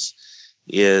films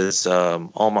is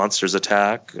All Monsters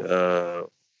Attack,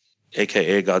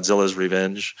 aka Godzilla's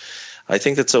Revenge. I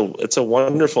think it's a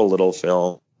wonderful little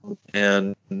film,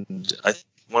 and I think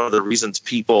one of the reasons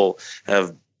people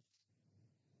have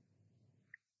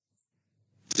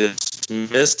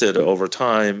dismissed it over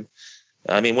time.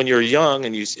 I mean, when you're young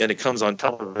and it comes on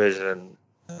television,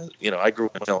 I grew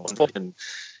up in film,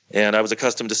 and I was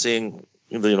accustomed to seeing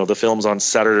the films on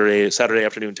Saturday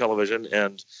afternoon television.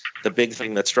 And the big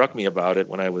thing that struck me about it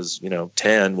when I was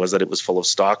 10 was that it was full of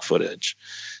stock footage,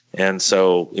 and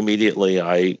so immediately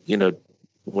I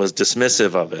was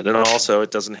dismissive of it. And also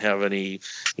it doesn't have any,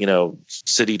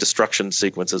 city destruction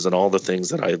sequences and all the things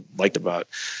that I liked about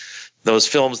those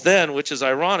films then, which is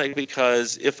ironic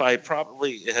because if I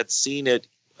probably had seen it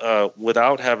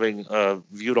without having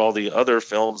viewed all the other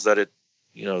films that it,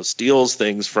 steals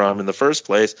things from in the first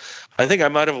place, I think I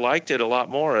might have liked it a lot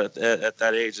more at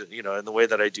that age, in the way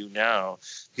that I do now,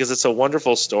 because it's a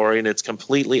wonderful story and it's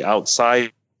completely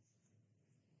outside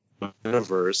the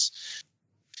universe.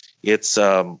 It's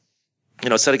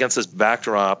set against this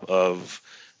backdrop of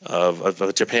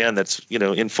Japan that's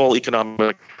in full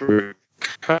economic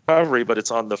recovery, but it's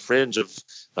on the fringe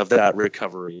of that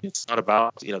recovery. It's not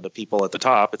about the people at the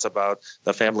top. It's about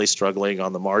the family struggling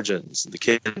on the margins. The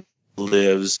kid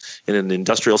lives in an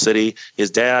industrial city. His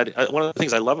dad. One of the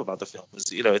things I love about the film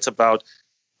is it's about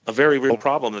a very real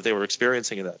problem that they were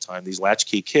experiencing at that time. These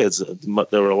latchkey kids.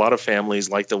 There were a lot of families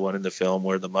like the one in the film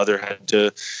where the mother had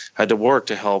to work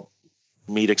to help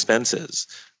meet expenses,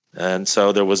 and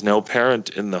so there was no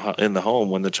parent in the home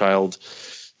when the child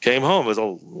came home. It was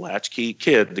a latchkey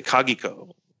kid, the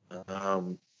Kagiko.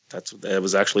 It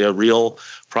was actually a real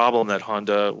problem that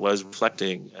Honda was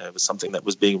reflecting. It was something that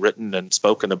was being written and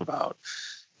spoken about,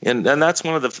 and that's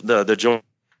one of the joy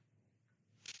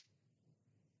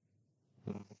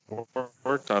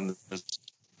worked on this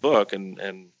book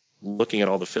and looking at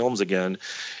all the films again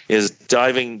is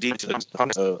diving deep into the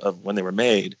context of when they were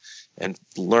made and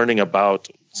learning about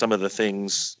some of the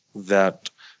things that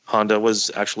Honda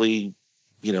was actually,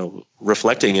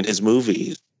 reflecting in his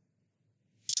movies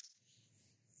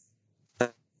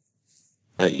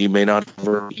that you may not have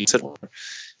ever considered.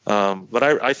 But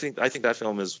I think that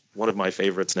film is one of my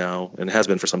favorites now and has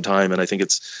been for some time, and I think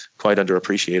it's quite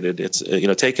underappreciated. It's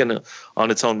taken on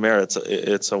its own merits.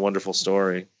 It's a wonderful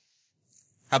story.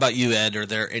 How about you, Ed? Are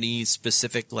there any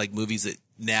specific movies that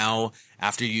now,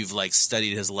 after you've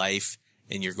studied his life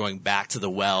and you're going back to the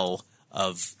well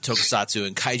of tokusatsu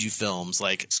and kaiju films,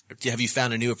 have you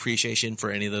found a new appreciation for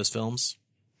any of those films?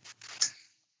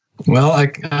 Well, I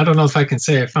don't know if I can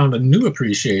say I found a new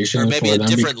appreciation, or maybe for a them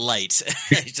different light.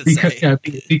 I should because,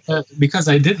 say. Yeah, because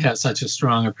I did have such a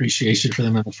strong appreciation for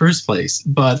them in the first place.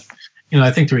 But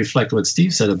I think to reflect what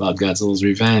Steve said about Godzilla's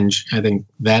Revenge, I think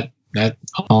that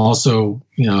also,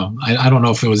 I don't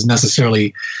know if it was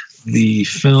necessarily the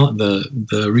film,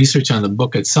 the research on the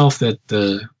book itself that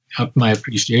upped my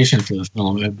appreciation for the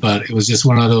film, but it was just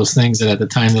one of those things that at the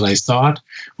time that I saw it,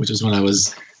 which was when I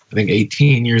was, I think,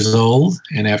 18 years old,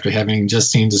 and after having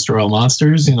just seen Destroy All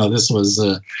Monsters, this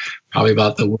was probably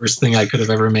about the worst thing I could have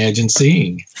ever imagined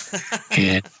seeing,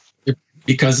 and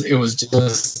because it was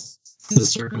just the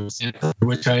circumstance under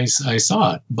which I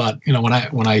saw it. But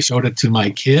when I showed it to my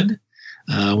kid,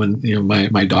 when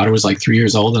my daughter was 3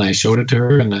 years old, and I showed it to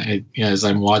her, and as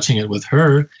I'm watching it with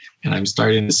her, and I'm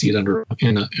starting to see it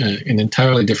in an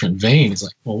entirely different vein, it's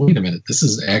well, wait a minute, this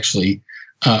is actually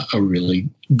a really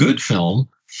good film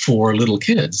for little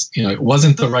kids. It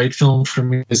wasn't the right film for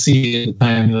me to see at the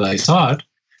time that I saw it,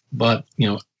 but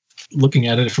looking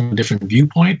at it from a different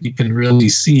viewpoint, you can really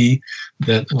see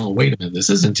that, oh, wait a minute, this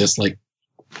isn't just an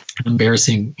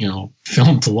embarrassing,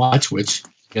 film to watch, which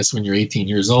I guess when you're 18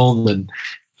 years old and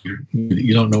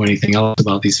you don't know anything else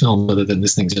about these films other than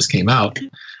this thing just came out.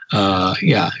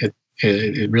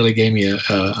 It really gave me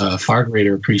a far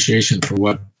greater appreciation for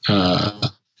what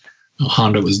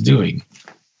Honda was doing.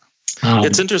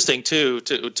 It's interesting too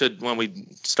to when we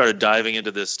started diving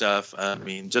into this stuff. I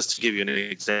mean, just to give you an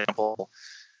example,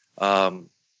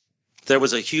 there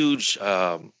was a huge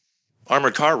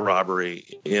armored car robbery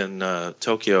in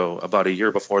Tokyo about a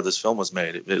year before this film was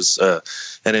made. It was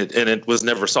and it was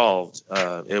never solved.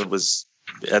 It was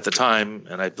at the time,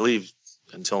 and I believe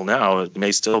until now, it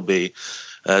may still be.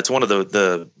 It's one of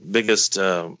the biggest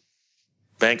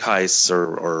bank heists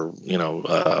or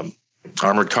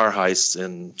armored car heists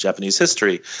in Japanese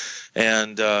history.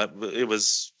 And it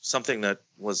was something that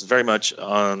was very much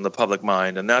on the public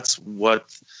mind. And that's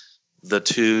what the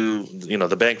two,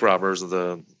 the bank robbers,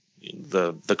 the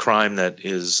crime that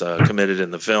is committed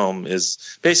in the film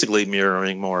is basically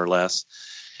mirroring, more or less.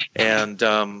 And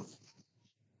I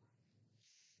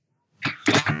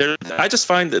just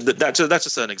find that's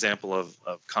just an example of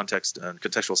context and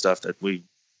contextual stuff that we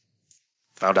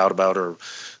found out about or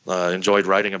enjoyed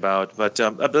writing about. But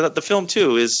the film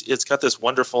too it's got this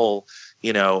wonderful,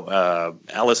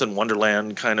 Alice in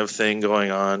Wonderland kind of thing going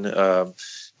on,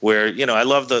 where I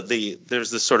love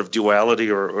there's this sort of duality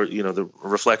or the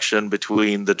reflection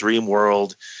between the dream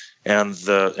world and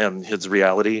his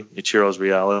reality, Ichiro's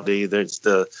reality. There's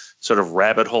the sort of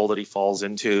rabbit hole that he falls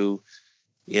into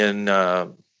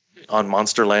on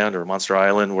Monsterland or Monster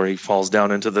Island, where he falls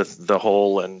down into the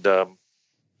hole and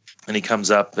he comes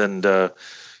up and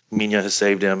Minya has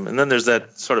saved him. And then there's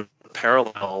that sort of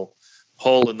parallel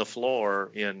hole in the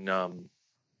floor in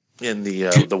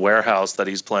the warehouse that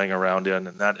he's playing around in,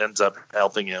 and that ends up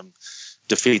helping him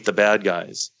defeat the bad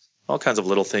guys. All kinds of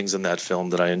little things in that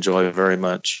film that I enjoy very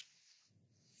much.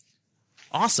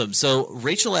 Awesome. So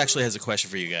Rachel actually has a question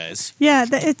for you guys. Yeah,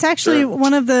 it's actually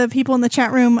one of the people in the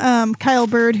chat room, Kyle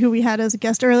Bird, who we had as a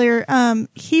guest earlier.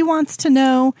 He wants to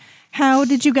know, how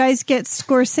did you guys get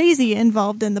Scorsese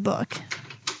involved in the book?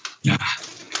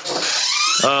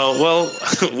 Well,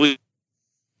 we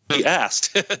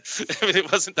asked. I mean, it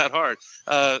wasn't that hard.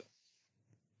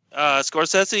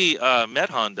 Scorsese met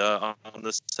Honda on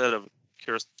the set of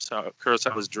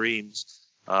Kurosawa's Dreams,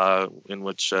 in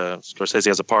which Scorsese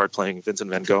has a part playing Vincent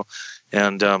Van Gogh.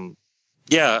 And as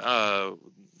a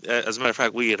matter of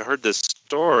fact, we had heard this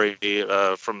story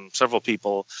from several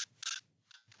people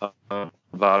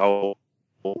about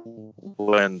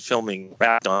when filming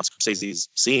wrapped on Scorsese's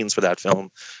scenes for that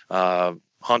film.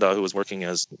 Honda, who was working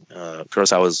as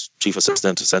Kurosawa's chief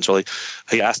assistant, essentially,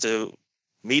 he asked to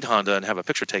meet Honda and have a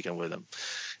picture taken with him.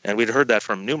 And we'd heard that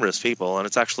from numerous people, and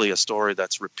it's actually a story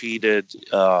that's repeated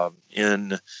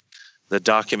in the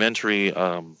documentary,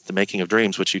 The Making of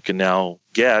Dreams, which you can now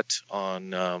get on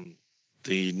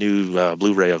the new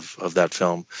Blu-ray of that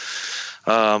film.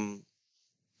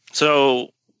 So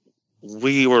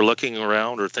we were looking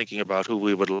around or thinking about who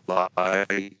we would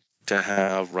like to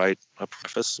have write a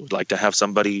preface. We'd like to have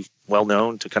somebody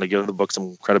well-known to kind of give the book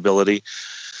some credibility.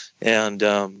 And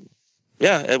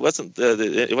it wasn't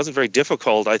very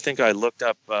difficult. I think I looked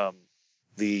up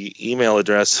the email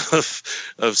address of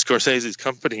Scorsese's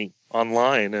company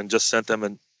online and just sent them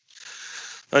an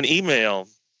email.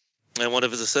 And one of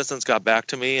his assistants got back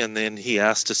to me, and then he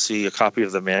asked to see a copy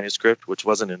of the manuscript, which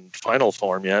wasn't in final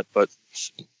form yet. But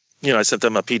I sent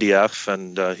them a PDF,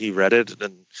 and he read it,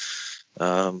 and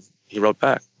he wrote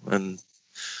back. And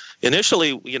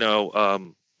initially,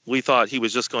 we thought he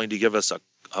was just going to give us a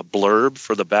blurb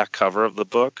for the back cover of the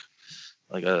book,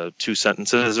 like 2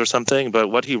 sentences or something. But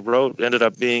what he wrote ended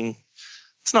up being,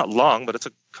 it's not long, but it's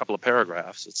a couple of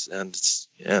paragraphs.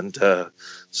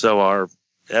 So our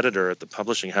editor at the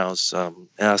publishing house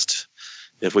asked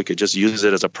if we could just use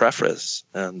it as a preface,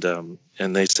 and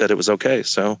they said it was okay.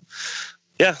 So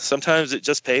yeah, sometimes it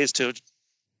just pays to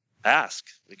ask,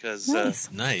 because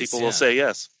people will say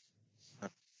yes.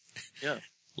 Yeah.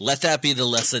 Let that be the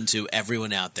lesson to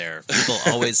everyone out there. People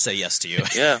always say yes to you.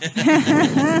 Yeah.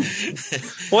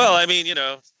 Well, I mean,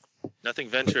 nothing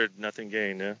ventured, nothing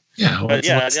gained. Yeah. But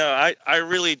I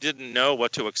really didn't know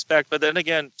what to expect. But then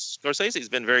again, Scorsese's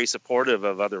been very supportive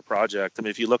of other projects. I mean,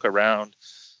 if you look around,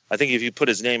 I think if you put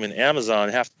his name in Amazon,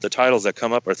 half the titles that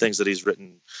come up are things that he's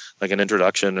written, like an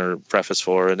introduction or preface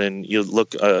for. And then you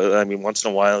look, once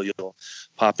in a while you'll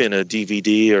pop in a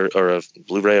DVD or a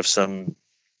Blu-ray of some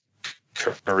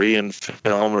Korean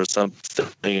film or something,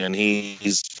 and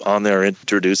he's on there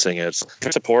introducing it.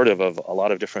 It's supportive of a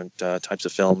lot of different types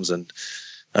of films. And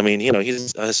I mean,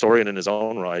 he's a historian in his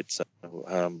own right. So,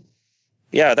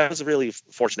 that was a really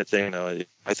fortunate thing. I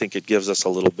think it gives us a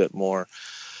little bit more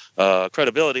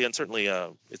credibility, and certainly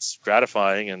it's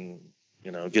gratifying, and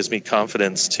gives me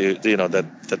confidence to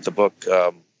that the book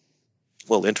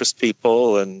will interest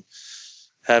people, and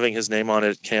having his name on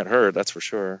it can't hurt. That's for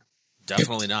sure.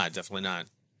 Definitely not.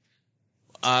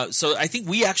 So I think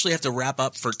we actually have to wrap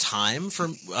up for time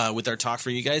with our talk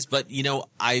for you guys. But,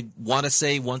 I want to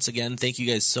say once again, thank you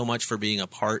guys so much for being a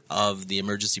part of the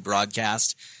emergency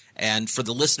broadcast. And for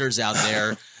the listeners out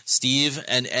there, Steve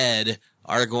and Ed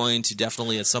are going to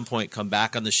definitely at some point come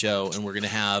back on the show, and we're going to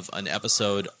have an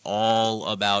episode all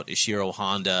about Ishiro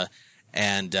Honda.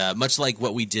 And much like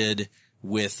what we did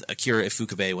with Akira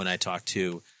Ifukube when I talked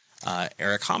to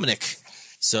Eric Hominick.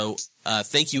 So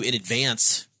thank you in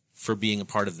advance for being a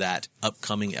part of that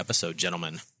upcoming episode,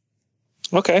 gentlemen.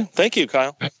 Okay. Thank you,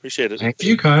 Kyle. Appreciate it. Thank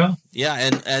you, Kyle. Yeah,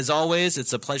 and as always,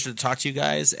 it's a pleasure to talk to you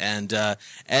guys. And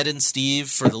Ed and Steve,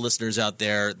 for the listeners out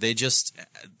there, they're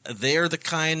the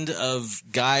kind of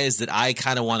guys that I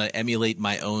kind of want to emulate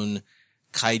my own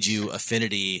kaiju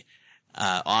affinity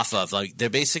off of. Like, they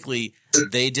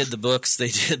did the books, they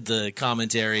did the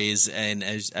commentaries, and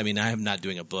I'm not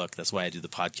doing a book. That's why I do the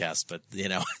podcast. But,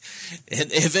 and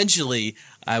eventually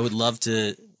I would love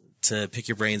to pick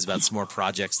your brains about some more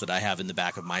projects that I have in the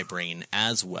back of my brain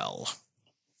as well.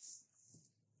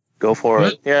 Go for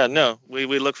it. Yeah, no, we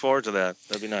look forward to that.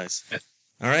 That'd be nice.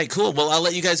 All right, cool. Well, I'll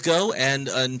let you guys go, and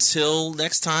until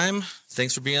next time,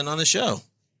 thanks for being on the show.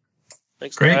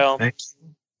 Thanks, Great. Kyle. Thanks.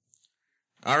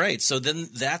 All right, so then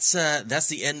that's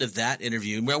the end of that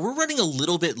interview. Well, we're running a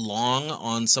little bit long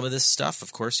on some of this stuff.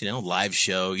 Of course, live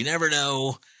show. You never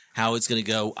know how it's going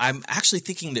to go. I'm actually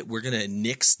thinking that we're going to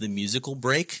nix the musical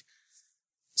break.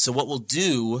 So what we'll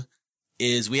do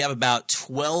is we have about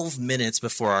 12 minutes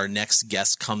before our next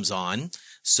guest comes on.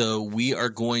 So we are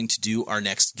going to do our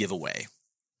next giveaway.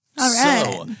 All right.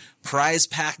 So prize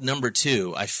pack number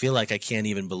 2. I feel like I can't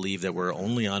even believe that we're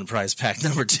only on prize pack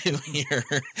number 2 here.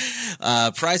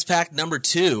 Prize pack number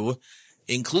 2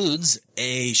 includes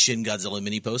a Shin Godzilla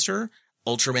mini poster,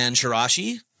 Ultraman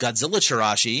Chirashi, Godzilla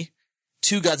Chirashi,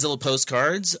 2 Godzilla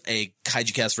postcards, a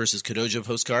Kaiju Cast vs. Kodojo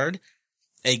postcard,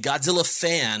 a Godzilla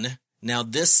fan. Now,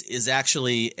 this is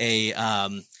actually a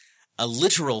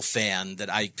literal fan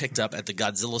that I picked up at the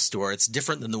Godzilla store. It's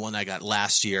different than the one I got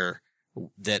last year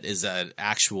that is an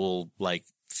actual,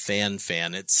 fan.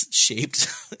 It's shaped,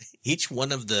 each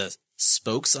one of the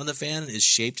spokes on the fan is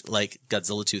shaped like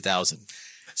Godzilla 2000.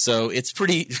 So it's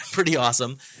pretty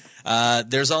awesome.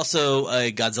 There's also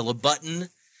a Godzilla button,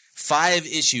 5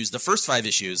 issues, the first 5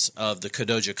 issues of the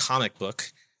Kodojo comic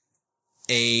book,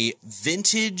 a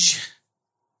vintage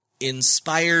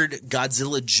inspired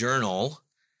Godzilla journal,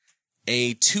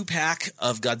 a 2-pack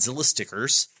of Godzilla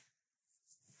stickers,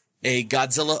 a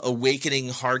Godzilla Awakening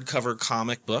hardcover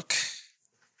comic book,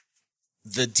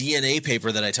 the DNA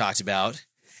paper that I talked about.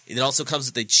 It also comes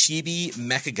with a Chibi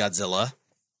Mechagodzilla,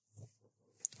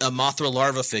 a Mothra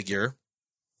larva figure,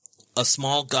 a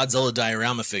small Godzilla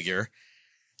diorama figure,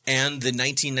 and the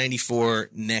 1994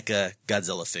 NECA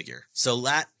Godzilla figure. So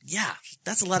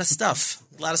that's a lot of stuff.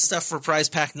 A lot of stuff for prize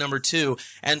pack number 2.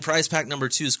 And prize pack number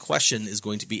 2's question is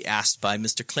going to be asked by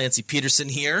Mr. Clancy Peterson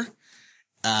here.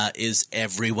 Is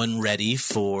everyone ready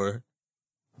for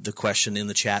the question in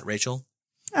the chat, Rachel?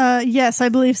 Yes, I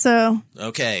believe so.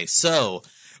 Okay, so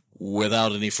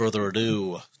without any further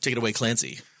ado, take it away,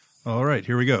 Clancy. All right,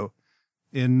 here we go.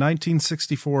 In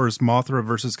 1964's Mothra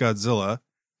vs. Godzilla,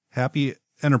 Happy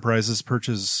Enterprises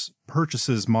purchases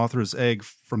Mothra's egg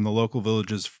from the local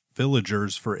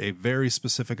villagers for a very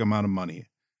specific amount of money.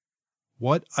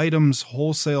 What item's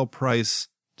wholesale price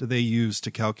do they use to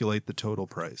calculate the total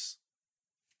price?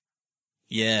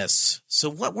 Yes. So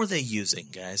what were they using,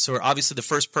 guys? So obviously the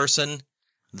first person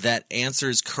that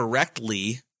answers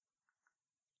correctly,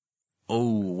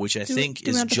 which I think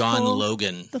is John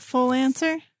Logan. The full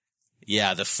answer?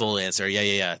 Yeah, the full answer.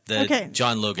 Yeah. Okay.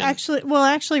 John Logan.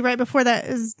 Actually, right before that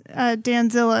is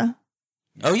Danzilla.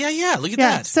 Oh, yeah. Look at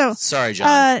that. So, sorry,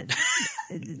 John.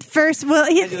 First,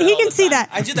 he can see that.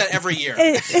 I do that every year.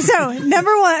 So,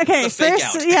 number 1. Okay, fake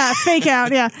first, out. Fake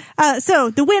out. Yeah.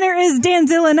 So the winner is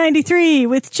Danzilla 93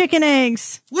 with chicken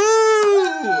eggs.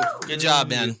 Woo! Good job,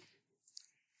 man.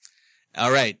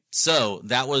 All right. So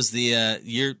that was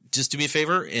just do me a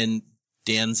favor in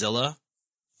Danzilla.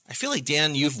 I feel like,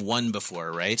 Dan, you've won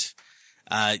before, right?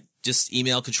 Just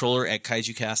email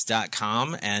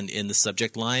controller@kaijucast.com and in the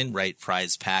subject line, write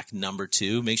prize pack number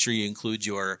 2. Make sure you include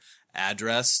your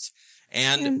address.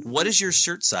 And what is your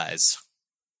shirt size?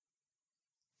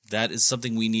 That is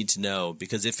something we need to know,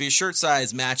 because if your shirt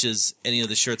size matches any of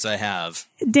the shirts I have.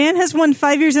 Dan has won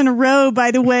 5 years in a row,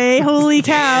 by the way. Holy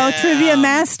cow. Trivia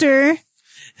master.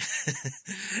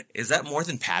 Is that more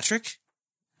than Patrick?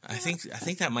 I think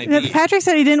that might be. Patrick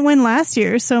said he didn't win last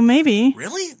year, so maybe.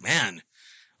 Really? Man.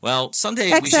 Well,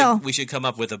 someday we should come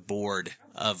up with a board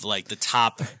of the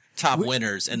top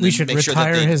winners, and then make sure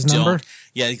that they his don't. Number?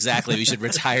 Yeah, exactly. We should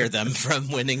retire them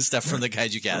from winning stuff from the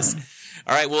Kaiju Cast.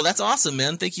 All right. Well, that's awesome,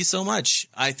 man. Thank you so much.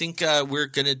 I think we're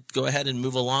gonna go ahead and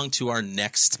move along to our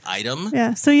next item.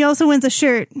 Yeah. So he also wins a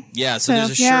shirt. Yeah. So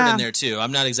there's a shirt in there too.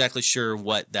 I'm not exactly sure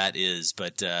what that is,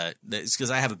 but it's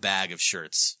because I have a bag of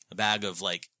shirts, a bag of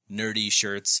nerdy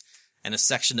shirts, and a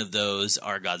section of those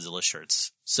are Godzilla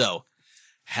shirts. So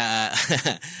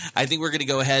I think we're going to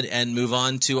go ahead and move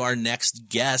on to our next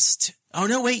guest. Oh,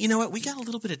 no, wait. You know what? We got a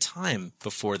little bit of time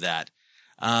before that.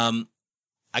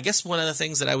 I guess one of the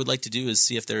things that I would like to do is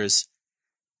see if there's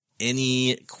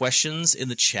any questions in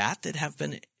the chat that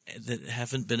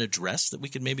haven't been addressed that we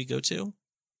could maybe go to.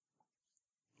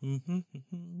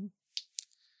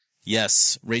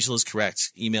 Yes, Rachel is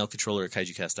correct. Email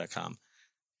controller@kaijucast.com.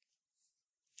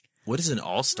 What is an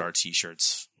all-star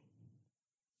t-shirts?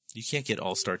 You can't get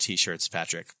all-star t-shirts,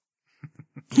 Patrick.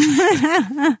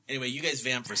 Anyway, you guys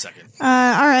vamp for a second.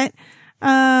 All right.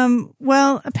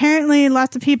 Well, apparently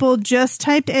lots of people just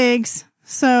typed eggs.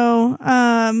 So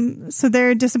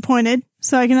they're disappointed.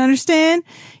 So I can understand.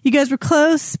 You guys were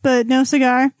close, but no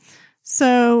cigar.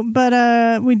 So,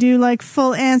 but we do like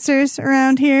full answers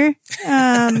around here,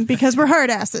 because we're hard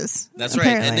asses. That's right.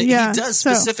 And he does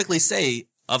specifically say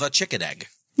of a chicken egg.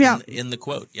 Yeah. In the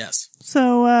quote. Yes.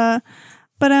 So,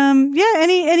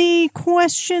 any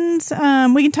questions?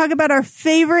 We can talk about our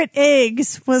favorite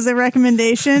eggs was a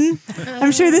recommendation.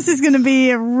 I'm sure this is going to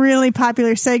be a really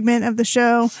popular segment of the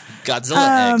show.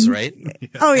 Godzilla eggs, right?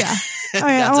 Oh yeah.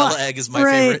 Godzilla egg is my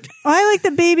favorite. Oh, I like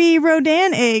the baby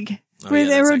Rodan egg. Where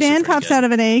the Rodan pops out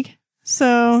of an egg.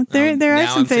 So there are some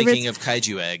now I'm favorites. thinking of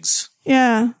kaiju eggs.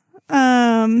 Yeah.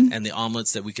 And the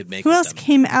omelets that we could make Who with else them.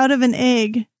 came out of an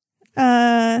egg?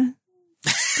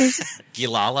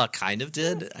 Gilala kind of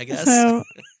did, I guess. So,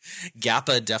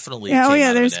 Gappa definitely yeah, came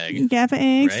out there's of an egg. Gappa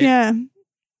eggs, right? yeah.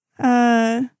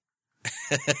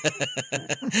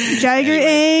 Jiger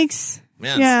eggs.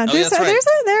 Man. Yeah, Oh, that's right.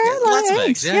 there are a lot Lots of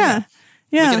eggs. Yeah.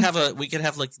 Yeah. We could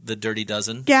have like the Dirty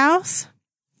Dozen. Gauss,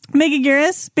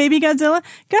 Megaguirus, Baby Godzilla.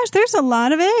 Gosh, there's a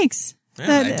lot of eggs Yeah,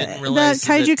 that I didn't realize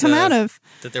kaiju come out of.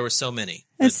 That there were so many.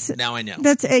 It's, now I know.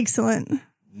 That's excellent.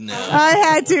 No. I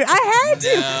had to.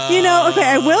 You know, okay,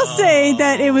 I will say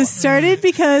that it was started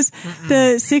because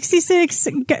the 66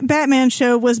 Batman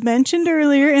show was mentioned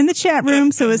earlier in the chat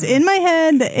room, so it was in my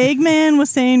head. The Eggman was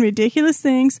saying ridiculous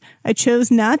things. I chose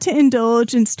not to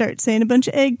indulge and start saying a bunch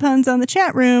of egg puns on the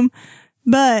chat room,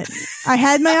 but I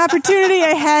had my opportunity.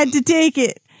 I had to take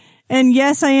it. And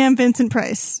yes, I am Vincent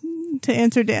Price. To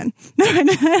answer Dan. That's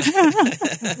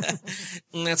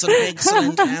an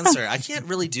excellent answer. I can't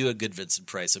really do a good Vincent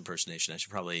Price impersonation. I should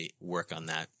probably work on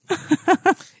that.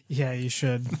 Yeah, you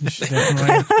should. You should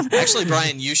definitely. Actually,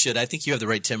 Brian, you should. I think you have the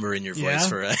right timbre in your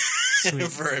voice Yeah?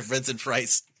 for Vincent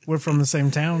Price. We're from the same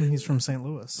town. He's from St.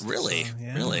 Louis. Really? So,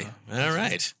 yeah. Really? All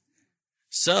right.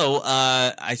 So,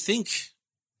 I think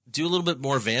do a little bit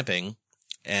more vamping,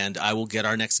 and I will get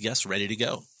our next guest ready to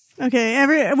go.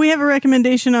 Okay, we have a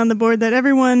recommendation on the board that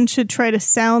everyone should try to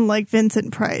sound like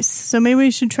Vincent Price. So maybe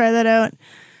we should try that out.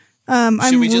 I'm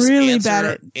really bad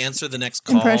at answer the next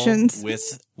call impressions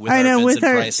with Vincent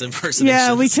Price impersonations.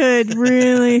 Yeah, we could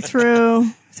really throw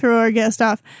our guest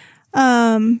off.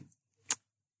 John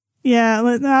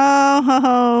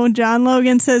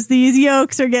Logan says these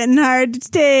yolks are getting hard to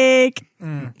take.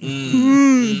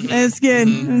 That's good.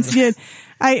 That's good.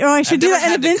 I should do that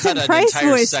in a Vincent Price cut an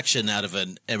entire voice. Section out of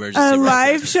an emergency A record.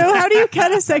 live show? How do you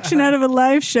cut a section out of a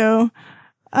live show?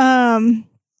 You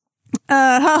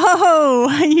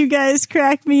guys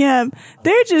crack me up.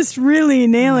 They're just really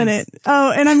nailing it.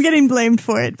 Oh, and I'm getting blamed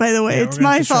for it, by the way. Yeah, it's we're gonna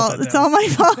my have to shut fault. that It's down. all my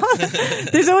fault.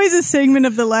 There's always a segment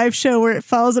of the live show where it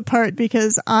falls apart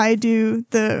because I do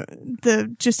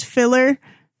the just filler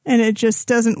and it just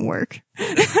doesn't work.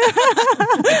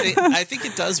 I think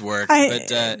it does work, but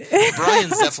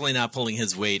Brian's definitely not pulling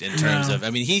his weight in terms of. I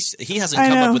mean, he hasn't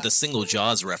come up with a single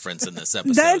Jaws reference in this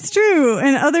episode. That's true,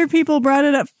 and other people brought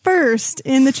it up first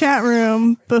in the chat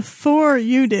room before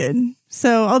you did.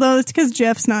 So, although it's because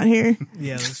Jeff's not here.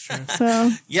 Yeah, that's true. So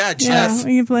yeah, Jeff.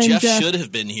 we can blame Jeff Jeff. should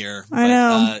have been here. I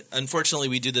know. Unfortunately,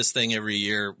 we do this thing every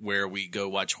year where we go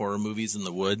watch horror movies in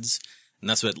the woods. And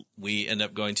that's what we end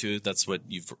up going to. That's what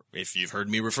if you've heard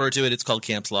me refer to it, it's called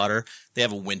Camp Slaughter. They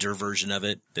have a winter version of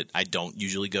it that I don't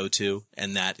usually go to.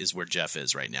 And that is where Jeff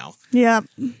is right now. Yeah.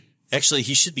 Actually,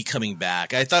 he should be coming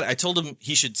back. I told him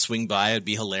he should swing by. It'd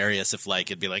be hilarious if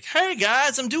it'd be like, hey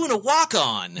guys, I'm doing a walk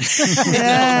on.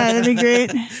 Yeah, that'd be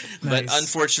great. But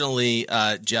unfortunately,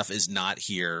 Jeff is not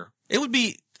here. It would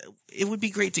be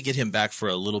great to get him back for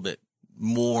a little bit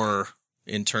more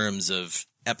in terms of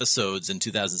episodes in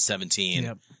 2017.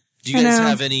 Yep. Do you guys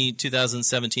have any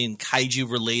 2017 kaiju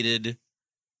related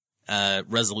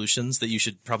resolutions that you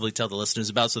should probably tell the listeners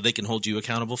about so they can hold you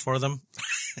accountable for them?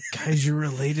 Kaiju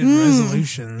related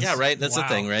resolutions. Yeah, right. That's the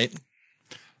thing, right?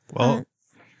 Well,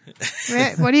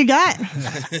 What do you got?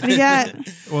 What do you got?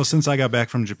 well, since I got back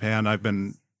from Japan, I've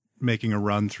been making a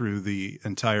run through the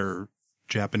entire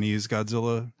Japanese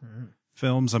Godzilla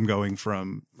films.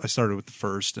 I started with the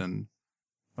first, and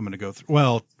I'm going to go through.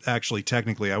 Well, actually,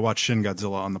 technically, I watched Shin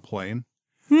Godzilla on the plane.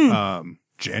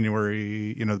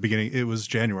 January, the beginning. It was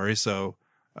January, so.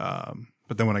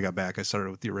 But then when I got back, I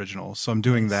started with the original. So I'm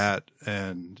doing that,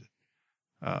 and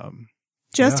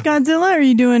just Godzilla, or are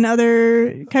you doing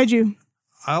other kaiju?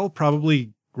 I'll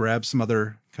probably grab some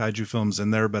other kaiju films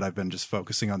in there, but I've been just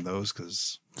focusing on those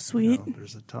because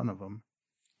there's a ton of them.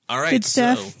 All right,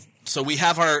 so we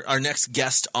have our next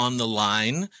guest on the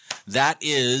line. That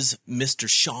is Mr.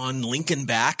 Sean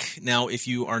Lincolnback. Now, if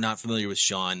you are not familiar with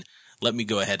Sean, let me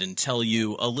go ahead and tell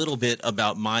you a little bit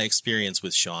about my experience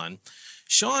with Sean.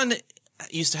 Sean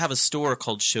used to have a store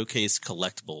called Showcase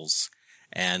Collectibles,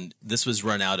 and this was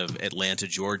run out of Atlanta,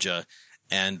 Georgia.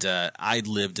 And I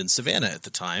lived in Savannah at the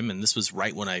time, and this was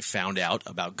right when I found out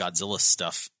about Godzilla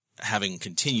stuff having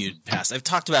continued past. I've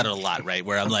talked about it a lot, right,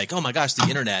 where I'm like, oh my gosh, the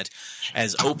internet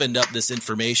has opened up this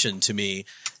information to me,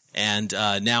 and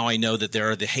now I know that there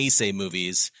are the Heisei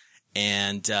movies.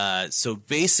 And so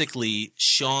basically,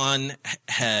 Sean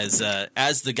has,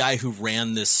 as the guy who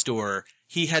ran this store,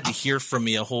 he had to hear from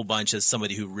me a whole bunch as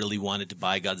somebody who really wanted to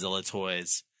buy Godzilla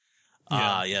toys.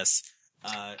 Yes.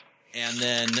 And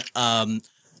then,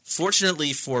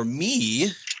 fortunately for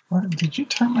me, what, did you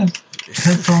turn my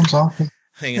headphones off?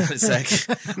 Hang on a sec.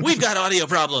 We've got audio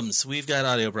problems.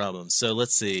 So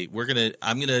let's see.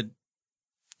 I'm gonna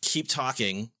keep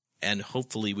talking, and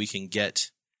hopefully we can get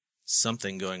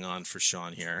something going on for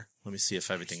Sean here. Let me see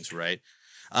if everything's right.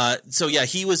 So yeah,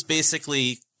 he was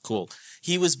basically cool.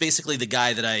 He was basically the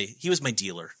guy he was my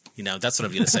dealer. That's what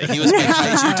I'm going to say. He was my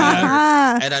kaiju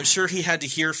dealer. And I'm sure he had to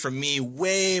hear from me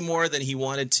way more than he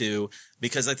wanted to,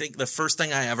 because I think the first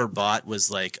thing I ever bought was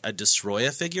like a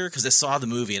Destroya figure, because I saw the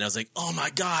movie and I was like, oh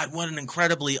my God, what an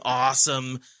incredibly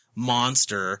awesome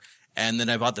monster. And then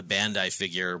I bought the Bandai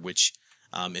figure, which,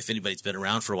 if anybody's been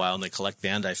around for a while and they collect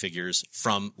Bandai figures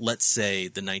from, let's say,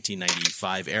 the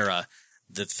 1995 era,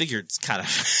 the figure's kind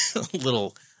of a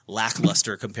little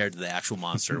lackluster compared to the actual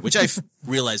monster, which I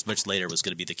realized much later was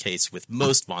going to be the case with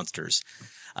most monsters.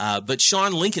 But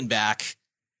Sean Lincolnback,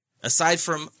 aside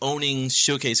from owning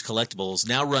Showcase Collectibles,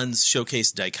 now runs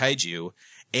Showcase Daikaiju,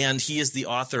 and he is the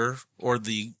author or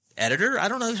the editor. I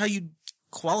don't know how you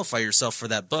qualify yourself for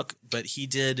that book, but he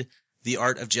did The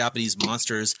Art of Japanese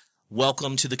Monsters.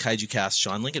 Welcome to the Kaiju Cast,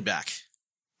 Sean Lincolnback.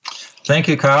 Thank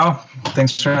you, Kyle.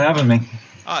 Thanks for having me.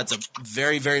 Oh, it's a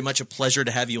very, very much a pleasure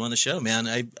to have you on the show, man.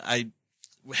 I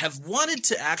have wanted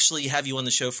to actually have you on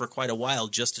the show for quite a while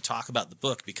just to talk about the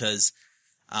book, because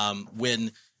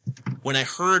when I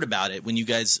heard about it, when you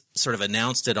guys sort of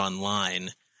announced it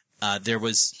online, I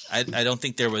don't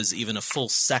think there was even a full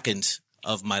second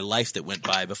of my life that went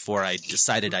by before I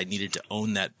decided I needed to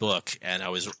own that book, and I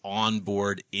was on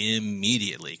board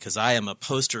immediately, because I am a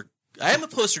poster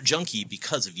junkie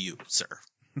because of you, sir.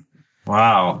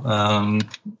 Wow.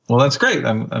 Well, that's great.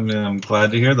 I'm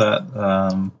glad to hear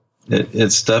that.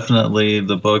 It's definitely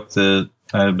the book that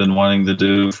I've been wanting to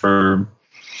do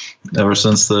ever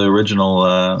since the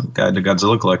original Guide to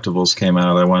Godzilla Collectibles came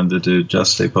out. I wanted to do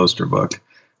just a poster book,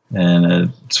 and it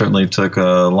certainly took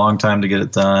a long time to get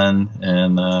it done.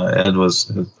 And Ed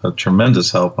was a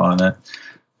tremendous help on it,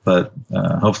 but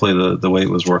hopefully the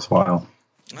wait was worthwhile.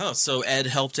 Oh, so Ed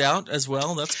helped out as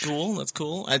well. That's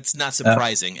cool. It's not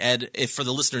surprising. Ed, for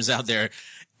the listeners out there,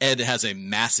 Ed has a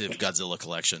massive Godzilla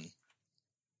collection.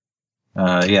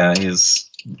 Yeah,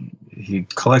 he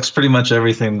collects pretty much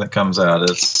everything that comes out.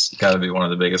 It's got to be one of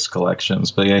the biggest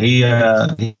collections. But yeah,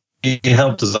 he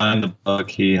helped design the book.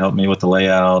 He helped me with the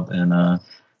layout, and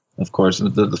of course,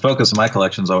 the focus of my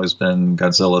collection's always been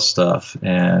Godzilla stuff.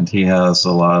 And he has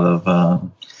a lot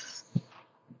of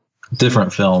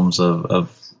different films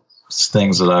of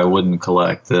things that I wouldn't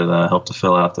collect that helped to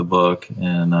fill out the book,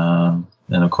 and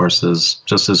of course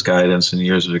his guidance and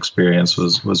years of experience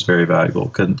was very valuable.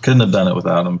 Couldn't have done it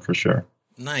without him, for sure.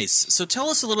 Nice. So tell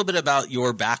us a little bit about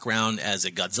your background as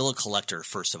a Godzilla collector.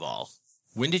 First of all,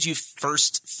 when did you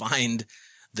first find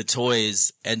the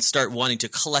toys and start wanting to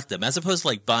collect them, as opposed to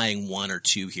like buying one or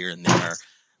two here and there,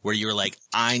 where you were like,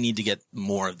 I need to get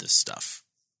more of this stuff?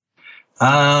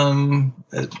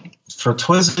 For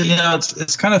toys,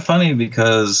 it's kind of funny,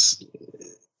 because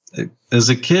as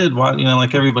a kid,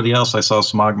 like everybody else, I saw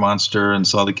Smog Monster and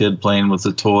saw the kid playing with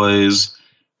the toys.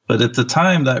 But at the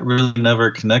time, that really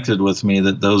never connected with me,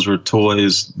 that those were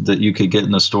toys that you could get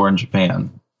in a store in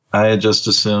Japan. I had just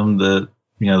assumed that,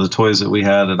 the toys that we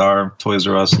had at our Toys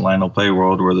R Us and Lionel Play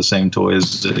World were the same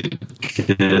toys that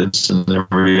kids in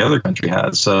every other country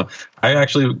had. So I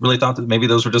actually really thought that maybe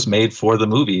those were just made for the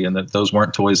movie and that those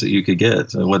weren't toys that you could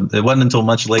get. It wasn't until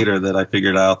much later that I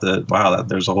figured out that, wow,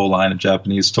 there's a whole line of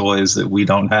Japanese toys that we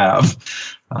don't have.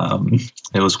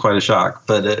 It was quite a shock.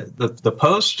 But the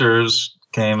posters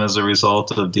came as a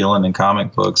result of dealing in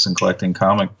comic books and collecting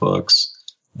comic books.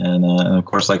 And of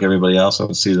course, like everybody else, I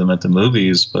would see them at the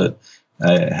movies, but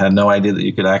I had no idea that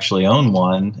you could actually own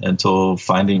one until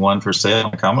finding one for sale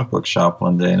in a comic book shop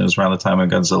one day. And it was around the time of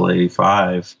Godzilla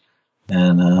 85.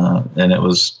 And it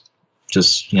was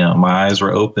just, my eyes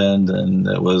were opened and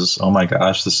it was, oh my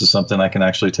gosh, this is something I can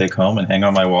actually take home and hang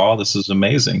on my wall. This is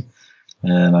amazing.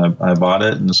 And I bought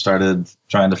it and started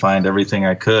trying to find everything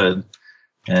I could.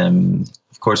 And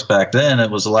of course, back then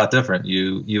it was a lot different.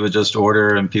 You would just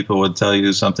order and people would tell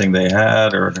you something they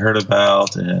had or had heard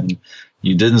about, and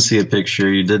you didn't see a picture.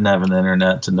 You didn't have an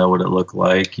internet to know what it looked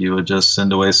like. You would just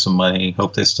send away some money,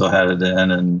 hope they still had it in,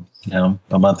 and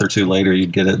a month or two later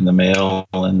you'd get it in the mail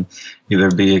and either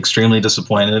be extremely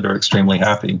disappointed or extremely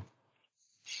happy.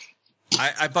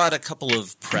 I bought a couple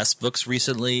of press books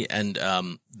recently, and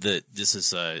this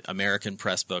is American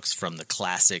press books from the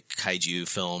classic kaiju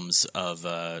films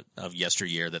of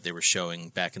yesteryear that they were showing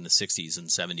back in the 60s and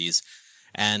 70s.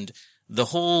 And the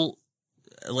whole,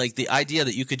 the idea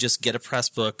that you could just get a press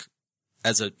book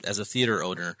as a theater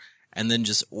owner and then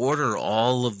just order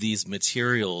all of these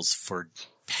materials for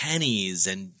pennies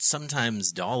and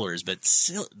sometimes dollars, but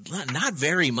still not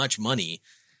very much money.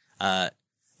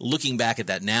 Looking back at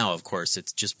that now, of course,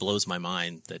 it just blows my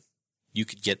mind that you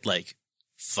could get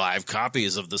 5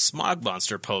 copies of the Smog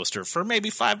Monster poster for maybe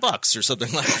 $5 or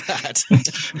something like that.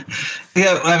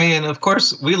 Yeah, I mean, of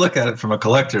course, we look at it from a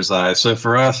collector's eye. So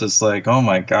for us, it's like, oh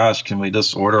my gosh, can we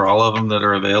just order all of them that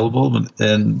are available?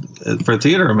 And for a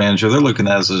theater manager, they're looking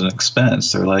at it as an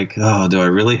expense. They're like, oh, do I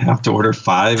really have to order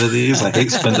 5 of these? I hate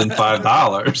spending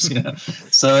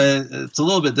 $5. So it's a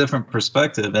little bit different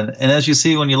perspective. And as you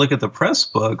see when you look at the press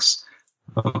books,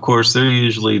 of course, they're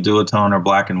usually duotone or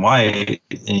black and white,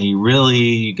 and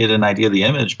you get an idea of the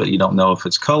image, but you don't know if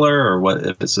it's color or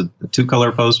if it's a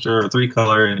 2-color poster or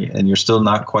 3-color, and you're still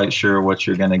not quite sure what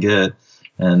you're going to get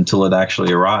until it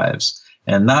actually arrives.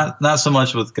 And not so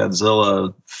much with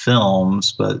Godzilla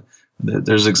films, but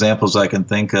there's examples I can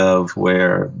think of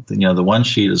where the one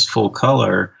sheet is full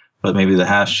color, but maybe the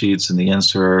half sheets and the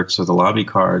inserts or the lobby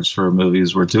cards for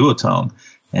movies were duotone.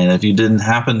 And if you didn't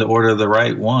happen to order the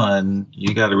right one,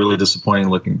 you got a really disappointing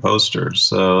looking poster.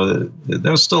 So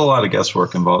there's still a lot of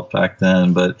guesswork involved back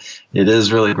then, but it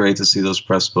is really great to see those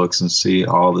press books and see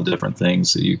all the different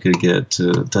things that you could get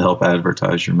to help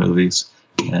advertise your movies.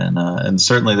 And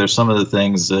certainly there's some of the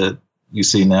things that you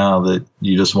see now that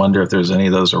you just wonder if there's any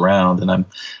of those around. And I'm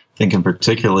thinking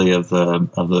particularly of the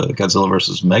Godzilla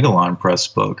vs. Megalon press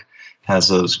book. Has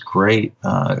those great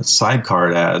side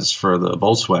card ads for the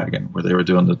Volkswagen where they were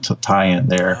doing the tie-in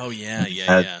there. Oh,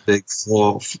 yeah. Big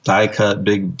full die-cut,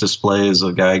 big displays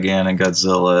of Gigan and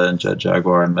Godzilla and Jet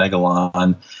Jaguar and Megalon.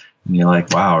 And you're like,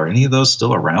 wow, are any of those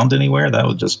still around anywhere? That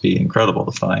would just be incredible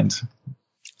to find.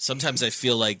 Sometimes I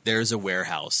feel like there's a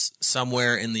warehouse.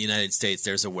 Somewhere in the United States,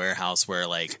 there's a warehouse where,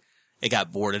 it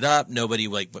got boarded up, nobody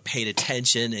paid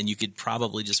attention, and you could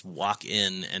probably just walk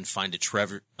in and find a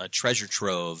treasure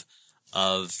trove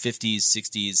of 50s,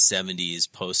 60s, 70s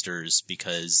posters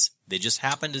because they just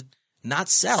happen to not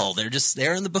sell. They're just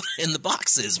there in the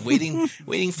boxes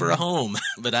waiting for a home.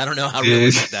 But I don't know how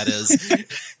realistic that is.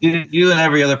 You and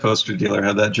every other poster dealer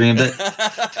had that dream.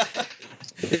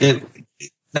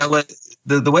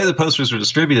 The way the posters were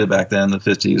distributed back then in the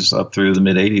 50s up through the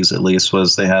mid 80s at least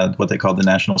was they had what they called the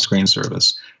National Screen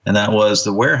Service. And that was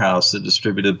the warehouse that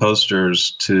distributed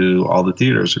posters to all the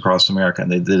theaters across America.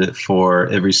 And they did it for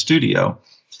every studio.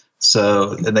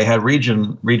 So and they had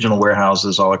regional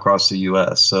warehouses all across the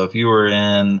U.S. So if you were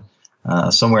in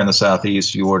somewhere in the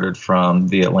Southeast, you ordered from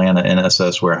the Atlanta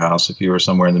NSS warehouse. If you were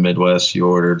somewhere in the Midwest, you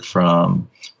ordered from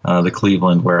the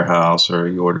Cleveland warehouse, or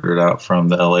you ordered it out from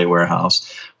the LA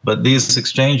warehouse. But these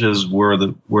exchanges were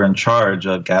in charge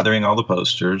of gathering all the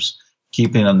posters,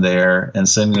 keeping them there, and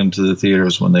sending them to the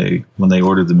theaters when they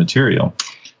ordered the material.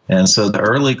 And so the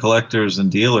early collectors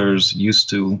and dealers used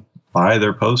to buy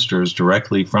their posters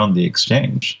directly from the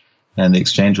exchange. And the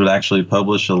exchange would actually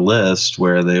publish a list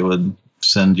where they would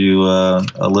send you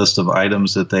a list of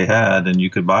items that they had, and you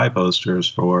could buy posters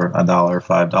for $1,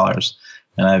 $5.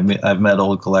 And I've met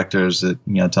old collectors that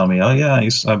tell me, oh yeah,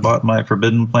 I bought my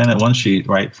Forbidden Planet one sheet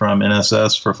right from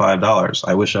NSS for $5.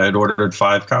 I wish I had ordered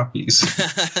 5 copies.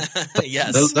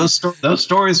 Yes, those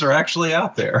stories are actually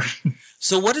out there.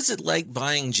 So what is it like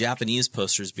buying Japanese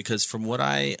posters? Because from what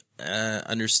I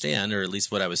understand, or at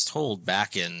least what I was told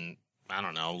back in, I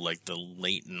don't know, like the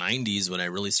late 90s when I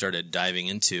really started diving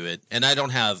into it, and I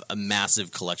don't have a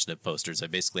massive collection of posters. I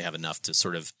basically have enough to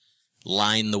sort of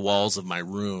line the walls of my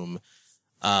room.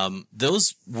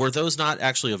 Were those not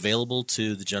actually available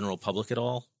to the general public at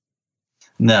all?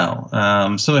 No.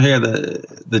 So here,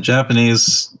 the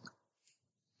Japanese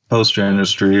poster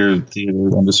industry or theater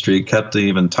industry kept an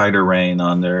even tighter rein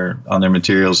on their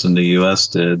materials than the U.S.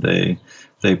 did.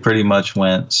 They pretty much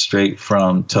went straight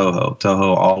from Toho.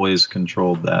 Toho always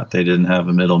controlled that. They didn't have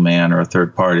a middleman or a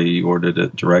third party. You ordered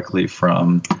it directly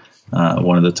from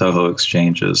one of the Toho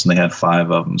exchanges, and they had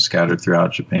 5 of them scattered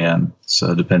throughout Japan.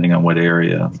 So depending on what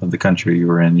area of the country you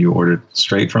were in, you ordered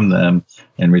straight from them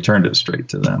and returned it straight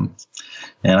to them.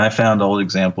 And I found old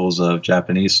examples of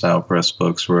Japanese style press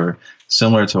books where,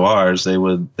 similar to ours, they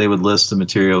would list the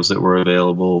materials that were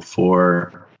available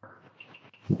for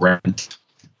rent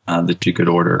that you could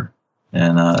order.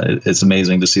 And it's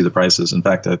amazing to see the prices. In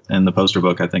fact, in the poster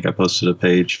book, I think I posted a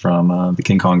page from the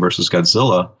King Kong versus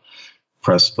Godzilla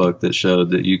press book that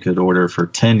showed that you could order for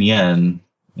 10 yen,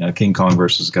 King Kong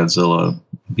versus Godzilla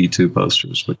B2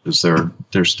 posters, which is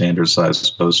their standard size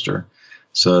poster.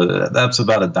 So that's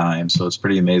about a dime. So it's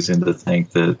pretty amazing to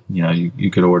think that,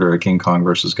 you could order a King Kong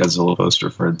versus Godzilla poster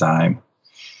for a dime.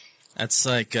 That's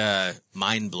like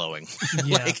mind blowing.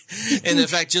 Yeah. And in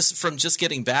fact, just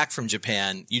getting back from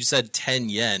Japan, you said 10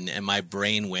 yen, and my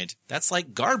brain went, "That's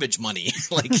like garbage money."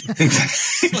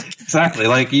 Exactly.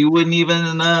 Like you wouldn't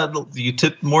even you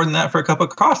tip more than that for a cup of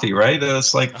coffee, right?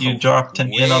 It's like you drop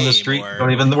 10 yen on the street, more.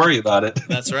 Don't even worry about it.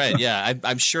 That's right. Yeah,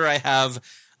 I'm sure I have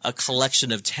a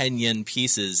collection of 10 yen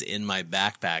pieces in my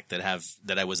backpack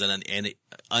that I was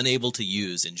unable to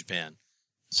use in Japan.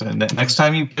 So next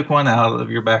time you pick one out of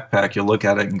your backpack, you'll look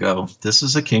at it and go, "This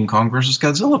is a King Kong versus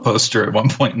Godzilla poster at one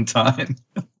point in time."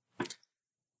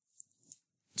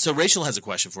 So Rachel has a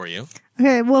question for you.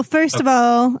 Okay, well, first of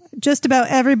all, just about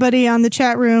everybody on the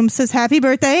chat room says happy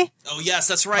birthday. Oh, yes,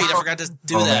 that's right. I forgot to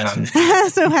do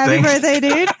that. So happy birthday,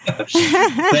 dude.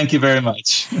 Thank you very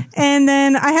much. And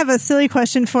then I have a silly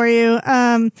question for you.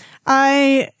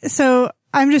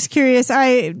 I'm just curious.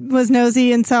 I was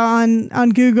nosy and saw on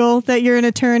Google that you're an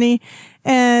attorney,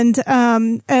 and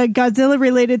a Godzilla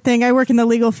related thing. I work in the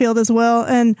legal field as well,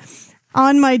 and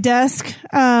on my desk,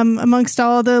 amongst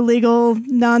all the legal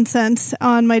nonsense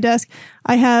on my desk,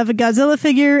 I have a Godzilla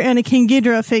figure and a King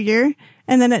Ghidorah figure.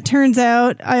 And then it turns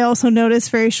out I also noticed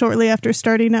very shortly after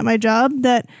starting at my job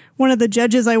that one of the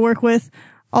judges I work with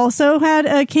also had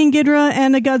a King Ghidorah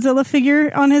and a Godzilla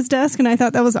figure on his desk. And I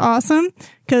thought that was awesome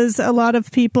because a lot of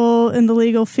people in the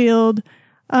legal field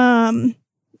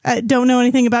don't know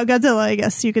anything about Godzilla, I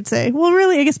guess you could say. Well,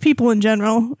 really, I guess people in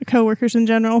general, coworkers in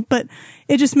general. But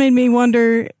it just made me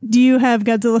wonder, do you have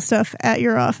Godzilla stuff at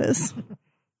your office?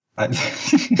 I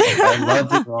love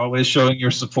that you're always showing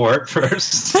your support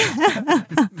first.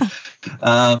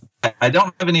 I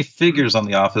don't have any figures on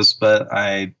the office, but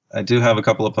I do have a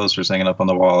couple of posters hanging up on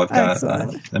the wall. I've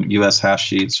got U.S. half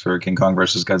sheets for King Kong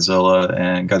versus Godzilla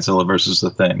and Godzilla versus The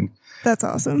Thing. That's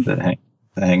awesome. That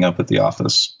hang up at the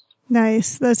office.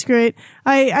 Nice. That's great.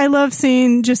 I love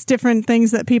seeing just different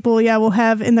things that people, will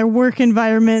have in their work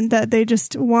environment that they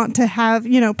just want to have,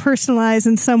 personalize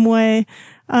in some way,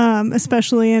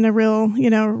 especially in a real,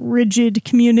 rigid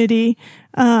community.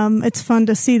 It's fun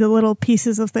to see the little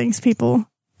pieces of things people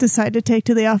decide to take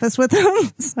to the office with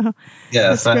them. So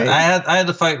yes, I had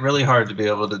to fight really hard to be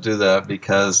able to do that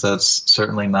because that's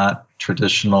certainly not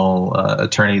traditional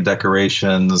attorney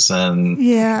decorations. And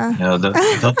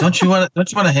don't you want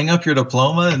to hang up your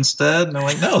diploma instead? And I'm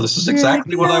like, no, this is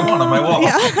exactly what I want on my wall.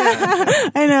 Yeah.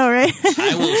 I know, right?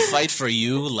 I will fight for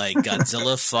you like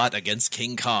Godzilla fought against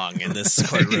King Kong in this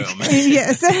courtroom.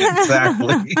 Yes,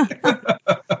 exactly.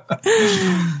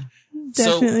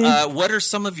 Definitely. So, what are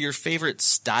some of your favorite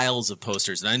styles of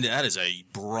posters? And that is a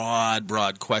broad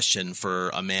question for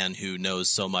a man who knows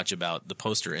so much about the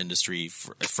poster industry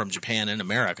from Japan and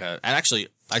America. And actually,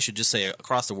 I should just say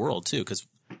across the world too, because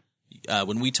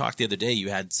when we talked the other day, you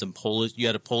had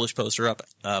a Polish poster up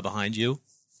behind you.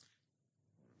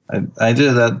 I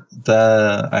did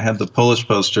that. I had the Polish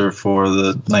poster for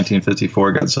the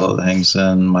 1954 Godzilla that hangs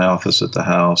in my office at the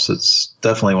house. It's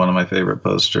definitely one of my favorite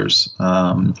posters.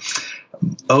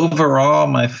 Overall,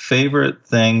 my favorite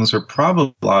things are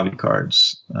probably lobby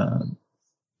cards.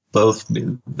 Both, for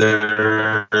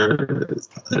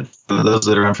those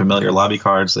that are unfamiliar, lobby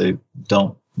cards, they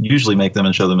don't usually make them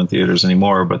and show them in theaters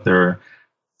anymore, but they're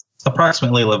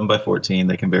approximately 11 by 14.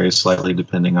 They can vary slightly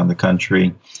depending on the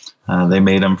country. They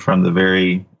made them from the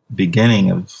very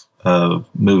beginning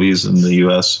movies in the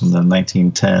U.S. from the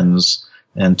 1910s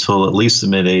until at least the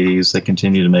mid-'80s. They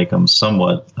continue to make them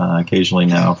somewhat occasionally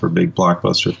now for big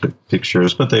blockbuster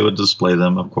pictures, but they would display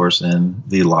them, of course, in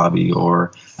the lobby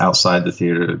or outside the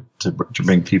theater to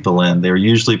bring people in. They were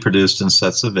usually produced in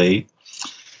sets of 8,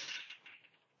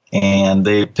 and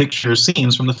they picture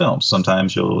scenes from the film.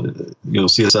 Sometimes you'll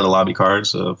see a set of lobby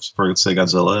cards for, say,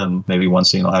 Godzilla, and maybe one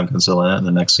scene will have Godzilla in it, and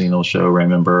the next scene will show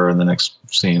Raymond Burr, and the next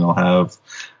scene will have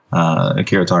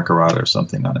Akira Takarada or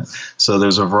something on it. So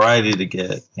there's a variety to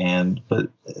get, but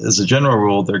as a general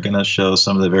rule, they're going to show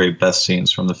some of the very best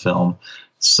scenes from the film.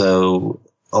 So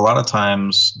a lot of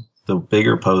times the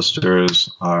bigger posters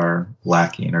are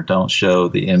lacking or don't show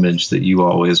the image that you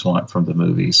always want from the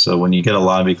movie. So when you get a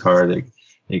lobby card,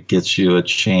 it gets you a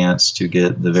chance to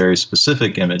get the very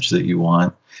specific image that you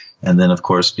want. And then, of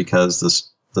course, because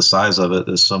the size of it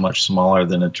is so much smaller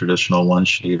than a traditional one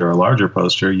sheet or a larger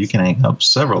poster, you can hang up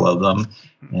several of them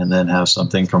and then have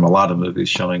something from a lot of movies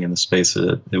showing in the space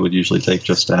that it would usually take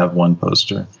just to have one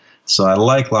poster. So I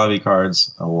like lobby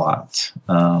cards a lot.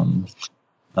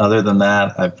 Other than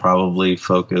that, I probably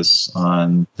focus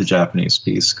on the Japanese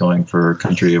piece, going for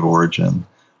country of origin.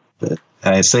 But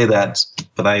I say that,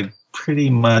 but I pretty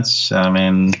much,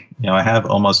 I have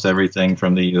almost everything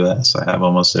from the U.S. I have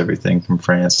almost everything from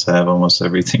France. I have almost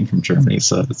everything from Germany.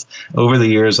 So over the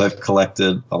years, I've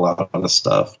collected a lot of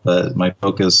stuff, but my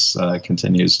focus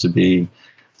continues to be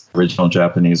original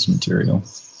Japanese material.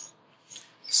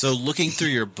 So looking through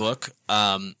your book,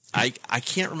 I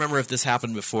can't remember if this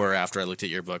happened before or after I looked at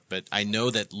your book, but I know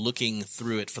that looking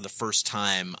through it for the first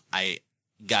time, I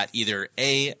got either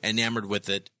A, enamored with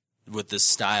this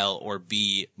style, or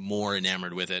B, more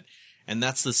enamored with it. And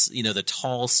that's this, the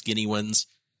tall, skinny ones.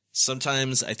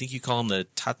 Sometimes I think you call them the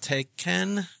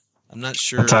Tateken. I'm not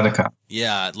sure. Tateka.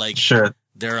 Yeah, sure.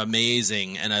 They're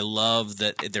amazing. And I love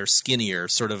that they're skinnier,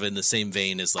 sort of in the same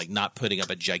vein as not putting up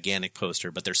a gigantic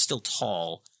poster, but they're still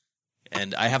tall.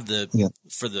 And I have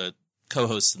for the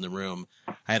co-hosts in the room,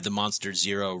 I have the Monster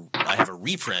Zero. I have a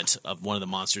reprint of one of the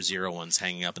Monster Zero ones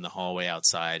hanging up in the hallway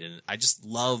outside. And I just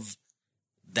love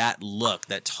that look,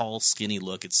 that tall, skinny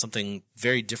look. It's something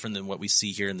very different than what we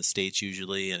see here in the States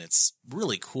usually, and it's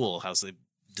really cool how they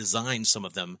designed some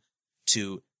of them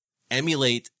to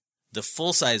emulate the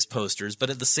full-size posters, but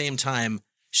at the same time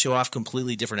show off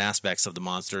completely different aspects of the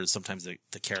monsters, sometimes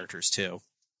the characters too.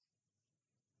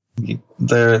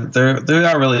 They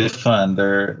are really fun.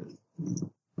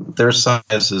 Their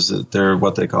size is they're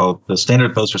what they call the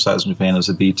standard poster size in Japan is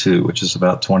a B2, which is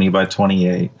about 20 by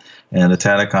 28. And the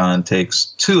Tadacon takes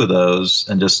 2 of those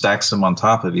and just stacks them on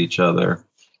top of each other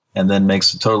and then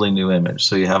makes a totally new image.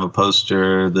 So you have a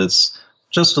poster that's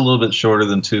just a little bit shorter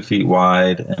than 2 feet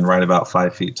wide and right about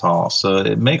 5 feet tall. So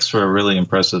it makes for a really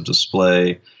impressive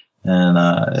display. And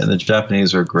the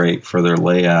Japanese are great for their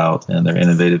layout and their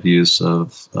innovative use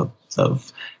of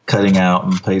cutting out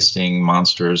and pasting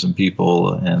monsters and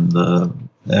people and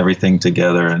everything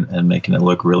together and making it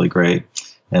look really great.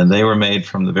 And they were made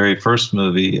from the very first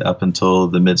movie up until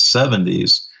the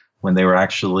mid-'70s when they were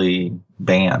actually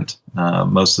banned.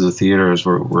 Most of the theaters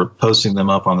were posting them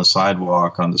up on the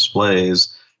sidewalk on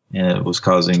displays, and it was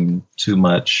causing too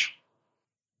much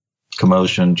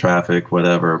commotion, traffic,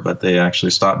 whatever. But they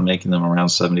actually stopped making them around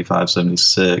 75,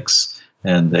 76,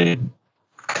 and they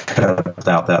cut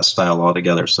out that style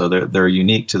altogether. So they're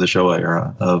unique to the Showa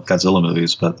era of Godzilla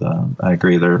movies, but I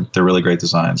agree they're really great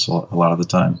designs a lot of the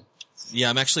time. Yeah,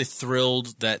 I'm actually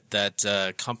thrilled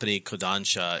that company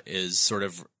Kodansha is sort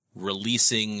of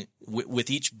releasing with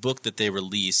each book that they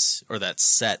release, or that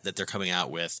set that they're coming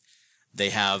out with, they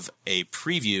have a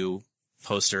preview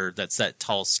poster that's that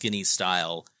tall, skinny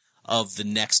style of the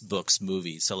next book's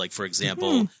movie. So, for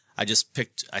example, I just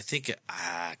picked, I think,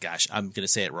 I'm going to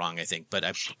say it wrong, I think, but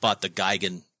I bought the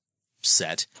Gigan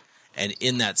set, and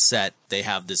in that set, they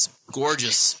have this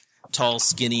gorgeous tall,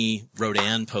 skinny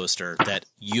Rodan poster that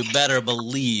you better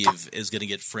believe is going to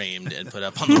get framed and put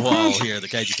up on the wall here at the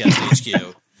Kaiju Cast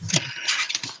HQ.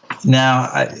 Now,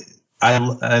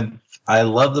 I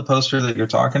love the poster that you're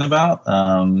talking about.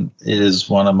 It is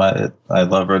one of I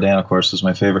love Rodan, of course, is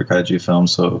my favorite kaiju film.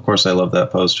 So, of course, I love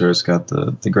that poster. It's got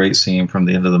the great scene from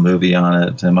the end of the movie on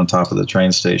it, him on top of the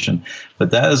train station.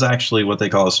 But that is actually what they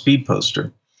call a speed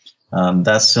poster.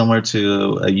 That's similar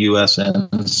to a US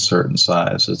insert in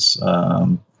size. It's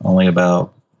only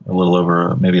about a little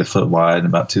over maybe a foot wide and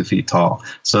about 2 feet tall.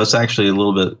 So it's actually a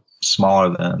little bit smaller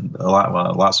than a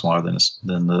lot smaller than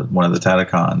one of the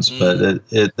Tadacons, but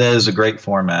it is a great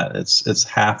format. It's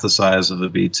half the size of a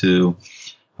B2.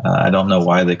 I don't know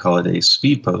why they call it a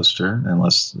speed poster,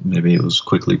 unless maybe it was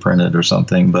quickly printed or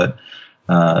something. But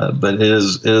But it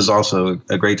is also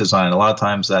a great design. A lot of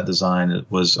times that design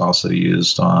was also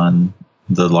used on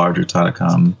the larger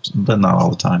Tatakan, but not all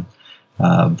the time.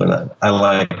 But I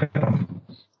like them.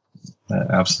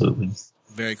 Absolutely.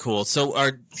 Very cool.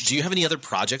 So do you have any other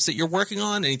projects that you're working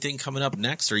on? Anything coming up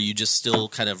next? Or are you just still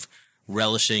kind of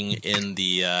relishing in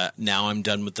the now I'm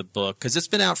done with the book? Because it's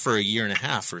been out for a year and a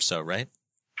half or so, right?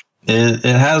 It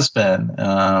has been.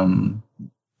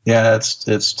 Yeah,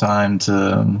 it's time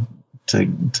to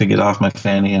get off my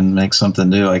fanny and make something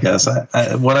new, I guess.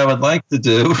 What I would like to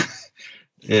do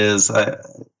is, I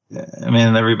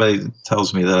mean, everybody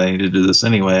tells me that I need to do this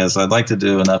anyway, is I'd like to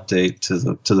do an update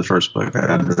to the first book.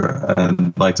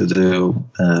 I'd like to do,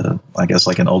 I guess,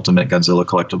 like an Ultimate Godzilla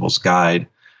Collectibles guide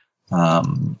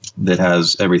that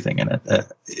has everything in it.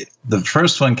 The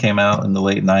first one came out in the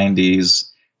late 90s,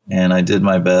 and I did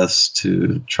my best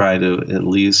to try to at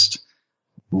least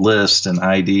list and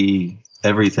ID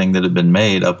everything that had been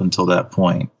made up until that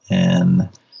point. And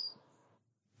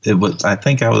I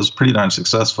think I was pretty darn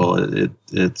successful.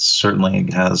 It certainly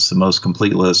has the most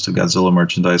complete list of Godzilla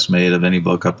merchandise made of any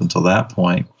book up until that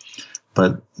point.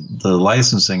 But the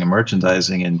licensing and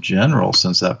merchandising in general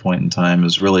since that point in time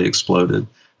has really exploded.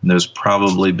 And there's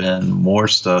probably been more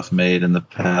stuff made in the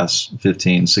past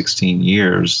 15, 16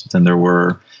 years than there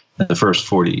were in the first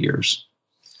 40 years.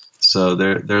 So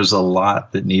there's a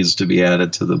lot that needs to be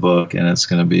added to the book, and it's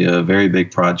going to be a very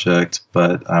big project,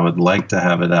 but I would like to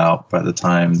have it out by the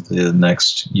time the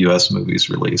next U.S. movie's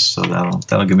released. So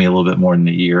that'll give me a little bit more than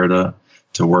a year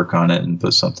to work on it and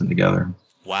put something together.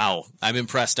 Wow. I'm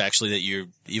impressed, actually, that you're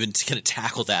even going to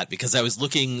tackle that, because I was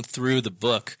looking through the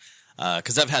book,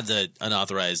 because I've had the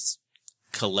unauthorized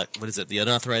the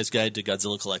unauthorized guide to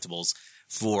Godzilla collectibles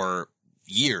for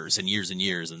years and years and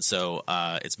years. And so,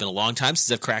 it's been a long time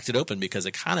since I've cracked it open, because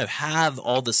I kind of have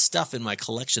all the stuff in my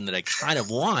collection that I kind of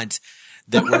want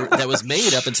that was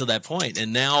made up until that point.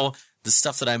 And now the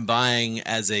stuff that I'm buying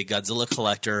as a Godzilla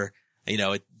collector,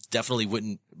 it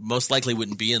definitely most likely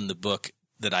wouldn't be in the book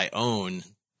that I own.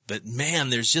 But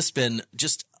man, there's just been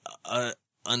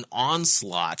an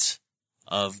onslaught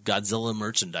of Godzilla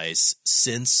merchandise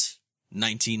since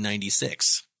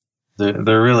 1996.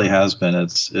 There really has been.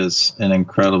 It's an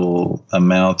incredible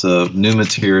amount of new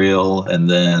material, and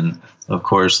then, of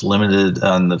course, limited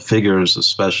on the figures,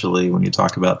 especially when you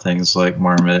talk about things like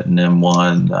Marmot and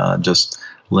M1, just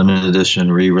limited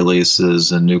edition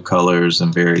re-releases and new colors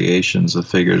and variations of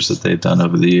figures that they've done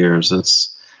over the years.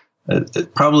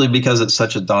 It probably because it's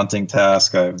such a daunting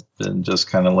task, I've been just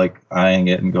kind of like eyeing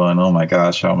it and going, oh my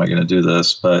gosh, how am I going to do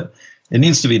this? But it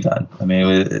needs to be done. I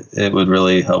mean, it would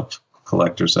really help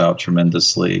collectors out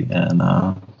tremendously, and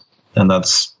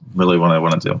that's really what I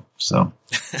want to do. So,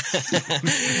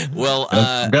 well,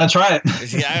 I'm gonna try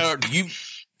it. Yeah,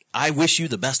 I wish you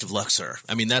the best of luck, sir.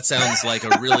 I mean, that sounds like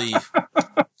a really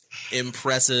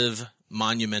impressive,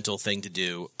 monumental thing to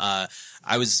do. I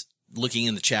was looking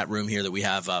in the chat room here that we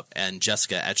have up, and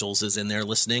Jessica Etchels is in there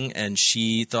listening, and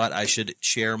she thought I should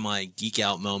share my geek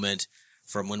out moment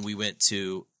from when we went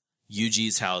to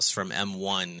Yuji's house from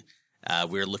M1.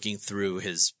 We were looking through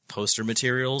his poster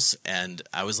materials, and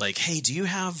I was like, hey, do you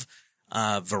have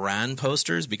Varan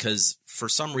posters? Because for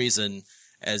some reason,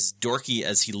 as dorky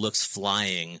as he looks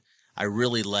flying, I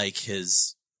really like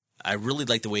the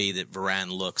way that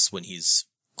Varan looks when he's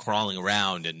crawling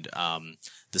around. And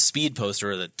the Speed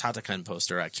poster, or the Tatakan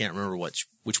poster, I can't remember which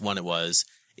one it was,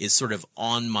 is sort of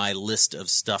on my list of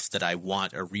stuff that I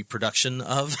want a reproduction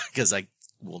of, because I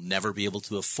will never be able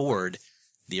to afford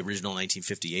the original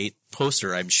 1958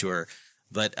 poster, I'm sure.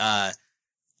 But I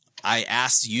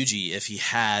asked Yuji if he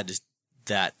had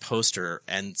that poster,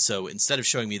 and so instead of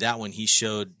showing me that one, he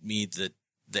showed me the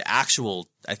actual,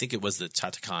 I think it was the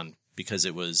Tatakan, because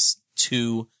it was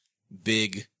two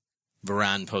big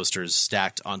Varan posters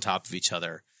stacked on top of each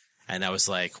other. And I was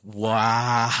like,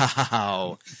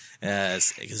 wow.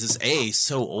 Because it's A,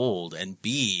 so old, and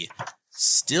B,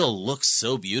 still looks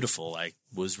so beautiful. I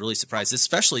was really surprised,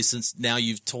 especially since now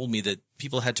you've told me that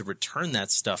people had to return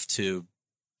that stuff to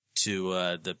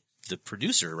the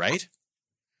producer, right?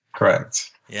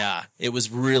 Correct. Yeah, it was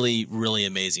really, really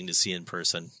amazing to see in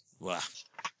person. Wow.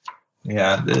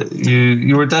 Yeah,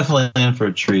 you were definitely in for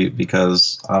a treat,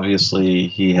 because obviously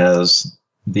he has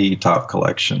the top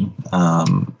collection.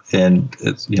 And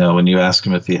it's, when you ask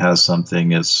him if he has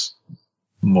something, it's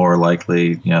more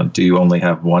likely, do you only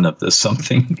have one of this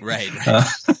something? Right.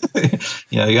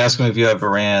 You ask him if you have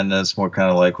Varan, it's more kind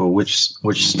of like, well, which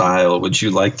style would you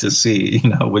like to see?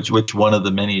 Which one of the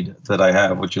many that I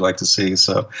have would you like to see?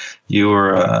 So you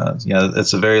were,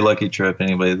 it's a very lucky trip.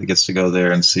 Anybody that gets to go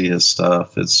there and see his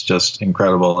stuff, it's just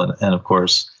incredible. And of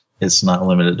course, it's not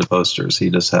limited to posters. He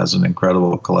just has an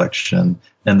incredible collection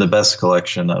and the best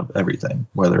collection of everything,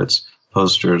 whether it's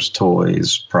posters,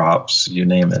 toys, props, you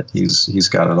name it. He's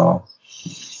got it all.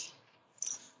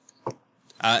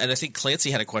 And I think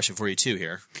Clancy had a question for you too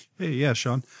here. Hey, yeah,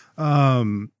 Sean.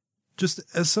 Just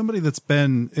as somebody that's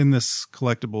been in this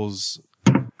collectibles,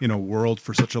 world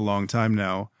for such a long time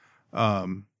now,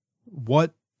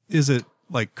 what is it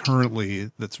like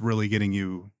currently that's really getting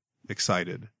you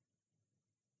excited?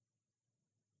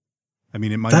 I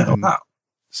mean, it might even... Wow.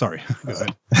 Sorry, go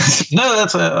ahead. No,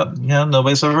 that's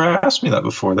nobody's ever asked me that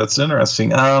before. That's interesting.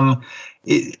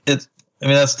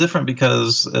 That's different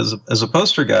because as a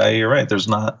poster guy, you're right. There's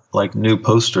not like new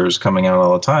posters coming out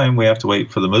all the time. We have to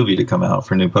wait for the movie to come out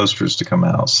for new posters to come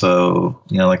out. So,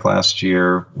 like last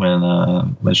year when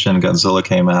Shin Godzilla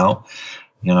came out,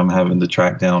 I'm having to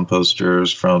track down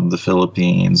posters from the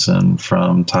Philippines and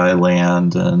from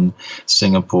Thailand and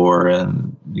Singapore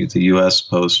and the U.S.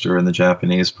 poster and the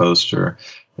Japanese poster.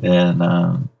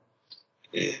 And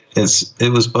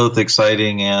it was both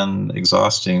exciting and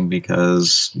exhausting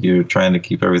because you're trying to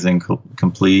keep everything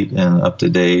complete and up to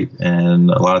date. And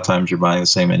a lot of times you're buying the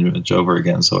same image over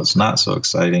again, so it's not so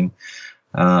exciting.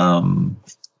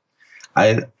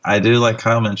 I do, like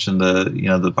Kyle mentioned,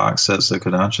 the box sets that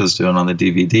Kodansha's doing on the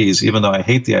DVDs, even though I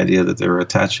hate the idea that they were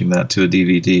attaching that to a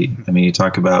DVD. I mean, you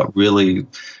talk about really,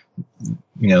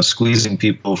 squeezing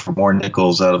people for more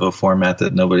nickels out of a format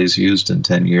that nobody's used in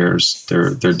 10 years.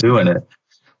 They're doing it.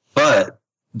 But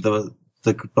the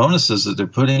bonuses that they're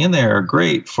putting in there are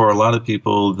great for a lot of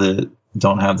people that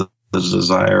don't have the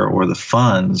desire or the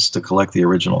funds to collect the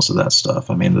originals of that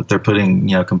stuff. I mean, that they're putting,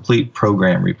 complete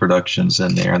program reproductions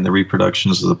in there and the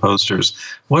reproductions of the posters.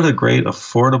 What a great,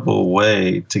 affordable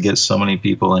way to get so many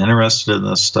people interested in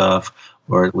this stuff,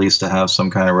 or at least to have some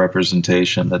kind of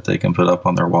representation that they can put up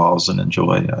on their walls and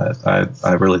enjoy.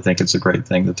 I really think it's a great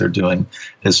thing that they're doing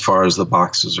as far as the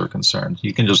boxes are concerned.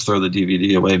 You can just throw the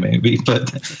DVD away maybe,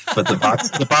 but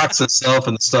the box itself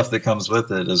and the stuff that comes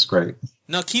with it is great.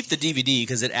 No, keep the DVD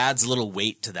because it adds a little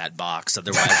weight to that box.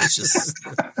 Otherwise, it's just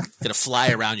going to fly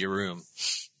around your room.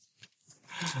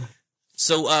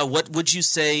 So what would you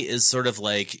say is sort of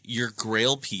like your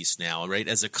grail piece now, right?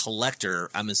 As a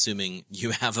collector, I'm assuming you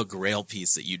have a grail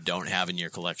piece that you don't have in your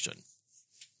collection.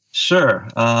 Sure.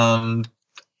 Going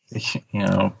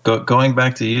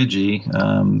back to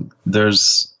Yuji,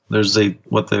 there's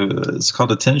it's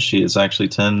called a 10 sheet. It's actually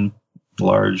 10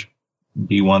 large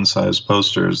B1 size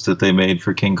posters that they made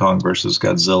for King Kong versus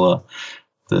Godzilla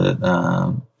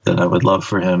that I would love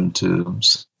for him to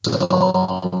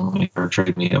sell me or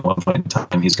trade me at one point in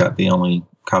time. He's got the only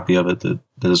copy of it that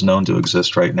is known to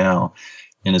exist right now,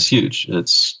 and it's huge.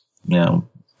 It's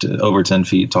over 10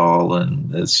 feet tall,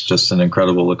 and it's just an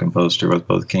incredible looking poster with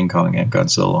both King Kong and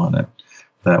Godzilla on it.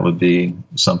 That would be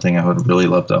something I would really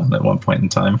love to own at one point in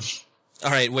time.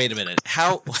 All right, wait a minute.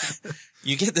 How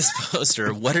you get this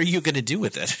poster? What are you going to do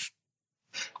with it?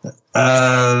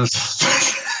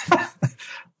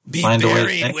 Be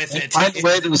buried with it. Find a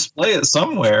way to display it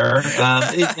somewhere.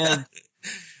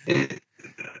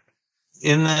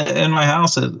 In my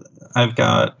house, I've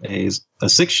got a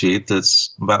 6 sheet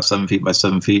that's about 7 feet by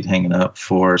 7 feet hanging up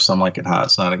for Some Like It Hot.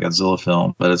 It's not a Godzilla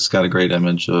film, but it's got a great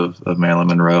image of Marilyn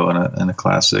Monroe and a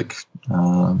classic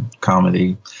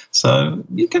comedy. So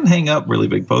you can hang up really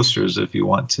big posters if you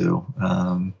want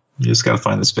to. You just got to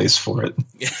find the space for it.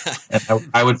 Yeah. And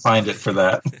I would find it for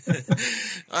that.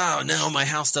 Oh, no, my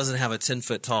house doesn't have a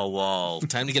 10-foot tall wall.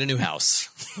 Time to get a new house.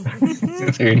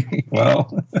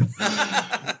 Well.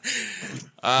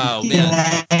 Oh,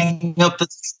 man. Hang up the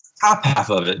top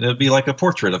half of it. It would be like a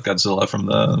portrait of Godzilla from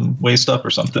the waist up or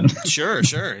something. Sure.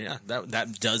 Yeah,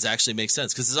 that does actually make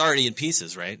sense because it's already in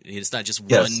pieces, right? It's not just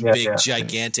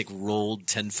gigantic rolled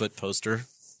 10-foot poster.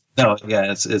 No, yeah,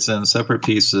 it's in separate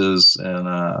pieces, and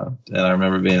I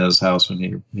remember being at his house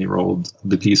when he rolled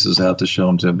the pieces out to show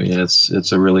them to me.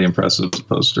 It's a really impressive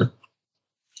poster.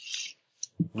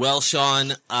 Well,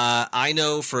 Sean, I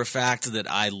know for a fact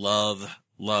that I love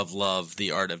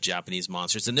the art of Japanese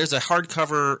monsters, and there's a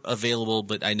hardcover available,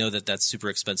 but I know that that's super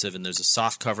expensive, and there's a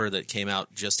soft cover that came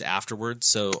out just afterwards.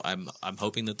 So I'm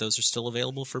hoping that those are still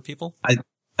available for people.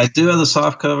 I do have the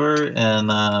soft cover,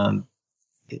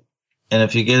 and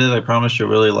if you get it, I promise you'll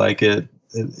really like it.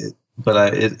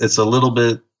 But it's a little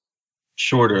bit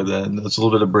shorter it's a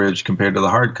little bit abridged compared to the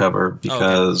hardcover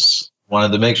because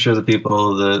wanted to make sure the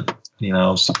people that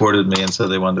supported me and said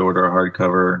they wanted to order a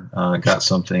hardcover got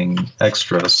something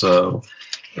extra. So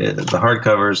the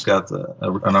hardcover's got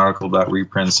an article about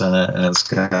reprints in it, and it's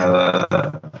got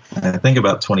I think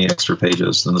about 20 extra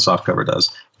pages than the softcover does.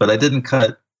 But I didn't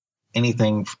cut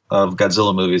anything of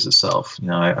Godzilla movies itself.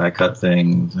 I cut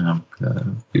things.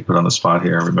 Be put on the spot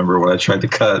here. I remember what I tried to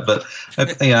cut, but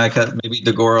I cut maybe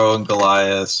Dagoro and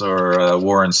Goliath, or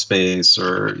War in Space,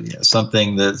 or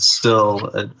something that's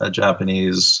still a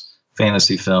Japanese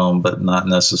fantasy film, but not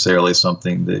necessarily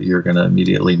something that you're going to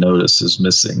immediately notice is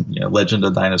missing. Legend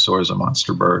of Dinosaurs and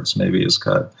Monster Birds maybe is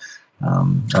cut.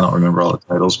 I don't remember all the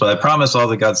titles, but I promise all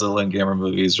the Godzilla and Gamera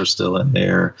movies are still in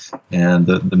there, and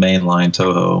the mainline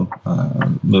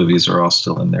Toho movies are all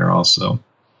still in there also.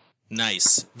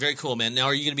 Nice. Very cool, man. Now,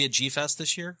 are you going to be at G-Fest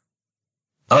this year?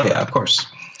 Oh, yeah, of course.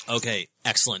 Okay,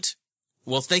 excellent.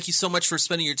 Well, thank you so much for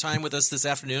spending your time with us this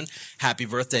afternoon. Happy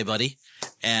birthday, buddy.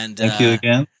 And thank you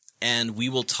again. And we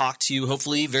will talk to you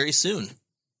hopefully very soon.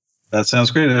 That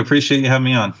sounds great. I appreciate you having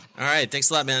me on. All right.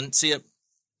 Thanks a lot, man. See ya.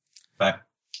 Bye.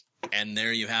 And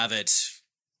there you have it.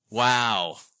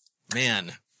 Wow.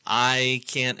 Man, I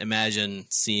can't imagine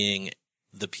seeing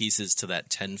the pieces to that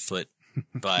 10-foot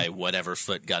by whatever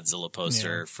foot Godzilla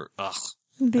poster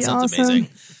that sounds awesome. Amazing.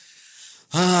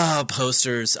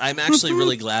 Posters. I'm actually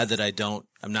really glad that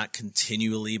I'm not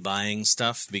continually buying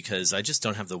stuff, because I just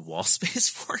don't have the wall space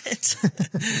for it.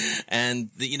 And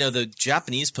the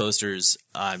Japanese posters,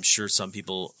 I'm sure some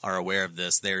people are aware of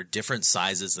this. They're different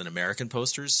sizes than American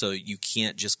posters. So you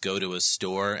can't just go to a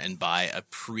store and buy a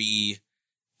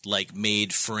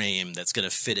made frame that's going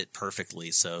to fit it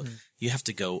perfectly. So you have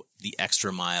to go the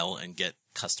extra mile and get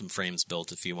custom frames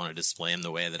built if you want to display them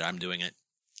the way that I'm doing it.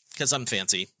 Because I'm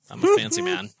fancy. I'm a fancy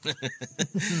man.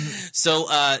 So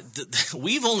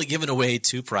we've only given away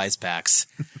 2 prize packs.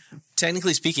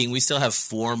 Technically speaking, we still have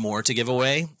 4 more to give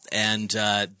away. And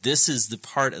this is the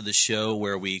part of the show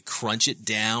where we crunch it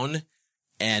down.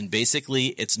 And basically,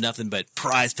 it's nothing but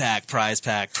prize pack, prize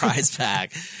pack, prize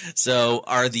pack. So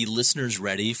are the listeners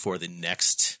ready for the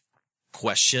next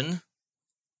question?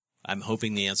 I'm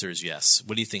hoping the answer is yes.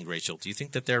 What do you think, Rachel? Do you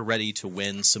think that they're ready to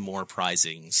win some more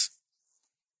prizings?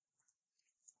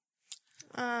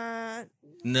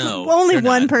 No. Only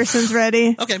one person's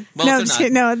ready. Okay. Well, no, if they're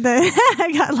not.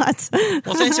 I got lots.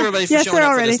 Well, thanks everybody for showing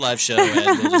up for this live show.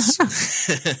 And we'll just...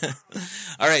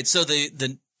 All right. So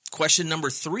the question number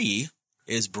 3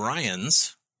 is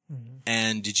Brian's.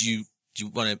 And do you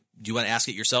want to ask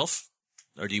it yourself,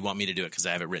 or do you want me to do it because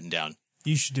I have it written down?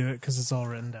 You should do it because it's all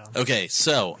written down. Okay.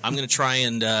 So I'm going to try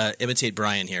and imitate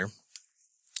Brian here.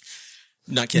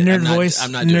 Not kidding. Nerd voice.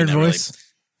 I'm not doing Nerd that voice. really.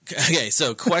 Okay,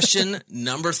 so question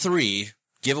number 3,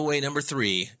 giveaway number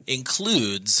 3,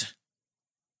 includes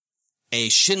a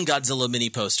Shin Godzilla mini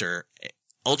poster,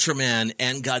 Ultraman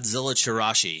and Godzilla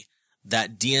Chirashi,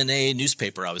 that DNA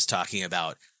newspaper I was talking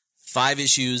about, 5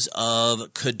 issues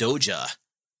of Kodoja,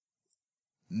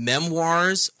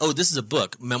 memoirs. Oh, this is a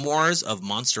book, Memoirs of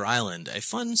Monster Island, a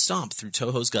fun stomp through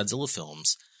Toho's Godzilla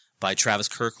films by Travis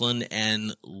Kirkland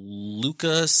and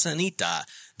Luca Sanita.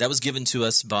 That was given to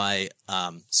us by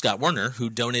Scott Warner, who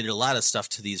donated a lot of stuff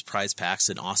to these prize packs,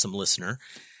 an awesome listener.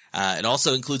 It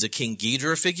also includes a King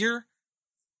Ghidorah figure,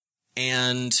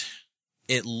 and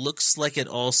it looks like it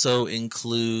also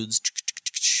includes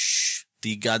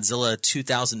the Godzilla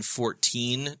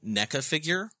 2014 NECA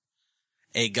figure,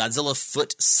 a Godzilla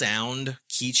foot sound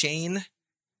keychain.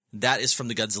 That is from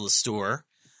the Godzilla store.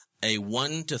 A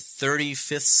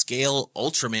 1/35 scale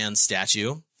Ultraman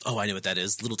statue. Oh, I know what that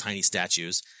is. Little tiny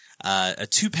statues. A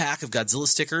 2-pack of Godzilla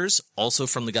stickers, also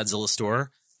from the Godzilla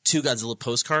store. 2 Godzilla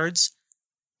postcards.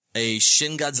 A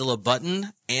Shin Godzilla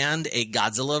button, and a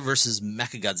Godzilla versus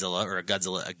Mechagodzilla, or a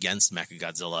Godzilla against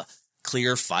Mechagodzilla,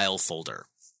 clear file folder.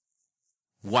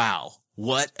 Wow.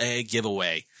 What a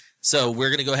giveaway. So we're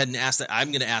going to go ahead and ask that. I'm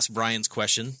going to ask Brian's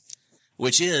question,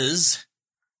 which is...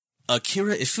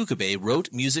 Akira Ifukube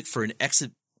wrote music for an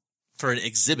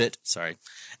exhibit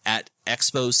at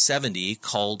Expo 70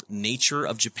 called Nature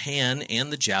of Japan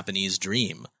and the Japanese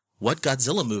Dream. What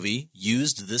Godzilla movie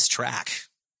used this track?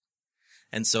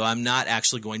 And so I'm not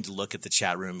actually going to look at the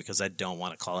chat room because I don't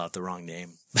want to call out the wrong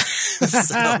name.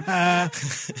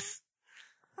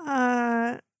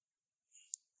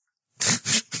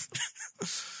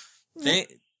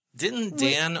 Didn't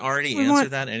Dan already answer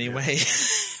that anyway?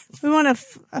 We want a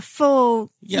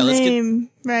full name,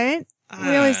 right?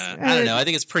 I don't know. I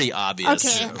think it's pretty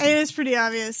obvious. Okay, it is pretty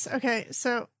obvious. Okay,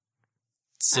 so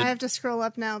I have to scroll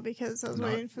up now because I was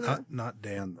waiting for that. Not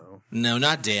Dan, though. No,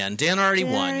 not Dan. Dan already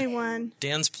won.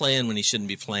 Dan's playing when he shouldn't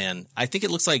be playing. I think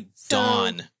it looks like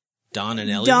Dawn. Dawn and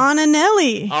Ellie. Dawn and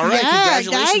Ellie. All right,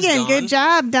 congratulations, Dawn. Good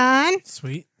job, Don.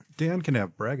 Sweet. Dan can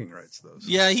have bragging rights, though. So.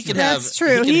 Yeah, he can That's have.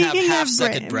 true. He can have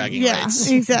half-second bragging rights.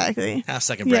 Yeah, exactly.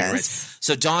 Half-second bragging rights.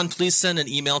 So, Don, please send an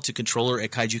email to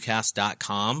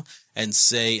controller@kaijucast.com and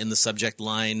say in the subject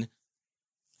line,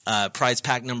 Prize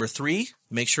pack number 3,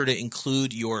 make sure to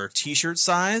include your t-shirt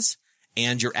size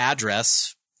and your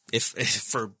address. If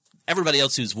for everybody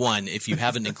else who's won, if you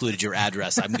haven't included your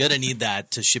address, I'm going to need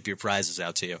that to ship your prizes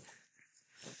out to you.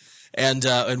 And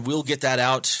we'll get that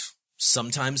out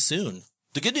sometime soon.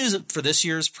 The good news for this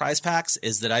year's prize packs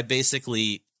is that I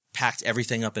basically packed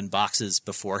everything up in boxes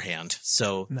beforehand.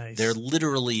 So Nice. They're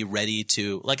literally ready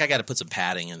to, like, I got to put some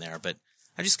padding in there, but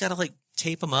I just got to like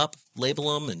tape them up,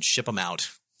 label them, and ship them out.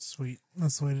 Sweet.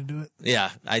 That's the way to do it.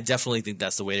 Yeah, I definitely think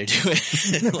that's the way to do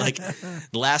it. Like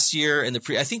last year and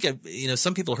I think,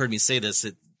 some people heard me say this,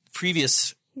 that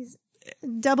previous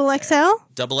Double XL?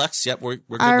 Double X. Yep. We're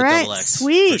good All with right. Double X.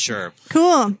 Sweet. For sure.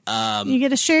 Cool. You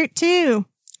get a shirt too.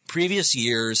 Previous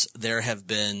years, there have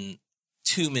been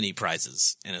too many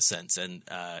prizes in a sense. And,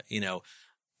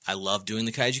 I love doing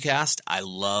the Kaiju Cast. I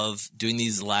love doing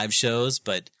these live shows,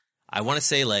 but I want to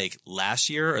say like last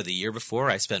year or the year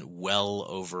before, I spent well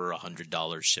over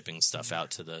 $100 shipping stuff out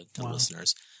to the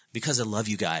listeners because I love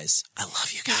you guys. I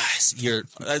love you guys. You're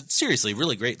seriously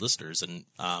really great listeners. And,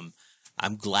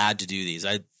 I'm glad to do these.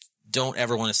 I don't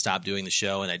ever want to stop doing the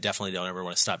show, and I definitely don't ever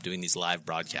want to stop doing these live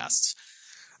broadcasts.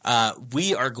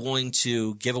 We are going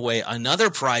to give away another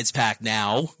prize pack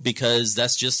now because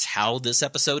that's just how this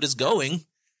episode is going.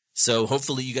 So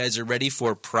hopefully you guys are ready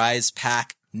for prize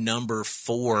pack number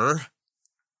 4,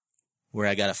 where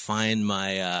I got to find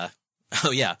my,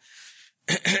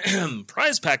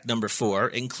 prize pack number 4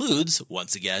 includes,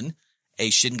 once again, a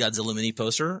Shin Godzilla mini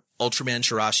poster, Ultraman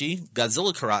Chirashi,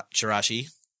 Godzilla Chirashi.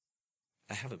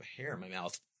 I have a hair in my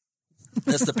mouth.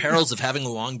 That's the perils of having a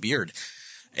long beard.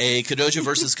 A Kadoja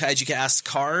vs. Kaiju Cast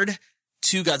card,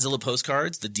 2 Godzilla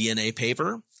postcards, the DNA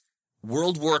paper,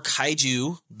 World War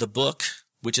Kaiju, the book,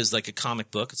 which is like a comic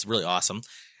book. It's really awesome,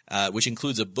 which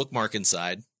includes a bookmark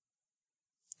inside.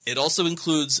 It also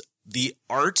includes the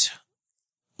art.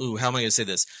 Ooh, how am I going to say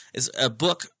this? It's a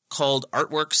book called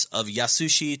Artworks of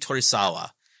Yasushi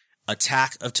Torisawa,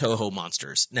 Attack of Toho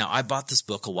Monsters. Now, I bought this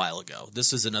book a while ago.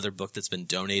 This is another book that's been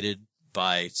donated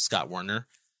by Scott Werner.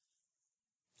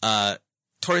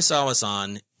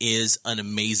 Torisawa-san is an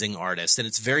amazing artist, and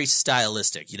it's very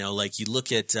stylistic. Like you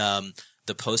look at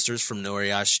the posters from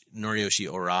Noriyoshi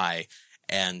Orai,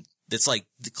 and it's like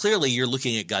clearly you're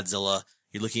looking at Godzilla,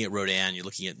 you're looking at Rodan, you're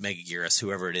looking at Megaguirus,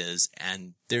 whoever it is,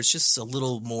 and there's just a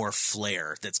little more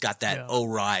flair that's got that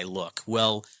Orai look.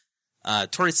 Well,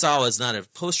 Torisawa is not a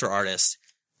poster artist,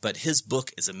 but his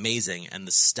book is amazing, and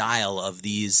the style of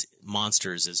these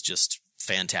monsters is just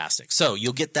fantastic. So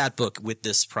you'll get that book with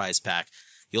this prize pack.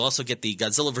 You'll also get the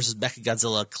Godzilla vs.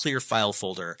 Mechagodzilla clear file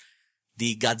folder,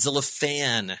 the Godzilla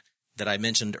fan that I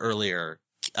mentioned earlier,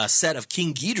 a set of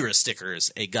King Ghidorah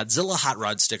stickers, a Godzilla Hot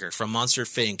Rod sticker from Monster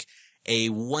Fink, a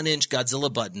 1-inch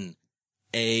Godzilla button,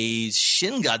 a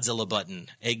Shin Godzilla button,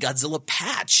 a Godzilla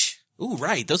patch. Ooh,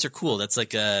 right. Those are cool. That's like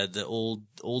the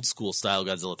old school style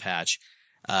Godzilla patch.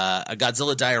 A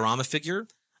Godzilla diorama figure,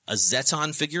 a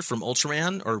Zeton figure from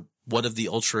Ultraman, or one of the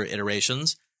Ultra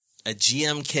iterations, a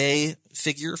GMK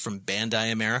figure from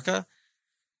Bandai America.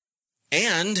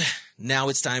 And now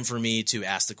it's time for me to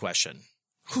ask the question.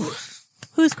 Whew.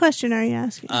 Whose question are you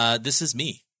asking? This is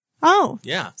me. Oh.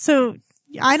 Yeah. So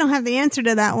I don't have the answer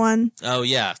to that one. Oh,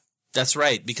 yeah. That's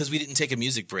right. Because we didn't take a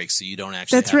music break, so you don't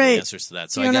actually have right. the answers to that.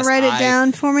 So you want to write it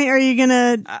down for me? Or are you going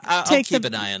to I'll keep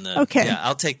an eye on the... Okay. Yeah,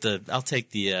 I'll take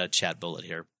the chat bullet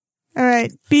here. All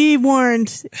right. Be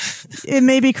warned. It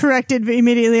may be corrected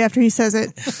immediately after he says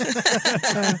it.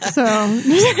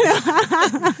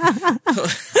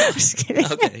 Just kidding.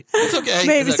 Okay. It's okay.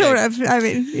 Maybe, it's okay. sort of. I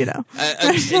mean,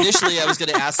 Initially, I was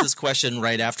going to ask this question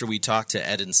right after we talked to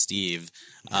Ed and Steve.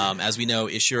 As we know,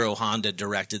 Ishiro Honda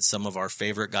directed some of our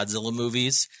favorite Godzilla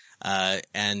movies,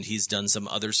 and he's done some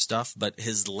other stuff. But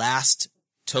his last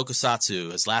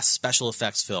tokusatsu, his last special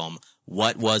effects film,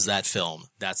 what was that film?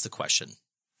 That's the question.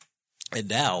 And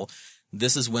now,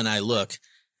 this is when I look,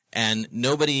 and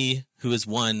nobody who has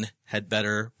won had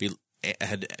better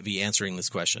be answering this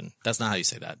question. That's not how you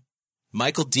say that.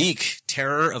 Michael Deek,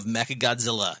 Terror of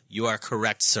Mechagodzilla. You are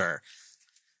correct, sir.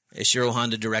 Ishiro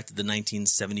Honda directed the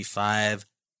 1975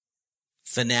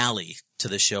 finale to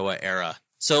the Showa era.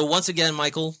 So once again,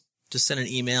 Michael, just send an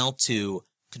email to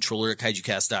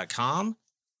controller@kaijucast.com.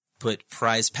 Put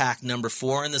prize pack number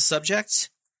 4 in the subject.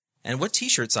 And what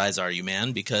t-shirt size are you,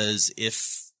 man? Because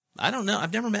I don't know,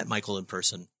 I've never met Michael in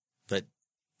person, but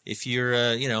if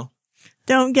you're,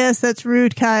 Don't guess. That's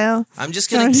rude, Kyle. I'm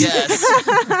just going to guess.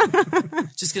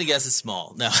 Just going to guess it's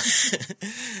small. No.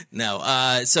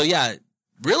 No. So yeah,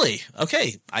 really?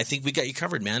 Okay. I think we got you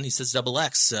covered, man. He says double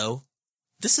X. So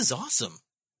this is awesome.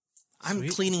 I'm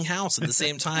cleaning house at the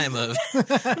same time of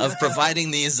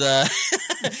providing these.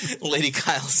 Lady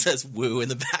Kyle says "woo" in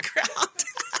the background.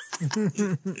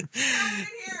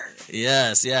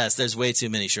 Yes. There's way too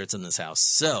many shirts in this house.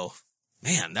 So,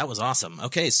 man, that was awesome.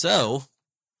 Okay, so,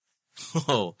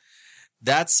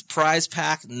 that's prize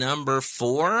pack number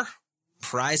 4.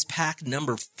 Prize pack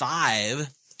number 5,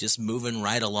 just moving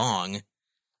right along,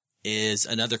 is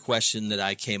another question that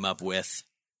I came up with.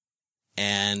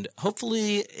 And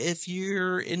hopefully, if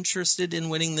you're interested in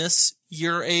winning this,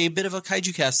 you're a bit of a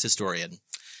Kaiju Cast historian.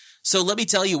 So let me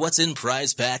tell you what's in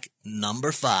prize pack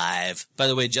number 5. By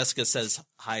the way, Jessica says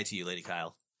hi to you, Lady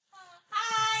Kyle.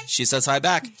 Hi. She says hi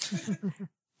back.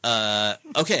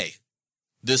 Okay.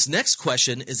 This next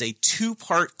question is a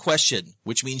 2-part question,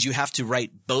 which means you have to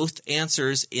write both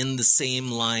answers in the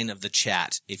same line of the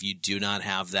chat. If you do not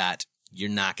have that, you're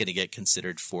not going to get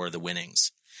considered for the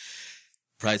winnings.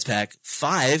 Prize pack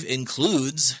 5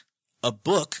 includes a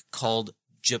book called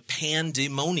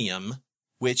Japandemonium,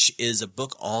 which is a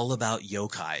book all about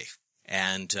yokai.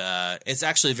 And it's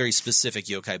actually a very specific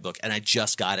yokai book, and I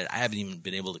just got it. I haven't even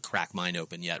been able to crack mine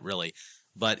open yet, really.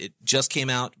 But it just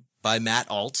came out by Matt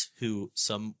Alt, who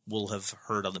some will have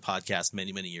heard on the podcast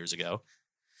many, many years ago.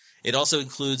 It also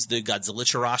includes the Godzilla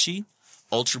Chirashi,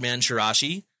 Ultraman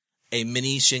Chirashi, a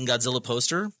mini Shin Godzilla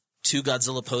poster, 2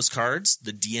 Godzilla postcards,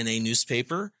 the DNA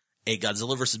newspaper, a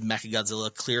Godzilla vs.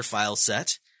 Mechagodzilla clear file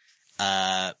set,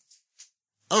 a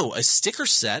sticker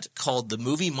set called the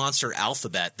Movie Monster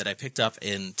Alphabet that I picked up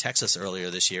in Texas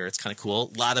earlier this year. It's kind of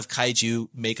cool. A lot of kaiju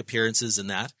make appearances in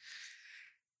that.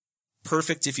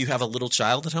 Perfect if you have a little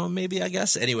child at home, maybe, I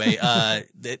guess. Anyway,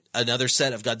 another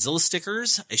set of Godzilla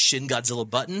stickers, a Shin Godzilla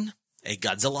button, a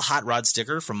Godzilla Hot Rod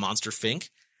sticker from Monster Fink,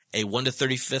 a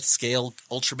 1/35th scale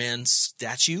Ultraman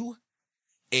statue,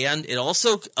 and it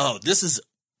also, this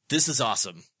is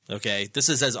awesome. Okay. This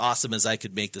is as awesome as I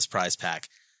could make this prize pack.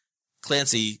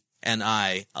 Clancy and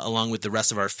I, along with the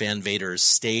rest of our fan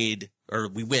vaders,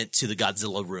 we went to the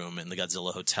Godzilla room in the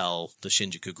Godzilla Hotel, the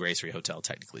Shinjuku Gracery Hotel,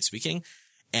 technically speaking.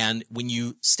 And when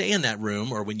you stay in that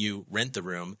room, or when you rent the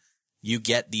room, you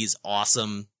get these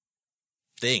awesome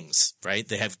things, right?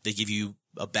 They give you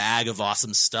a bag of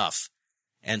awesome stuff.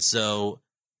 And so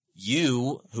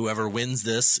whoever wins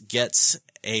this, gets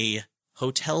a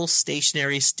hotel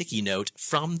stationery sticky note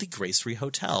from the Gracery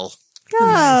Hotel.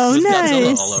 Oh, with nice.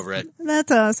 Godzilla all over it.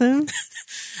 That's awesome.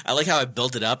 I like how I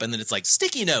built it up, and then it's like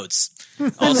sticky notes.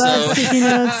 I love sticky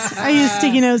notes. I use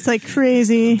sticky notes like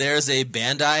crazy. There's a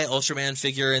Bandai Ultraman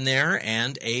figure in there,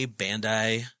 and a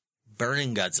Bandai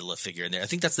Burning Godzilla figure in there. I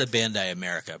think that's the Bandai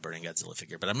America Burning Godzilla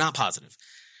figure, but I'm not positive.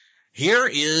 Here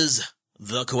is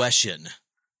the question.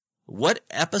 What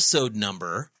episode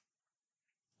number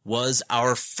was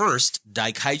our first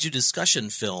Daikaiju discussion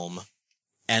film,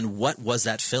 and what was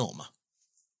that film?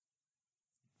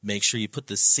 Make sure you put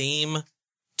the same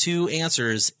 2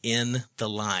 answers in the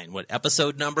line. What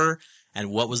episode number and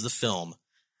what was the film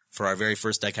for our very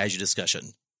first Daikaiju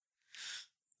discussion?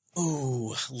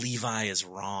 Ooh, Levi is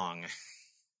wrong.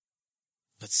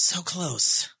 But so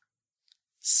close.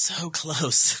 So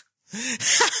close.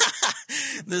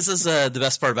 This is the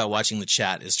best part about watching the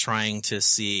chat, is trying to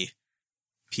see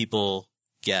people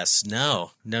guess.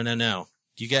 No.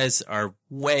 You guys are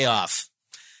way off.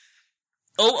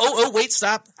 Wait,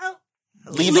 stop. Oh.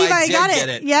 Levi did got get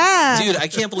it. Yeah. Dude, I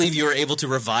can't believe you were able to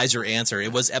revise your answer.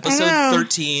 It was episode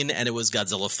 13, and it was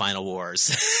Godzilla Final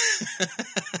Wars.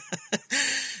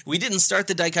 We didn't start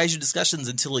the Daikaiju discussions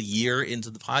until a year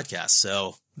into the podcast,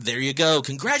 so there you go.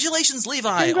 Congratulations,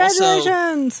 Levi.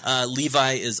 Congratulations. Also,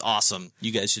 Levi is awesome.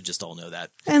 You guys should just all know that.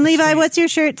 And Levi, what's your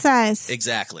shirt size?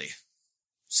 Exactly.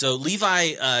 So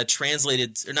Levi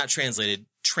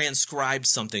transcribed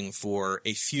something for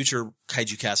a future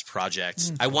Kaiju Cast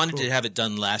project. I wanted to have it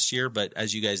done last year, but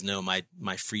as you guys know, my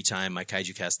free time, my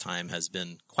Kaiju Cast time has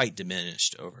been quite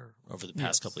diminished over the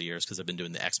past couple of years, because I've been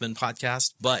doing the X-Men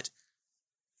podcast. But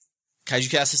Kaiju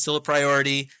Cast is still a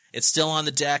priority. It's still on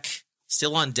deck,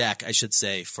 I should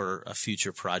say, for a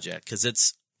future project, because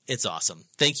it's awesome.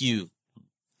 Thank you,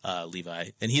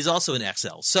 Levi. And he's also an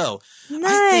XL. So nice.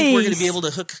 I think we're going to be able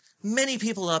to hook many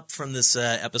people up from this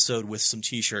episode with some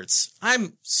t-shirts.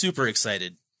 I'm super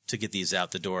excited to get these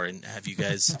out the door and have you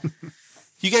guys.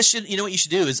 You know what you should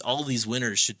do is all of these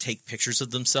winners should take pictures of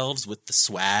themselves with the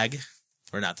swag,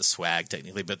 or not the swag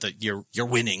technically, but your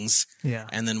winnings. Yeah.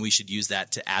 And then we should use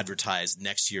that to advertise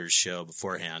next year's show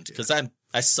beforehand, because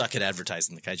I suck at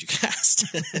advertising the Kaiju Cast.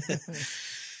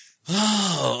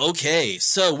 Oh, okay.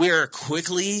 So we're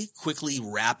quickly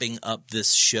wrapping up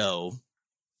this show.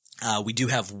 We do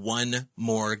have one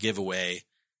more giveaway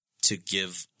to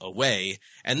give away.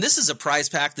 And this is a prize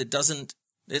pack that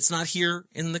it's not here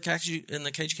in the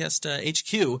KaijuCast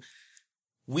HQ.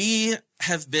 We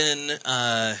have been,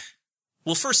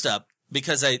 well, first up,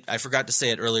 because I forgot to say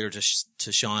it earlier to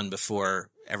Sean before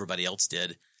everybody else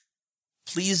did,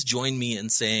 please join me in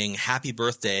saying happy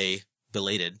birthday,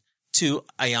 belated, to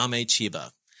Ayame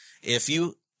Chiba.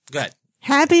 Go ahead.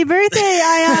 Happy birthday,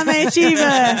 Ayame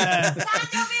Chiba!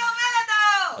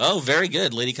 Oh, very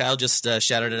good. Lady Kyle just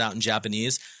shouted it out in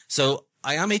Japanese. So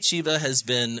Ayame Chiba has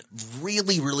been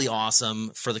really, really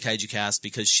awesome for the Kaiju Cast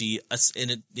because she,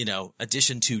 in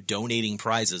addition to donating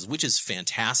prizes, which is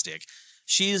fantastic,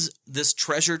 she's this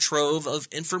treasure trove of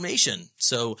information.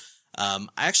 So I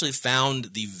actually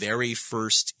found the very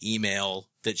first email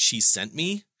that she sent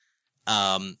me,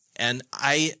 and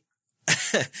I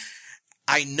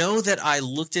I know that I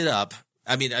looked it up.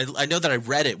 I mean, I know that I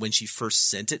read it when she first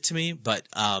sent it to me, but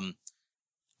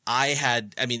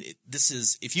this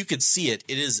is, if you could see it,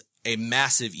 it is a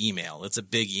massive email. It's a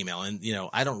big email. And,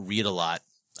 I don't read a lot.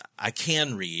 I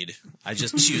can read. I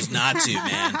just choose not to,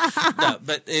 man. No,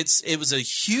 but it was a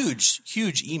huge,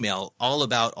 huge email all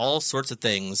about all sorts of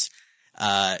things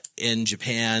in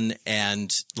Japan.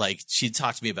 And like, she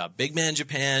talked to me about Big Man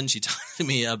Japan. She talked to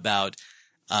me about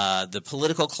the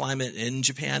political climate in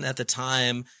Japan at the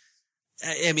time.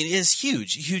 I mean, it is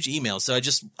huge email. So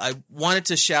I wanted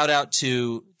to shout out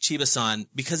to Chiba-san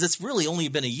because it's really only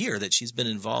been a year that she's been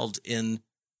involved in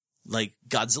like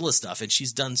Godzilla stuff, and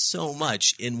she's done so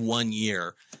much in 1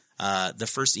 year. The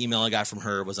first email I got from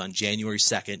her was on January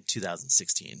 2nd,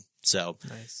 2016. So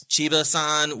nice.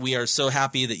 Chiba-san, we are so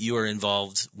happy that you are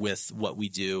involved with what we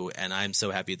do, and I'm so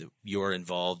happy that you're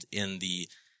involved in the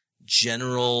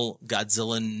general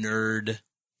Godzilla nerd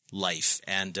life.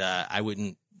 And I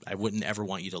wouldn't ever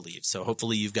want you to leave. So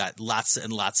hopefully you've got lots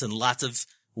and lots and lots of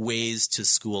ways to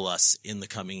school us in the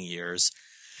coming years.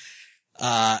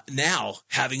 Now,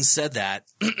 having said that,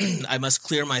 I must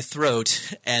clear my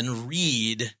throat and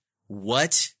read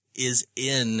what is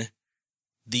in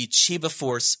the Chiba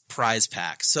Force prize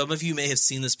pack. Some of you may have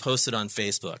seen this posted on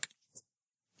Facebook.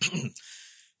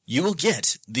 You will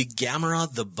get the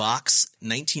Gamera The Box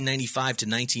 1995 to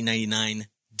 1999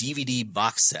 DVD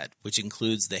box set, which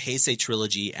includes the Heisei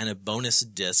trilogy and a bonus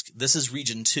disc. This is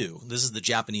Region 2. This is the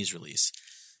Japanese release.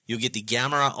 You'll get the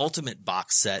Gamera Ultimate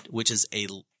box set,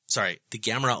 the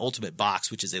Gamera Ultimate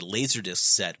box, which is a Laserdisc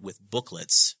set with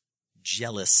booklets.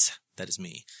 Jealous. That is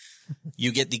me.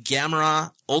 You get the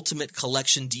Gamera Ultimate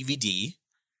Collection DVD,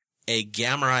 a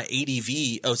Gamera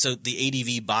ADV,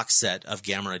 the ADV box set of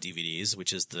Gamera DVDs,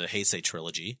 which is the Heisei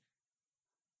trilogy.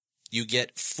 You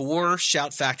get 4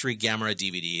 Shout Factory Gamera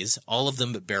DVDs, all of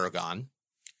them but Baragon.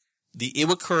 The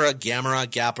Iwakura Gamera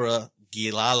Gappa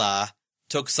Gilala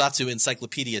Tokusatsu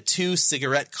Encyclopedia 2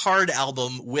 cigarette card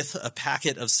album with a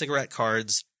packet of cigarette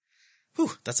cards.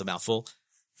 Whew, that's a mouthful.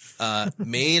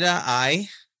 Meida I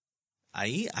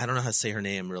don't know how to say her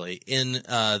name really. In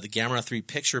the Gamera 3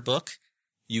 picture book,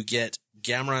 you get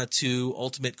Gamera 2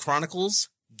 Ultimate Chronicles,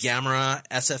 Gamera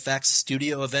SFX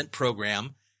Studio Event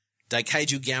Program,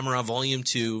 Daikaiju Gamera Volume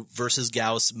 2 versus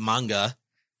Gauss manga,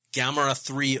 Gamera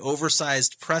 3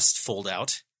 oversized pressed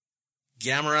foldout,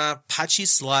 Gamera Pachi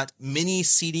Slot mini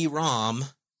CD-ROM,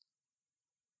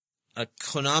 a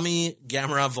Konami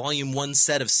Gamera Volume 1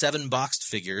 set of 7 boxed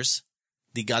figures,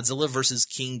 the Godzilla vs.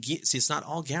 King Ghidorah, see, it's not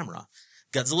all Gamera,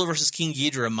 Godzilla vs. King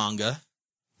Ghidorah manga,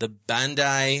 the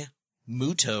Bandai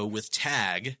Muto with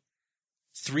tag,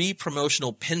 3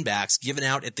 promotional pinbacks given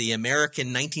out at the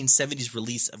American 1970s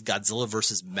release of Godzilla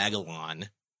vs. Megalon.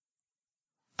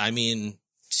 I mean,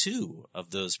 2 of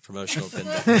those promotional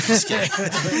pinbacks. Just kidding.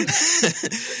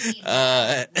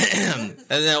 And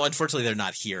now, unfortunately, they're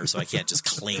not here, so I can't just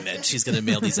claim it. She's going to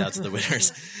mail these out to the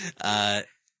winners.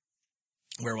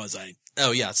 Where was I?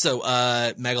 Oh, yeah. So,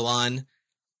 Megalon.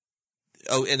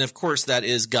 Oh, and of course, that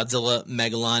is Godzilla,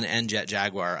 Megalon, and Jet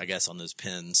Jaguar, I guess, on those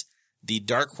pins. The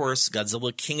Dark Horse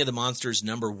Godzilla King of the Monsters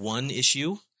 #1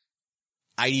 issue,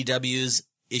 IDW's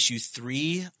issue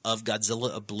 3 of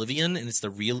Godzilla Oblivion, and it's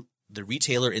the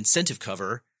retailer incentive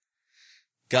cover.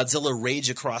 Godzilla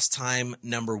Rage Across Time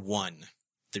 #1,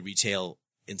 the retail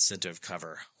incentive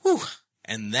cover. Whew.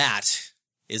 And that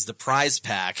is the prize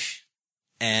pack.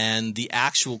 And the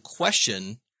actual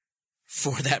question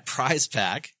for that prize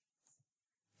pack,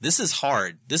 this is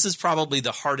hard. This is probably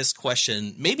the hardest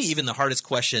question, maybe even the hardest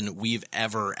question we've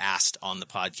ever asked on the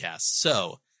podcast.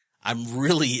 So I'm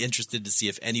really interested to see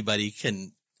if anybody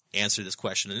can answer this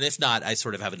question. And if not, I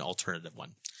sort of have an alternative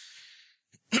one.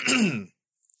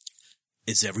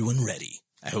 Is everyone ready?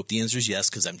 I hope the answer is yes,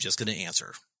 because I'm just going to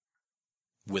answer.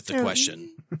 with the question.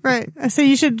 Right. So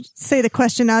you should say the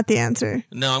question, not the answer.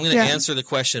 No, I'm going to answer the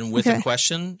question with a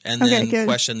question and then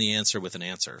question the answer with an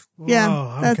answer. Yeah. Whoa,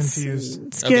 I'm confused.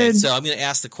 It's Okay, good. so I'm going to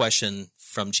ask the question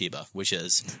from Chiba, which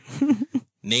is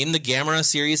name the Gamera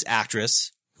series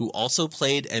actress who also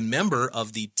played a member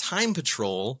of the Time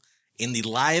Patrol in the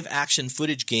live action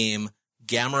footage game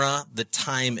Gamera the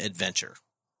Time Adventure.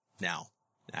 Now,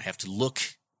 I have to look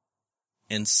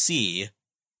and see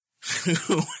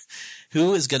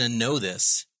who is going to know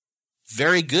this.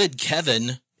 Very good,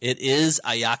 Kevin. It is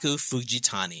Ayako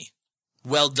Fujitani.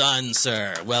 Well done,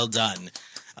 sir. Well done.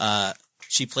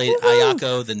 She played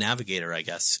Ayako the Navigator, I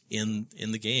guess, in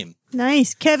the game.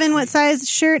 Nice. Kevin, what size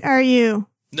shirt are you?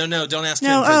 No, don't ask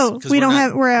No,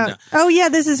 him. we're out. No. Oh, yeah,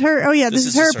 this is her. Oh, yeah, this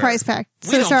is her prize pack.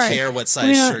 We don't care what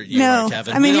size shirt you are,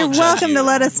 Kevin. I mean, you're welcome to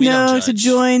let us know to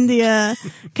join the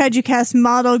Kaiju Cast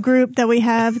model group that we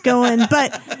have going.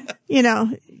 But,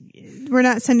 we're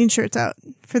not sending shirts out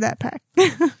for that pack.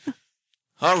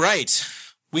 All right.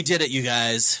 We did it, you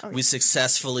guys. We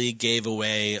successfully gave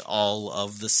away all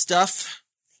of the stuff.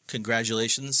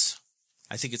 Congratulations.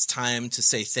 I think it's time to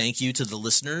say thank you to the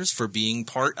listeners for being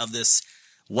part of this,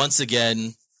 once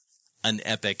again, an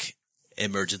epic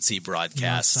emergency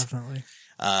broadcast. Yes, definitely.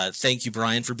 Thank you,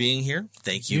 Brian, for being here.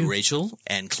 Thank you, Rachel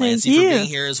and Clancy, for being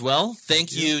here as well.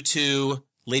 Thank you to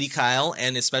Lady Kyle,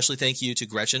 and especially thank you to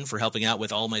Gretchen for helping out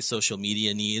with all my social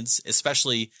media needs,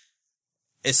 especially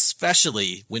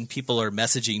when people are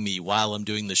messaging me while I'm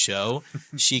doing the show.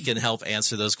 She can help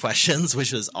answer those questions,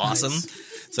 which was awesome.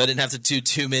 Nice. So I didn't have to do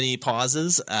too many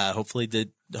pauses. Hopefully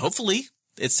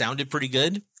it sounded pretty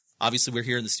good. Obviously, we're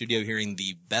here in the studio hearing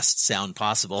the best sound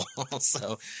possible.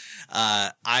 So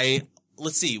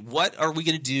let's see. What are we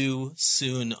going to do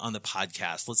soon on the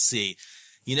podcast? Let's see.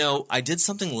 I did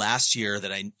something last year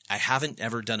that I haven't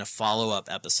ever done a follow-up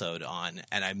episode on,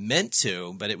 and I meant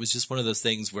to, but it was just one of those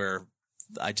things where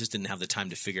I just didn't have the time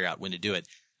to figure out when to do it.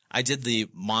 I did the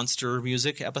monster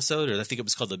music episode, or I think it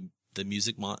was called the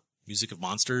music of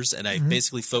monsters, and I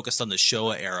basically focused on the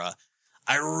Showa era.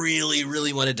 I really,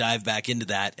 really want to dive back into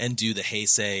that and do the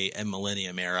Heisei and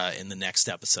Millennium era in the next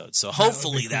episode. So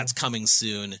hopefully that's coming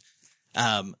soon.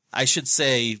 I should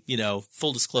say,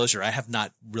 full disclosure, I have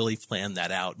not really planned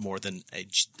that out more than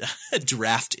a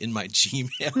draft in my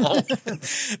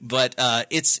Gmail, but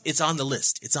it's on the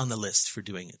list. It's on the list for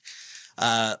doing it.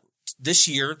 This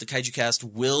year, the Kaiju Cast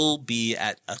will be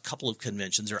at a couple of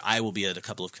conventions, or I will be at a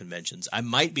couple of conventions. I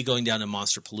might be going down to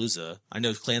Monsterpalooza. I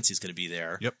know Clancy's going to be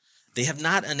there. Yep. They have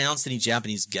not announced any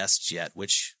Japanese guests yet,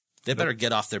 which they better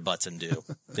get off their butts and do.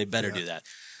 They better do that.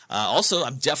 Also,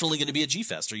 I'm definitely going to be at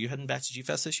G-Fest. Are you heading back to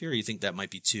G-Fest this year, or you think that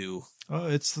might be too...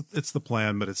 It's the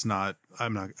plan, but it's not. I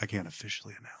can't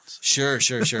officially announce. Sure.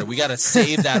 We got to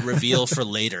save that reveal for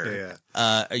later.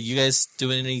 Yeah. Are you guys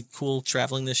doing any cool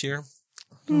traveling this year?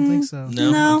 I don't think so.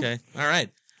 No? Okay. All right.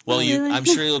 Well, I'm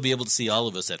sure you'll be able to see all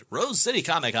of us at Rose City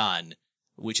Comic Con,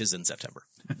 which is in September.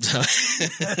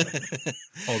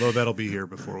 Although that'll be here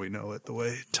before we know it, the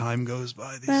way time goes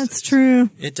by these That's days. true.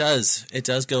 It does. It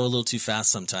does go a little too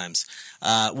fast sometimes.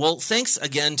 Well, thanks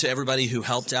again to everybody who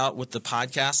helped out with the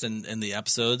podcast and the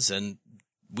episodes. And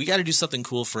we got to do something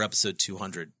cool for episode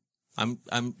 200. I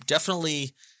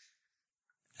definitely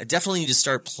need to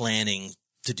start planning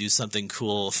to do something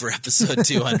cool for episode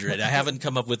 200. I haven't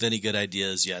come up with any good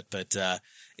ideas yet, but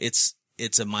it's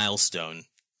a milestone.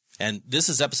 And this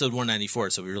is episode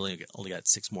 194, so we really only got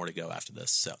 6 more to go after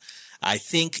this. So I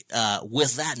think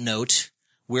with that note,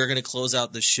 we're going to close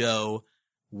out the show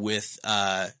with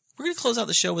a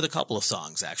couple of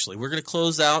songs, actually. We're going to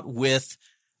close out with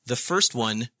the first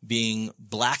one being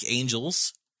Black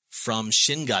Angels from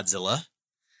Shin Godzilla.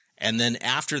 And then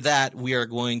after that, we are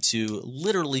going to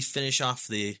literally finish off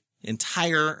the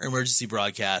entire emergency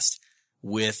broadcast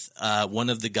with one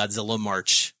of the Godzilla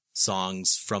March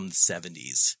songs from the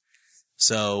 70s.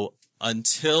 So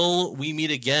until we meet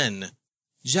again,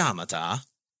 Jamata.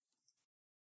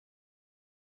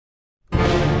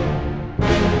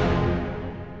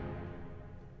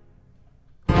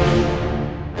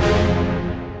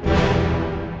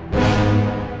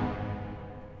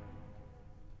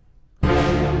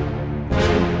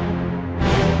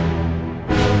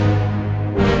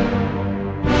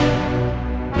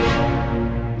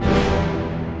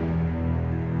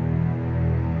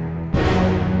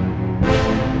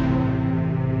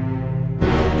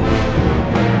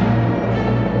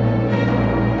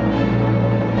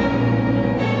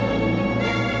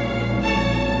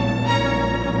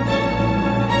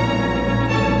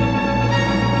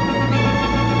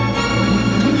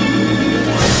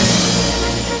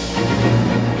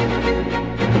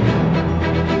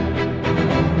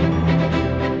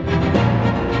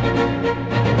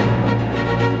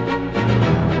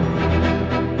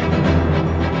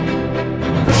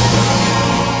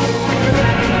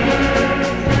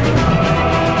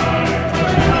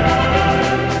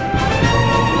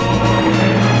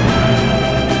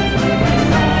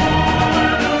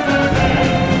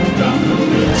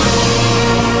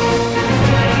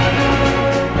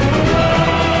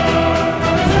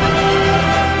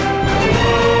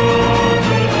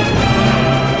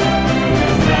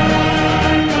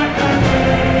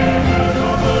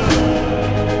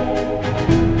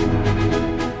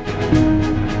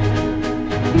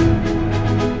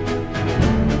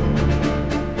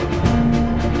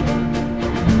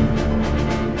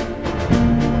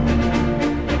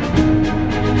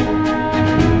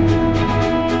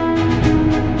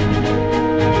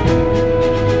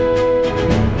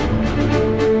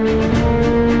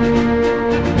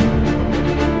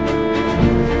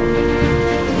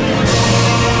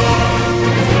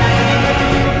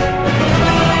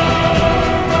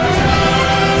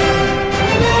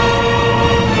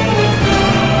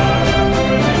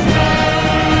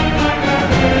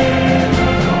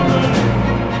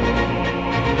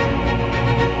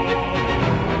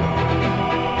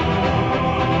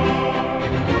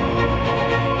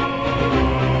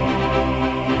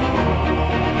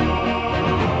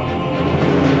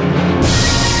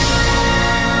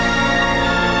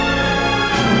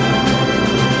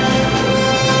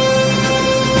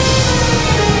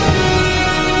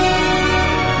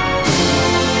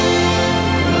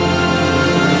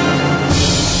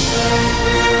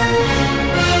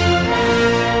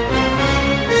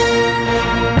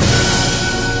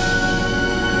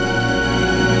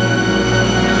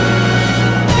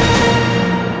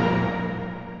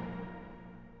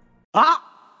 あ、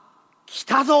来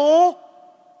たぞ。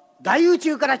大宇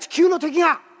宙から地球の敵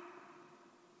が。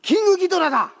キングギドラ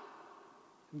だ。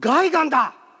ガイガン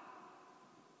だ。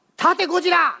縦ゴジ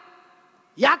ラ。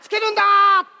やっつけるんだ。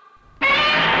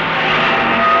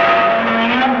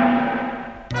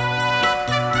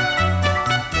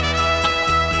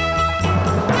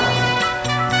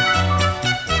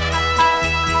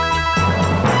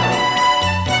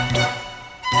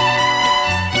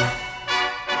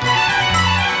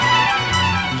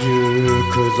行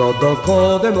くぞど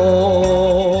こでも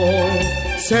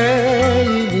正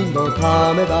義の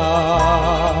ため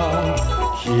だ。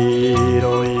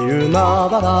広い海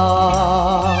原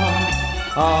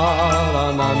荒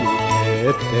波蹴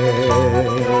って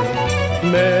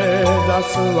目指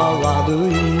すは悪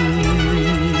い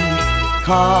怪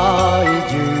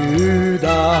獣だ。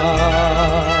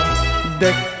で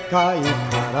っかい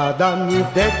体に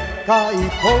でっかい声、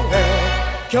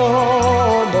今日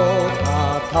も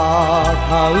戦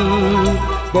う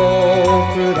僕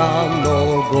らの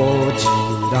ゴジ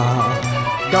ラ。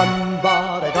頑張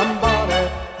れ頑張れ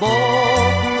僕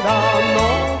らの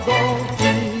ゴジ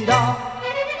ラ。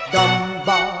頑張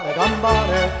れ頑張れ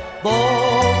僕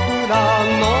ら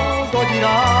のゴジラ。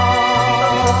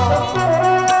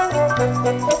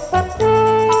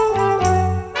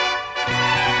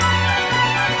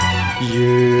行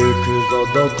くぞ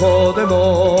どこでも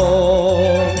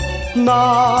仲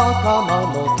間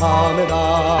のためだ。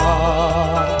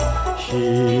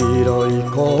広い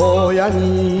荒野に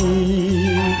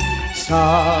サ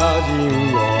ジ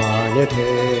をあげて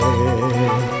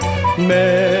目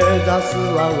指す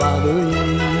は悪い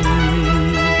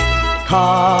怪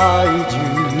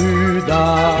獣だ。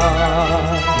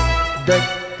でっ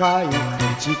かい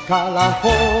口から放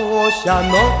射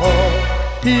能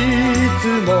いつ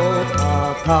も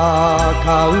戦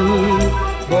う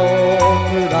僕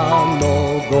らの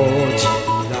ゴジ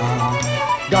ラ。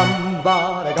頑張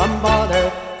れ頑張れ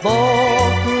僕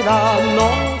らの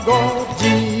ゴジ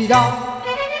ラ。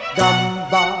頑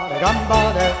張れ頑張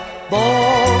れ僕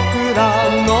ら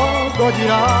のゴジ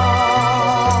ラ。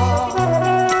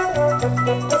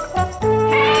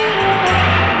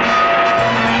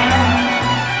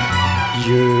行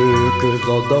くぞ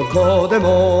どこでも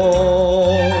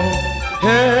平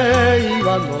和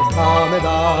のためだ。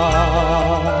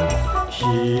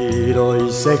広い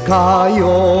世界を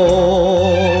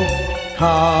駆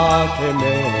け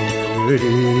巡り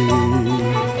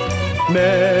目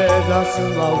指す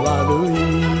は悪い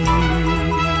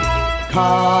怪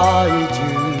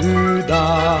獣だ。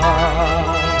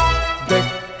でっ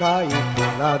かい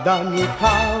体に可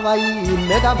愛い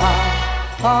目玉、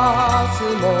明日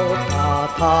も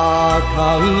戦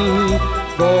う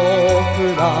僕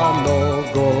らの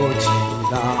ゴジ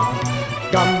ラ。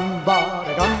頑張れ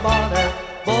頑張れ